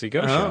Jordan Jesse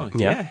Go show.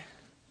 Yeah.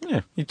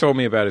 Yeah, he told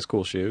me about his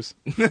cool shoes.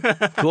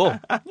 Cool.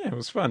 Yeah, it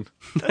was fun.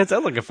 That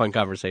sounds like a fun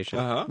conversation.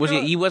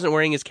 He wasn't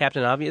wearing his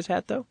Captain Obvious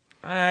hat, though?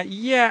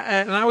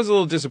 Yeah, and I was a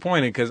little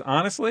disappointed because,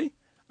 honestly,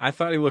 I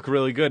thought he looked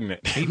really good in it.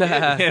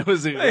 It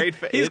was a great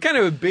fit. He's kind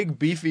of a big,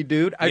 beefy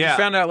dude. I just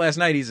found out last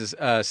night he's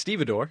a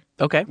stevedore.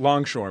 Okay.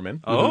 Longshoreman.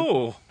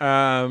 Oh.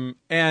 And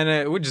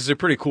which is a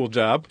pretty cool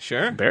job.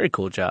 Sure. Very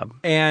cool job.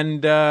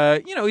 And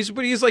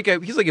he's like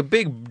a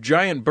big,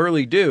 giant,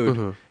 burly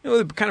dude.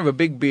 With kind of a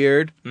big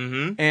beard.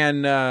 Mm-hmm.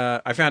 And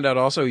I found out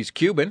also he's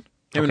Cuban.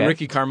 Him and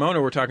Ricky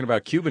Carmona were talking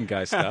about Cuban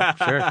guy stuff.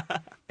 Sure.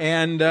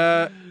 And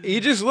it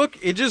just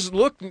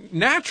looked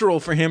natural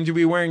for him to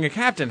be wearing a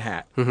captain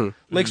hat. Mm-hmm.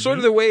 Like sort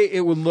of the way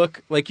it would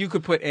look like you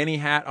could put any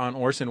hat on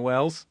Orson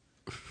Welles.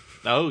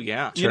 Oh,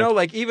 yeah. You know,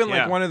 like even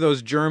like one of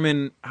those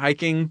German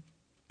hiking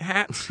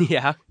hats.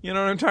 Yeah. You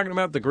know what I'm talking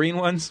about? The green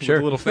ones with the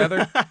little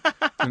feather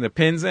and the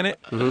pins in it.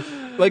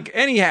 Mm-hmm. Like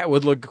any hat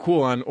would look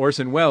cool on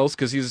Orson Welles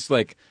because he's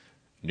like,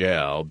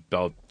 yeah,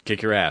 I'll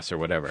kick your ass or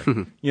whatever.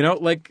 You know,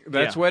 like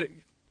that's what...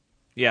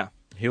 Yeah.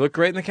 He looked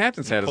great in the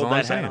captain's hat, is all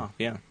I'm saying. Off.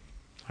 Yeah.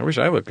 I wish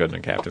I looked good in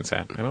a captain's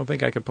hat. I don't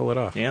think I could pull it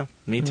off. Yeah,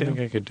 me too. I don't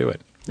think I could do it.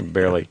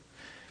 Barely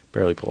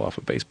pull off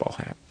a baseball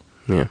hat.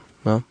 Yeah.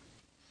 Well,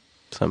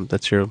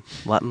 that's your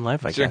lot in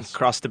life, I guess.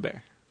 Cross to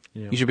bear.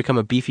 Yeah. You should become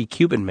a beefy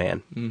Cuban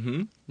man.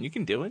 Mm-hmm. You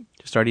can do it.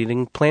 Just start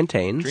eating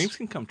plantains. Dreams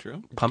can come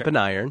true. Pumping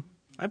iron.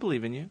 I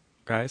believe in you.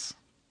 Guys.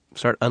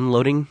 Start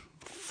unloading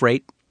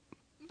freight.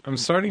 I'm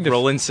starting to...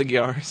 Rolling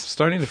cigars.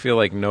 Starting to feel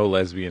like no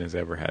lesbian has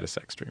ever had a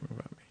sex dream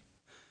about me.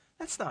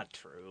 That's not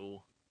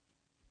true.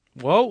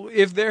 Well,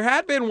 if there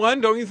had been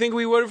one, don't you think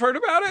we would have heard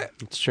about it?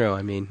 It's true.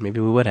 I mean,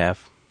 maybe we would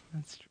have.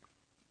 That's true.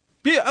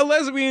 A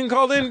lesbian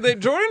called in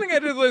that Jordan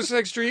had a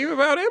sex dream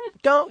about him?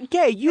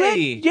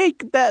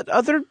 That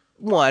other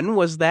one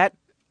was that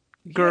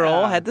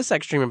girl had the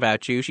sex dream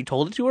about you. She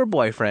told it to her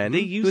boyfriend,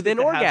 who then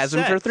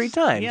orgasmed her 3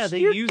 times. Yeah, they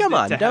used it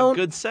to have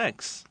good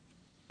sex.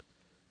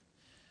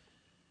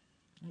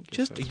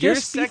 Just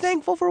be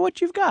thankful for what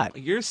you've got.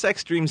 Your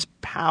sex dreams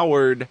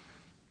powered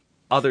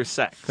other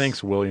sex.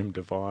 Thanks, William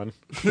Devon.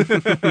 Is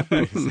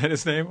that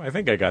his name? I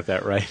think I got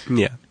that right.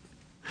 Yeah.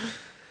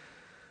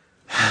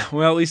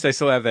 Well, at least I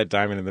still have that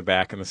diamond in the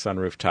back and the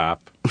sunroof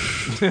top.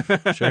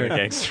 Sure.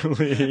 Gangster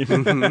lead.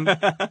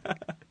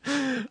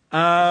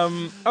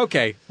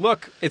 Okay,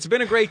 look, it's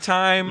been a great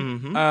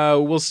time.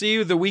 We'll see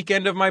you the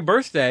weekend of my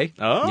birthday.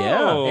 Oh.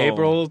 Yeah.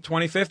 April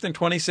 25th and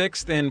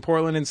 26th in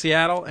Portland and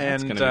Seattle.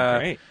 That's and gonna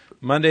be great.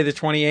 Monday the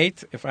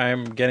 28th, if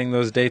I'm getting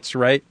those dates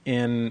right,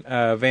 in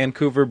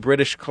Vancouver,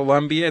 British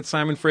Columbia at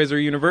Simon Fraser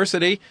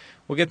University.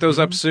 We'll get those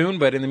up soon,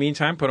 but in the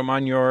meantime, put them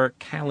on your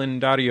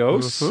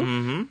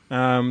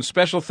calendarios.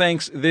 Special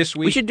thanks this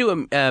week. We should do a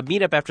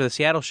meetup after the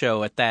Seattle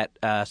show at that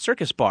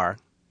circus bar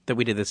that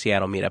we did the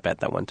Seattle meetup at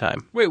that one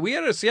time. Wait, we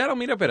had a Seattle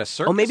meetup at a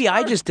circus Oh, maybe bar?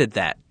 I just did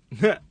that.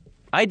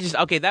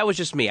 Okay, that was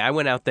just me. I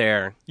went out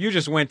there. You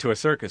just went to a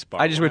circus bar.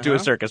 I just went to a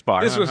circus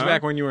bar. This was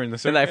back when you were in the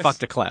circus. And I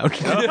fucked a clown.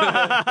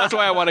 That's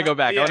why I want to go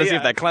back. I want to see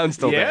if that clown's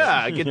still there.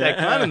 Yeah, get that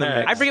clown in the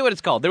mix. I forget what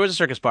it's called. There was a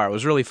circus bar. It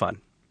was really fun.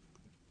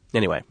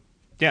 Anyway.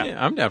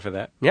 Yeah, I'm down for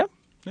that. Yeah.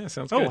 Yeah,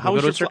 sounds Oh, good. how We'll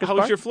was go your to a circus how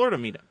was bar? your Florida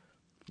meetup?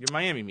 Your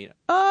Miami meetup?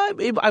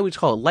 I would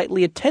call it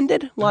lightly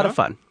attended. A lot of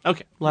fun.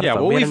 Okay. A lot Yeah, of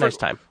fun. well, we had we a nice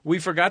time. We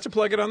forgot to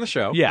plug it on the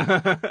show.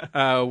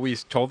 Yeah. We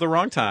told the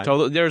wrong time.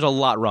 There's a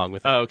lot wrong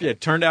with it. Okay.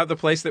 It turned out the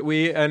place that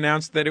we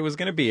announced that it was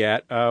going to be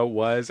at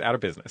was out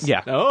of business.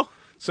 Yeah. Oh.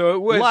 So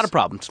it was A lot of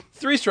problems.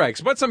 3 strikes,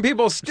 but some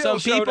people still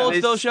showed up.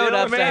 still showed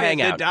up to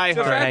hang out. The To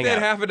fact hang that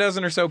out. half a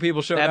dozen or so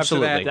people showed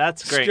Absolutely. up to that,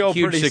 That's great. still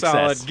Huge pretty success.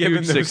 solid, given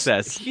Huge those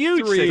success.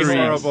 Huge 3 success.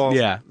 horrible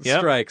Yeah. Yep.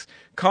 strikes.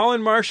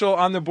 Colin Marshall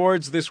on the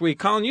boards this week.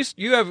 Colin,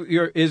 you have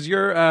your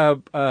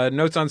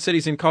Notes on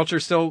Cities and Culture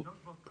still?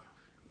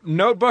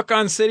 Notebook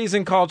on Cities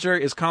and Culture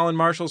is Colin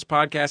Marshall's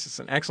podcast. It's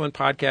an excellent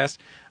podcast.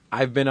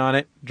 I've been on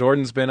it.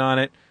 Jordan's been on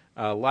it.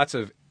 Lots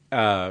of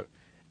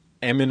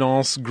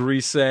eminence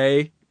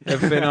grisée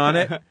have been on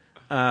it.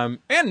 And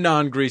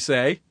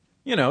non-grisée,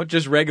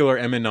 just regular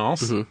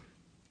eminence.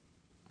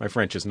 My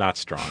French is not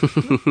strong.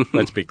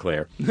 Let's be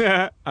clear.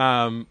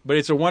 But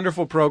it's a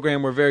wonderful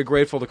program. We're very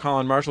grateful to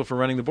Colin Marshall for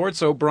running the board,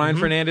 so Brian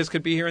Fernandes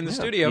could be here in the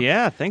studio.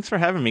 Yeah, thanks for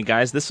having me,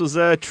 guys. This was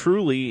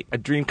truly a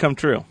dream come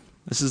true.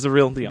 This is the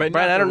real deal. But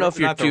Brian, not I don't the- know if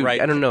you're not the too-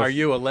 right- I don't know Are if-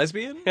 you a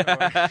lesbian?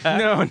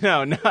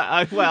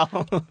 no.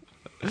 Well,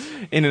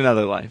 in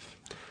another life.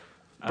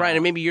 Brian,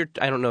 and maybe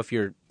I don't know if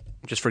you're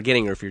just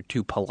forgetting or if you're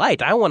too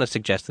polite. I want to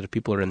suggest that if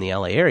people are in the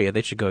LA area,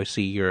 they should go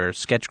see your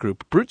sketch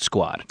group, Brute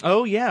Squad.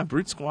 Oh, yeah,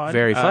 Brute Squad.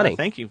 Very funny.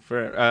 Thank you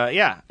for,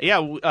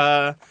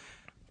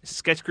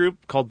 sketch group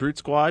called Brute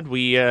Squad.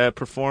 We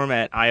perform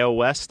at IO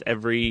West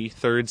every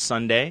third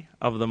Sunday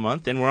of the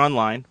month, and we're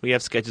online. We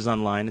have sketches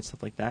online and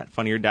stuff like that.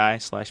 Funny or Die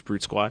 /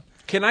 Brute Squad.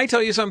 Can I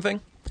tell you something?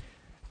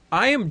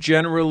 I am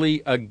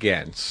generally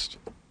against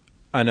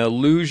an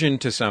allusion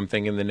to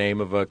something in the name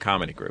of a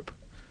comedy group.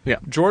 Yeah.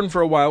 Jordan,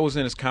 for a while, was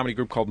in his comedy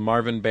group called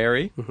Marvin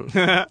Berry.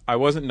 I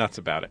wasn't nuts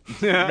about it.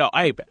 No,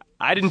 I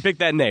didn't pick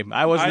that name.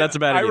 I wasn't nuts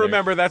about it I either.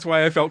 remember that's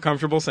why I felt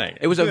comfortable saying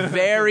it. It was a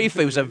very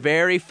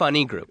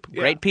funny group.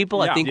 Great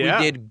people. Yeah. I think Yeah.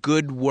 we did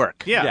good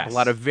work. Yeah. Yes. A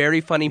lot of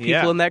very funny people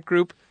Yeah. in that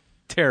group.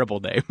 Terrible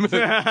name. But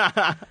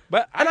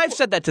And I've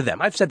said that to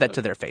them. I've said that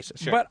to their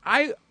faces. But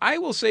I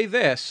will say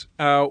this.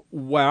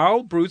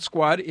 While Brute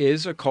Squad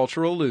is a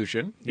cultural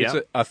illusion, it's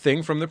Yeah. a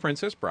thing from The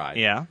Princess Bride.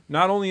 Yeah.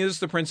 Not only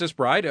is The Princess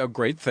Bride a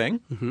great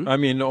thing, I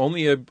mean,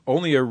 only a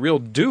real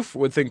doof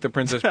would think The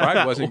Princess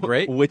Bride wasn't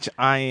great, Which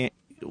I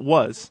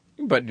was.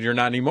 but you're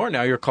not anymore.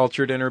 Now you're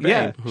cultured and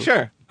Yeah, urbane.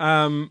 sure.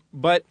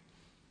 But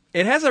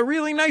it has a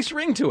really nice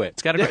ring to it.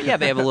 It's got a they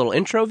have a little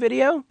intro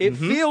video. It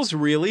feels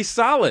really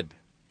solid.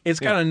 It's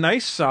got a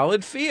nice,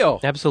 solid feel.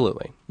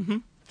 Absolutely.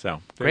 So there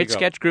Great you go.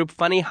 sketch group.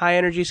 Funny, high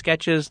energy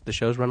sketches. The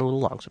shows run a little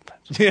long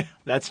sometimes. Yeah,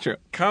 that's true.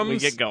 We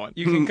get going.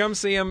 You can come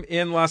see them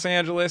in Los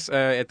Angeles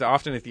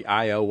often at the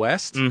IO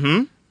West.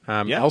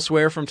 Mm-hmm. Yeah.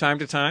 Elsewhere from time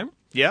to time.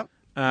 Yep.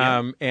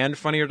 And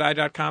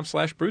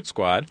funnyordie.com/Brute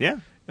Squad.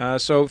 Yeah.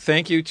 So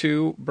thank you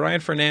to Brian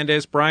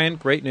Fernandes. Brian,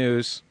 great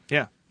news.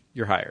 Yeah.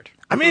 You're hired.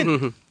 I'm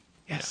in.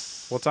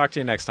 Yes. We'll talk to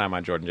you next time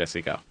on Jordan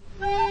Jesse Go.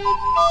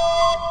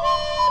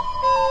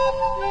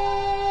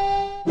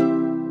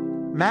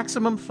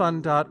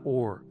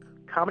 MaximumFun.org.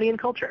 Comedy and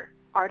culture.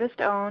 Artist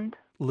owned.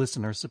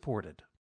 Listener supported.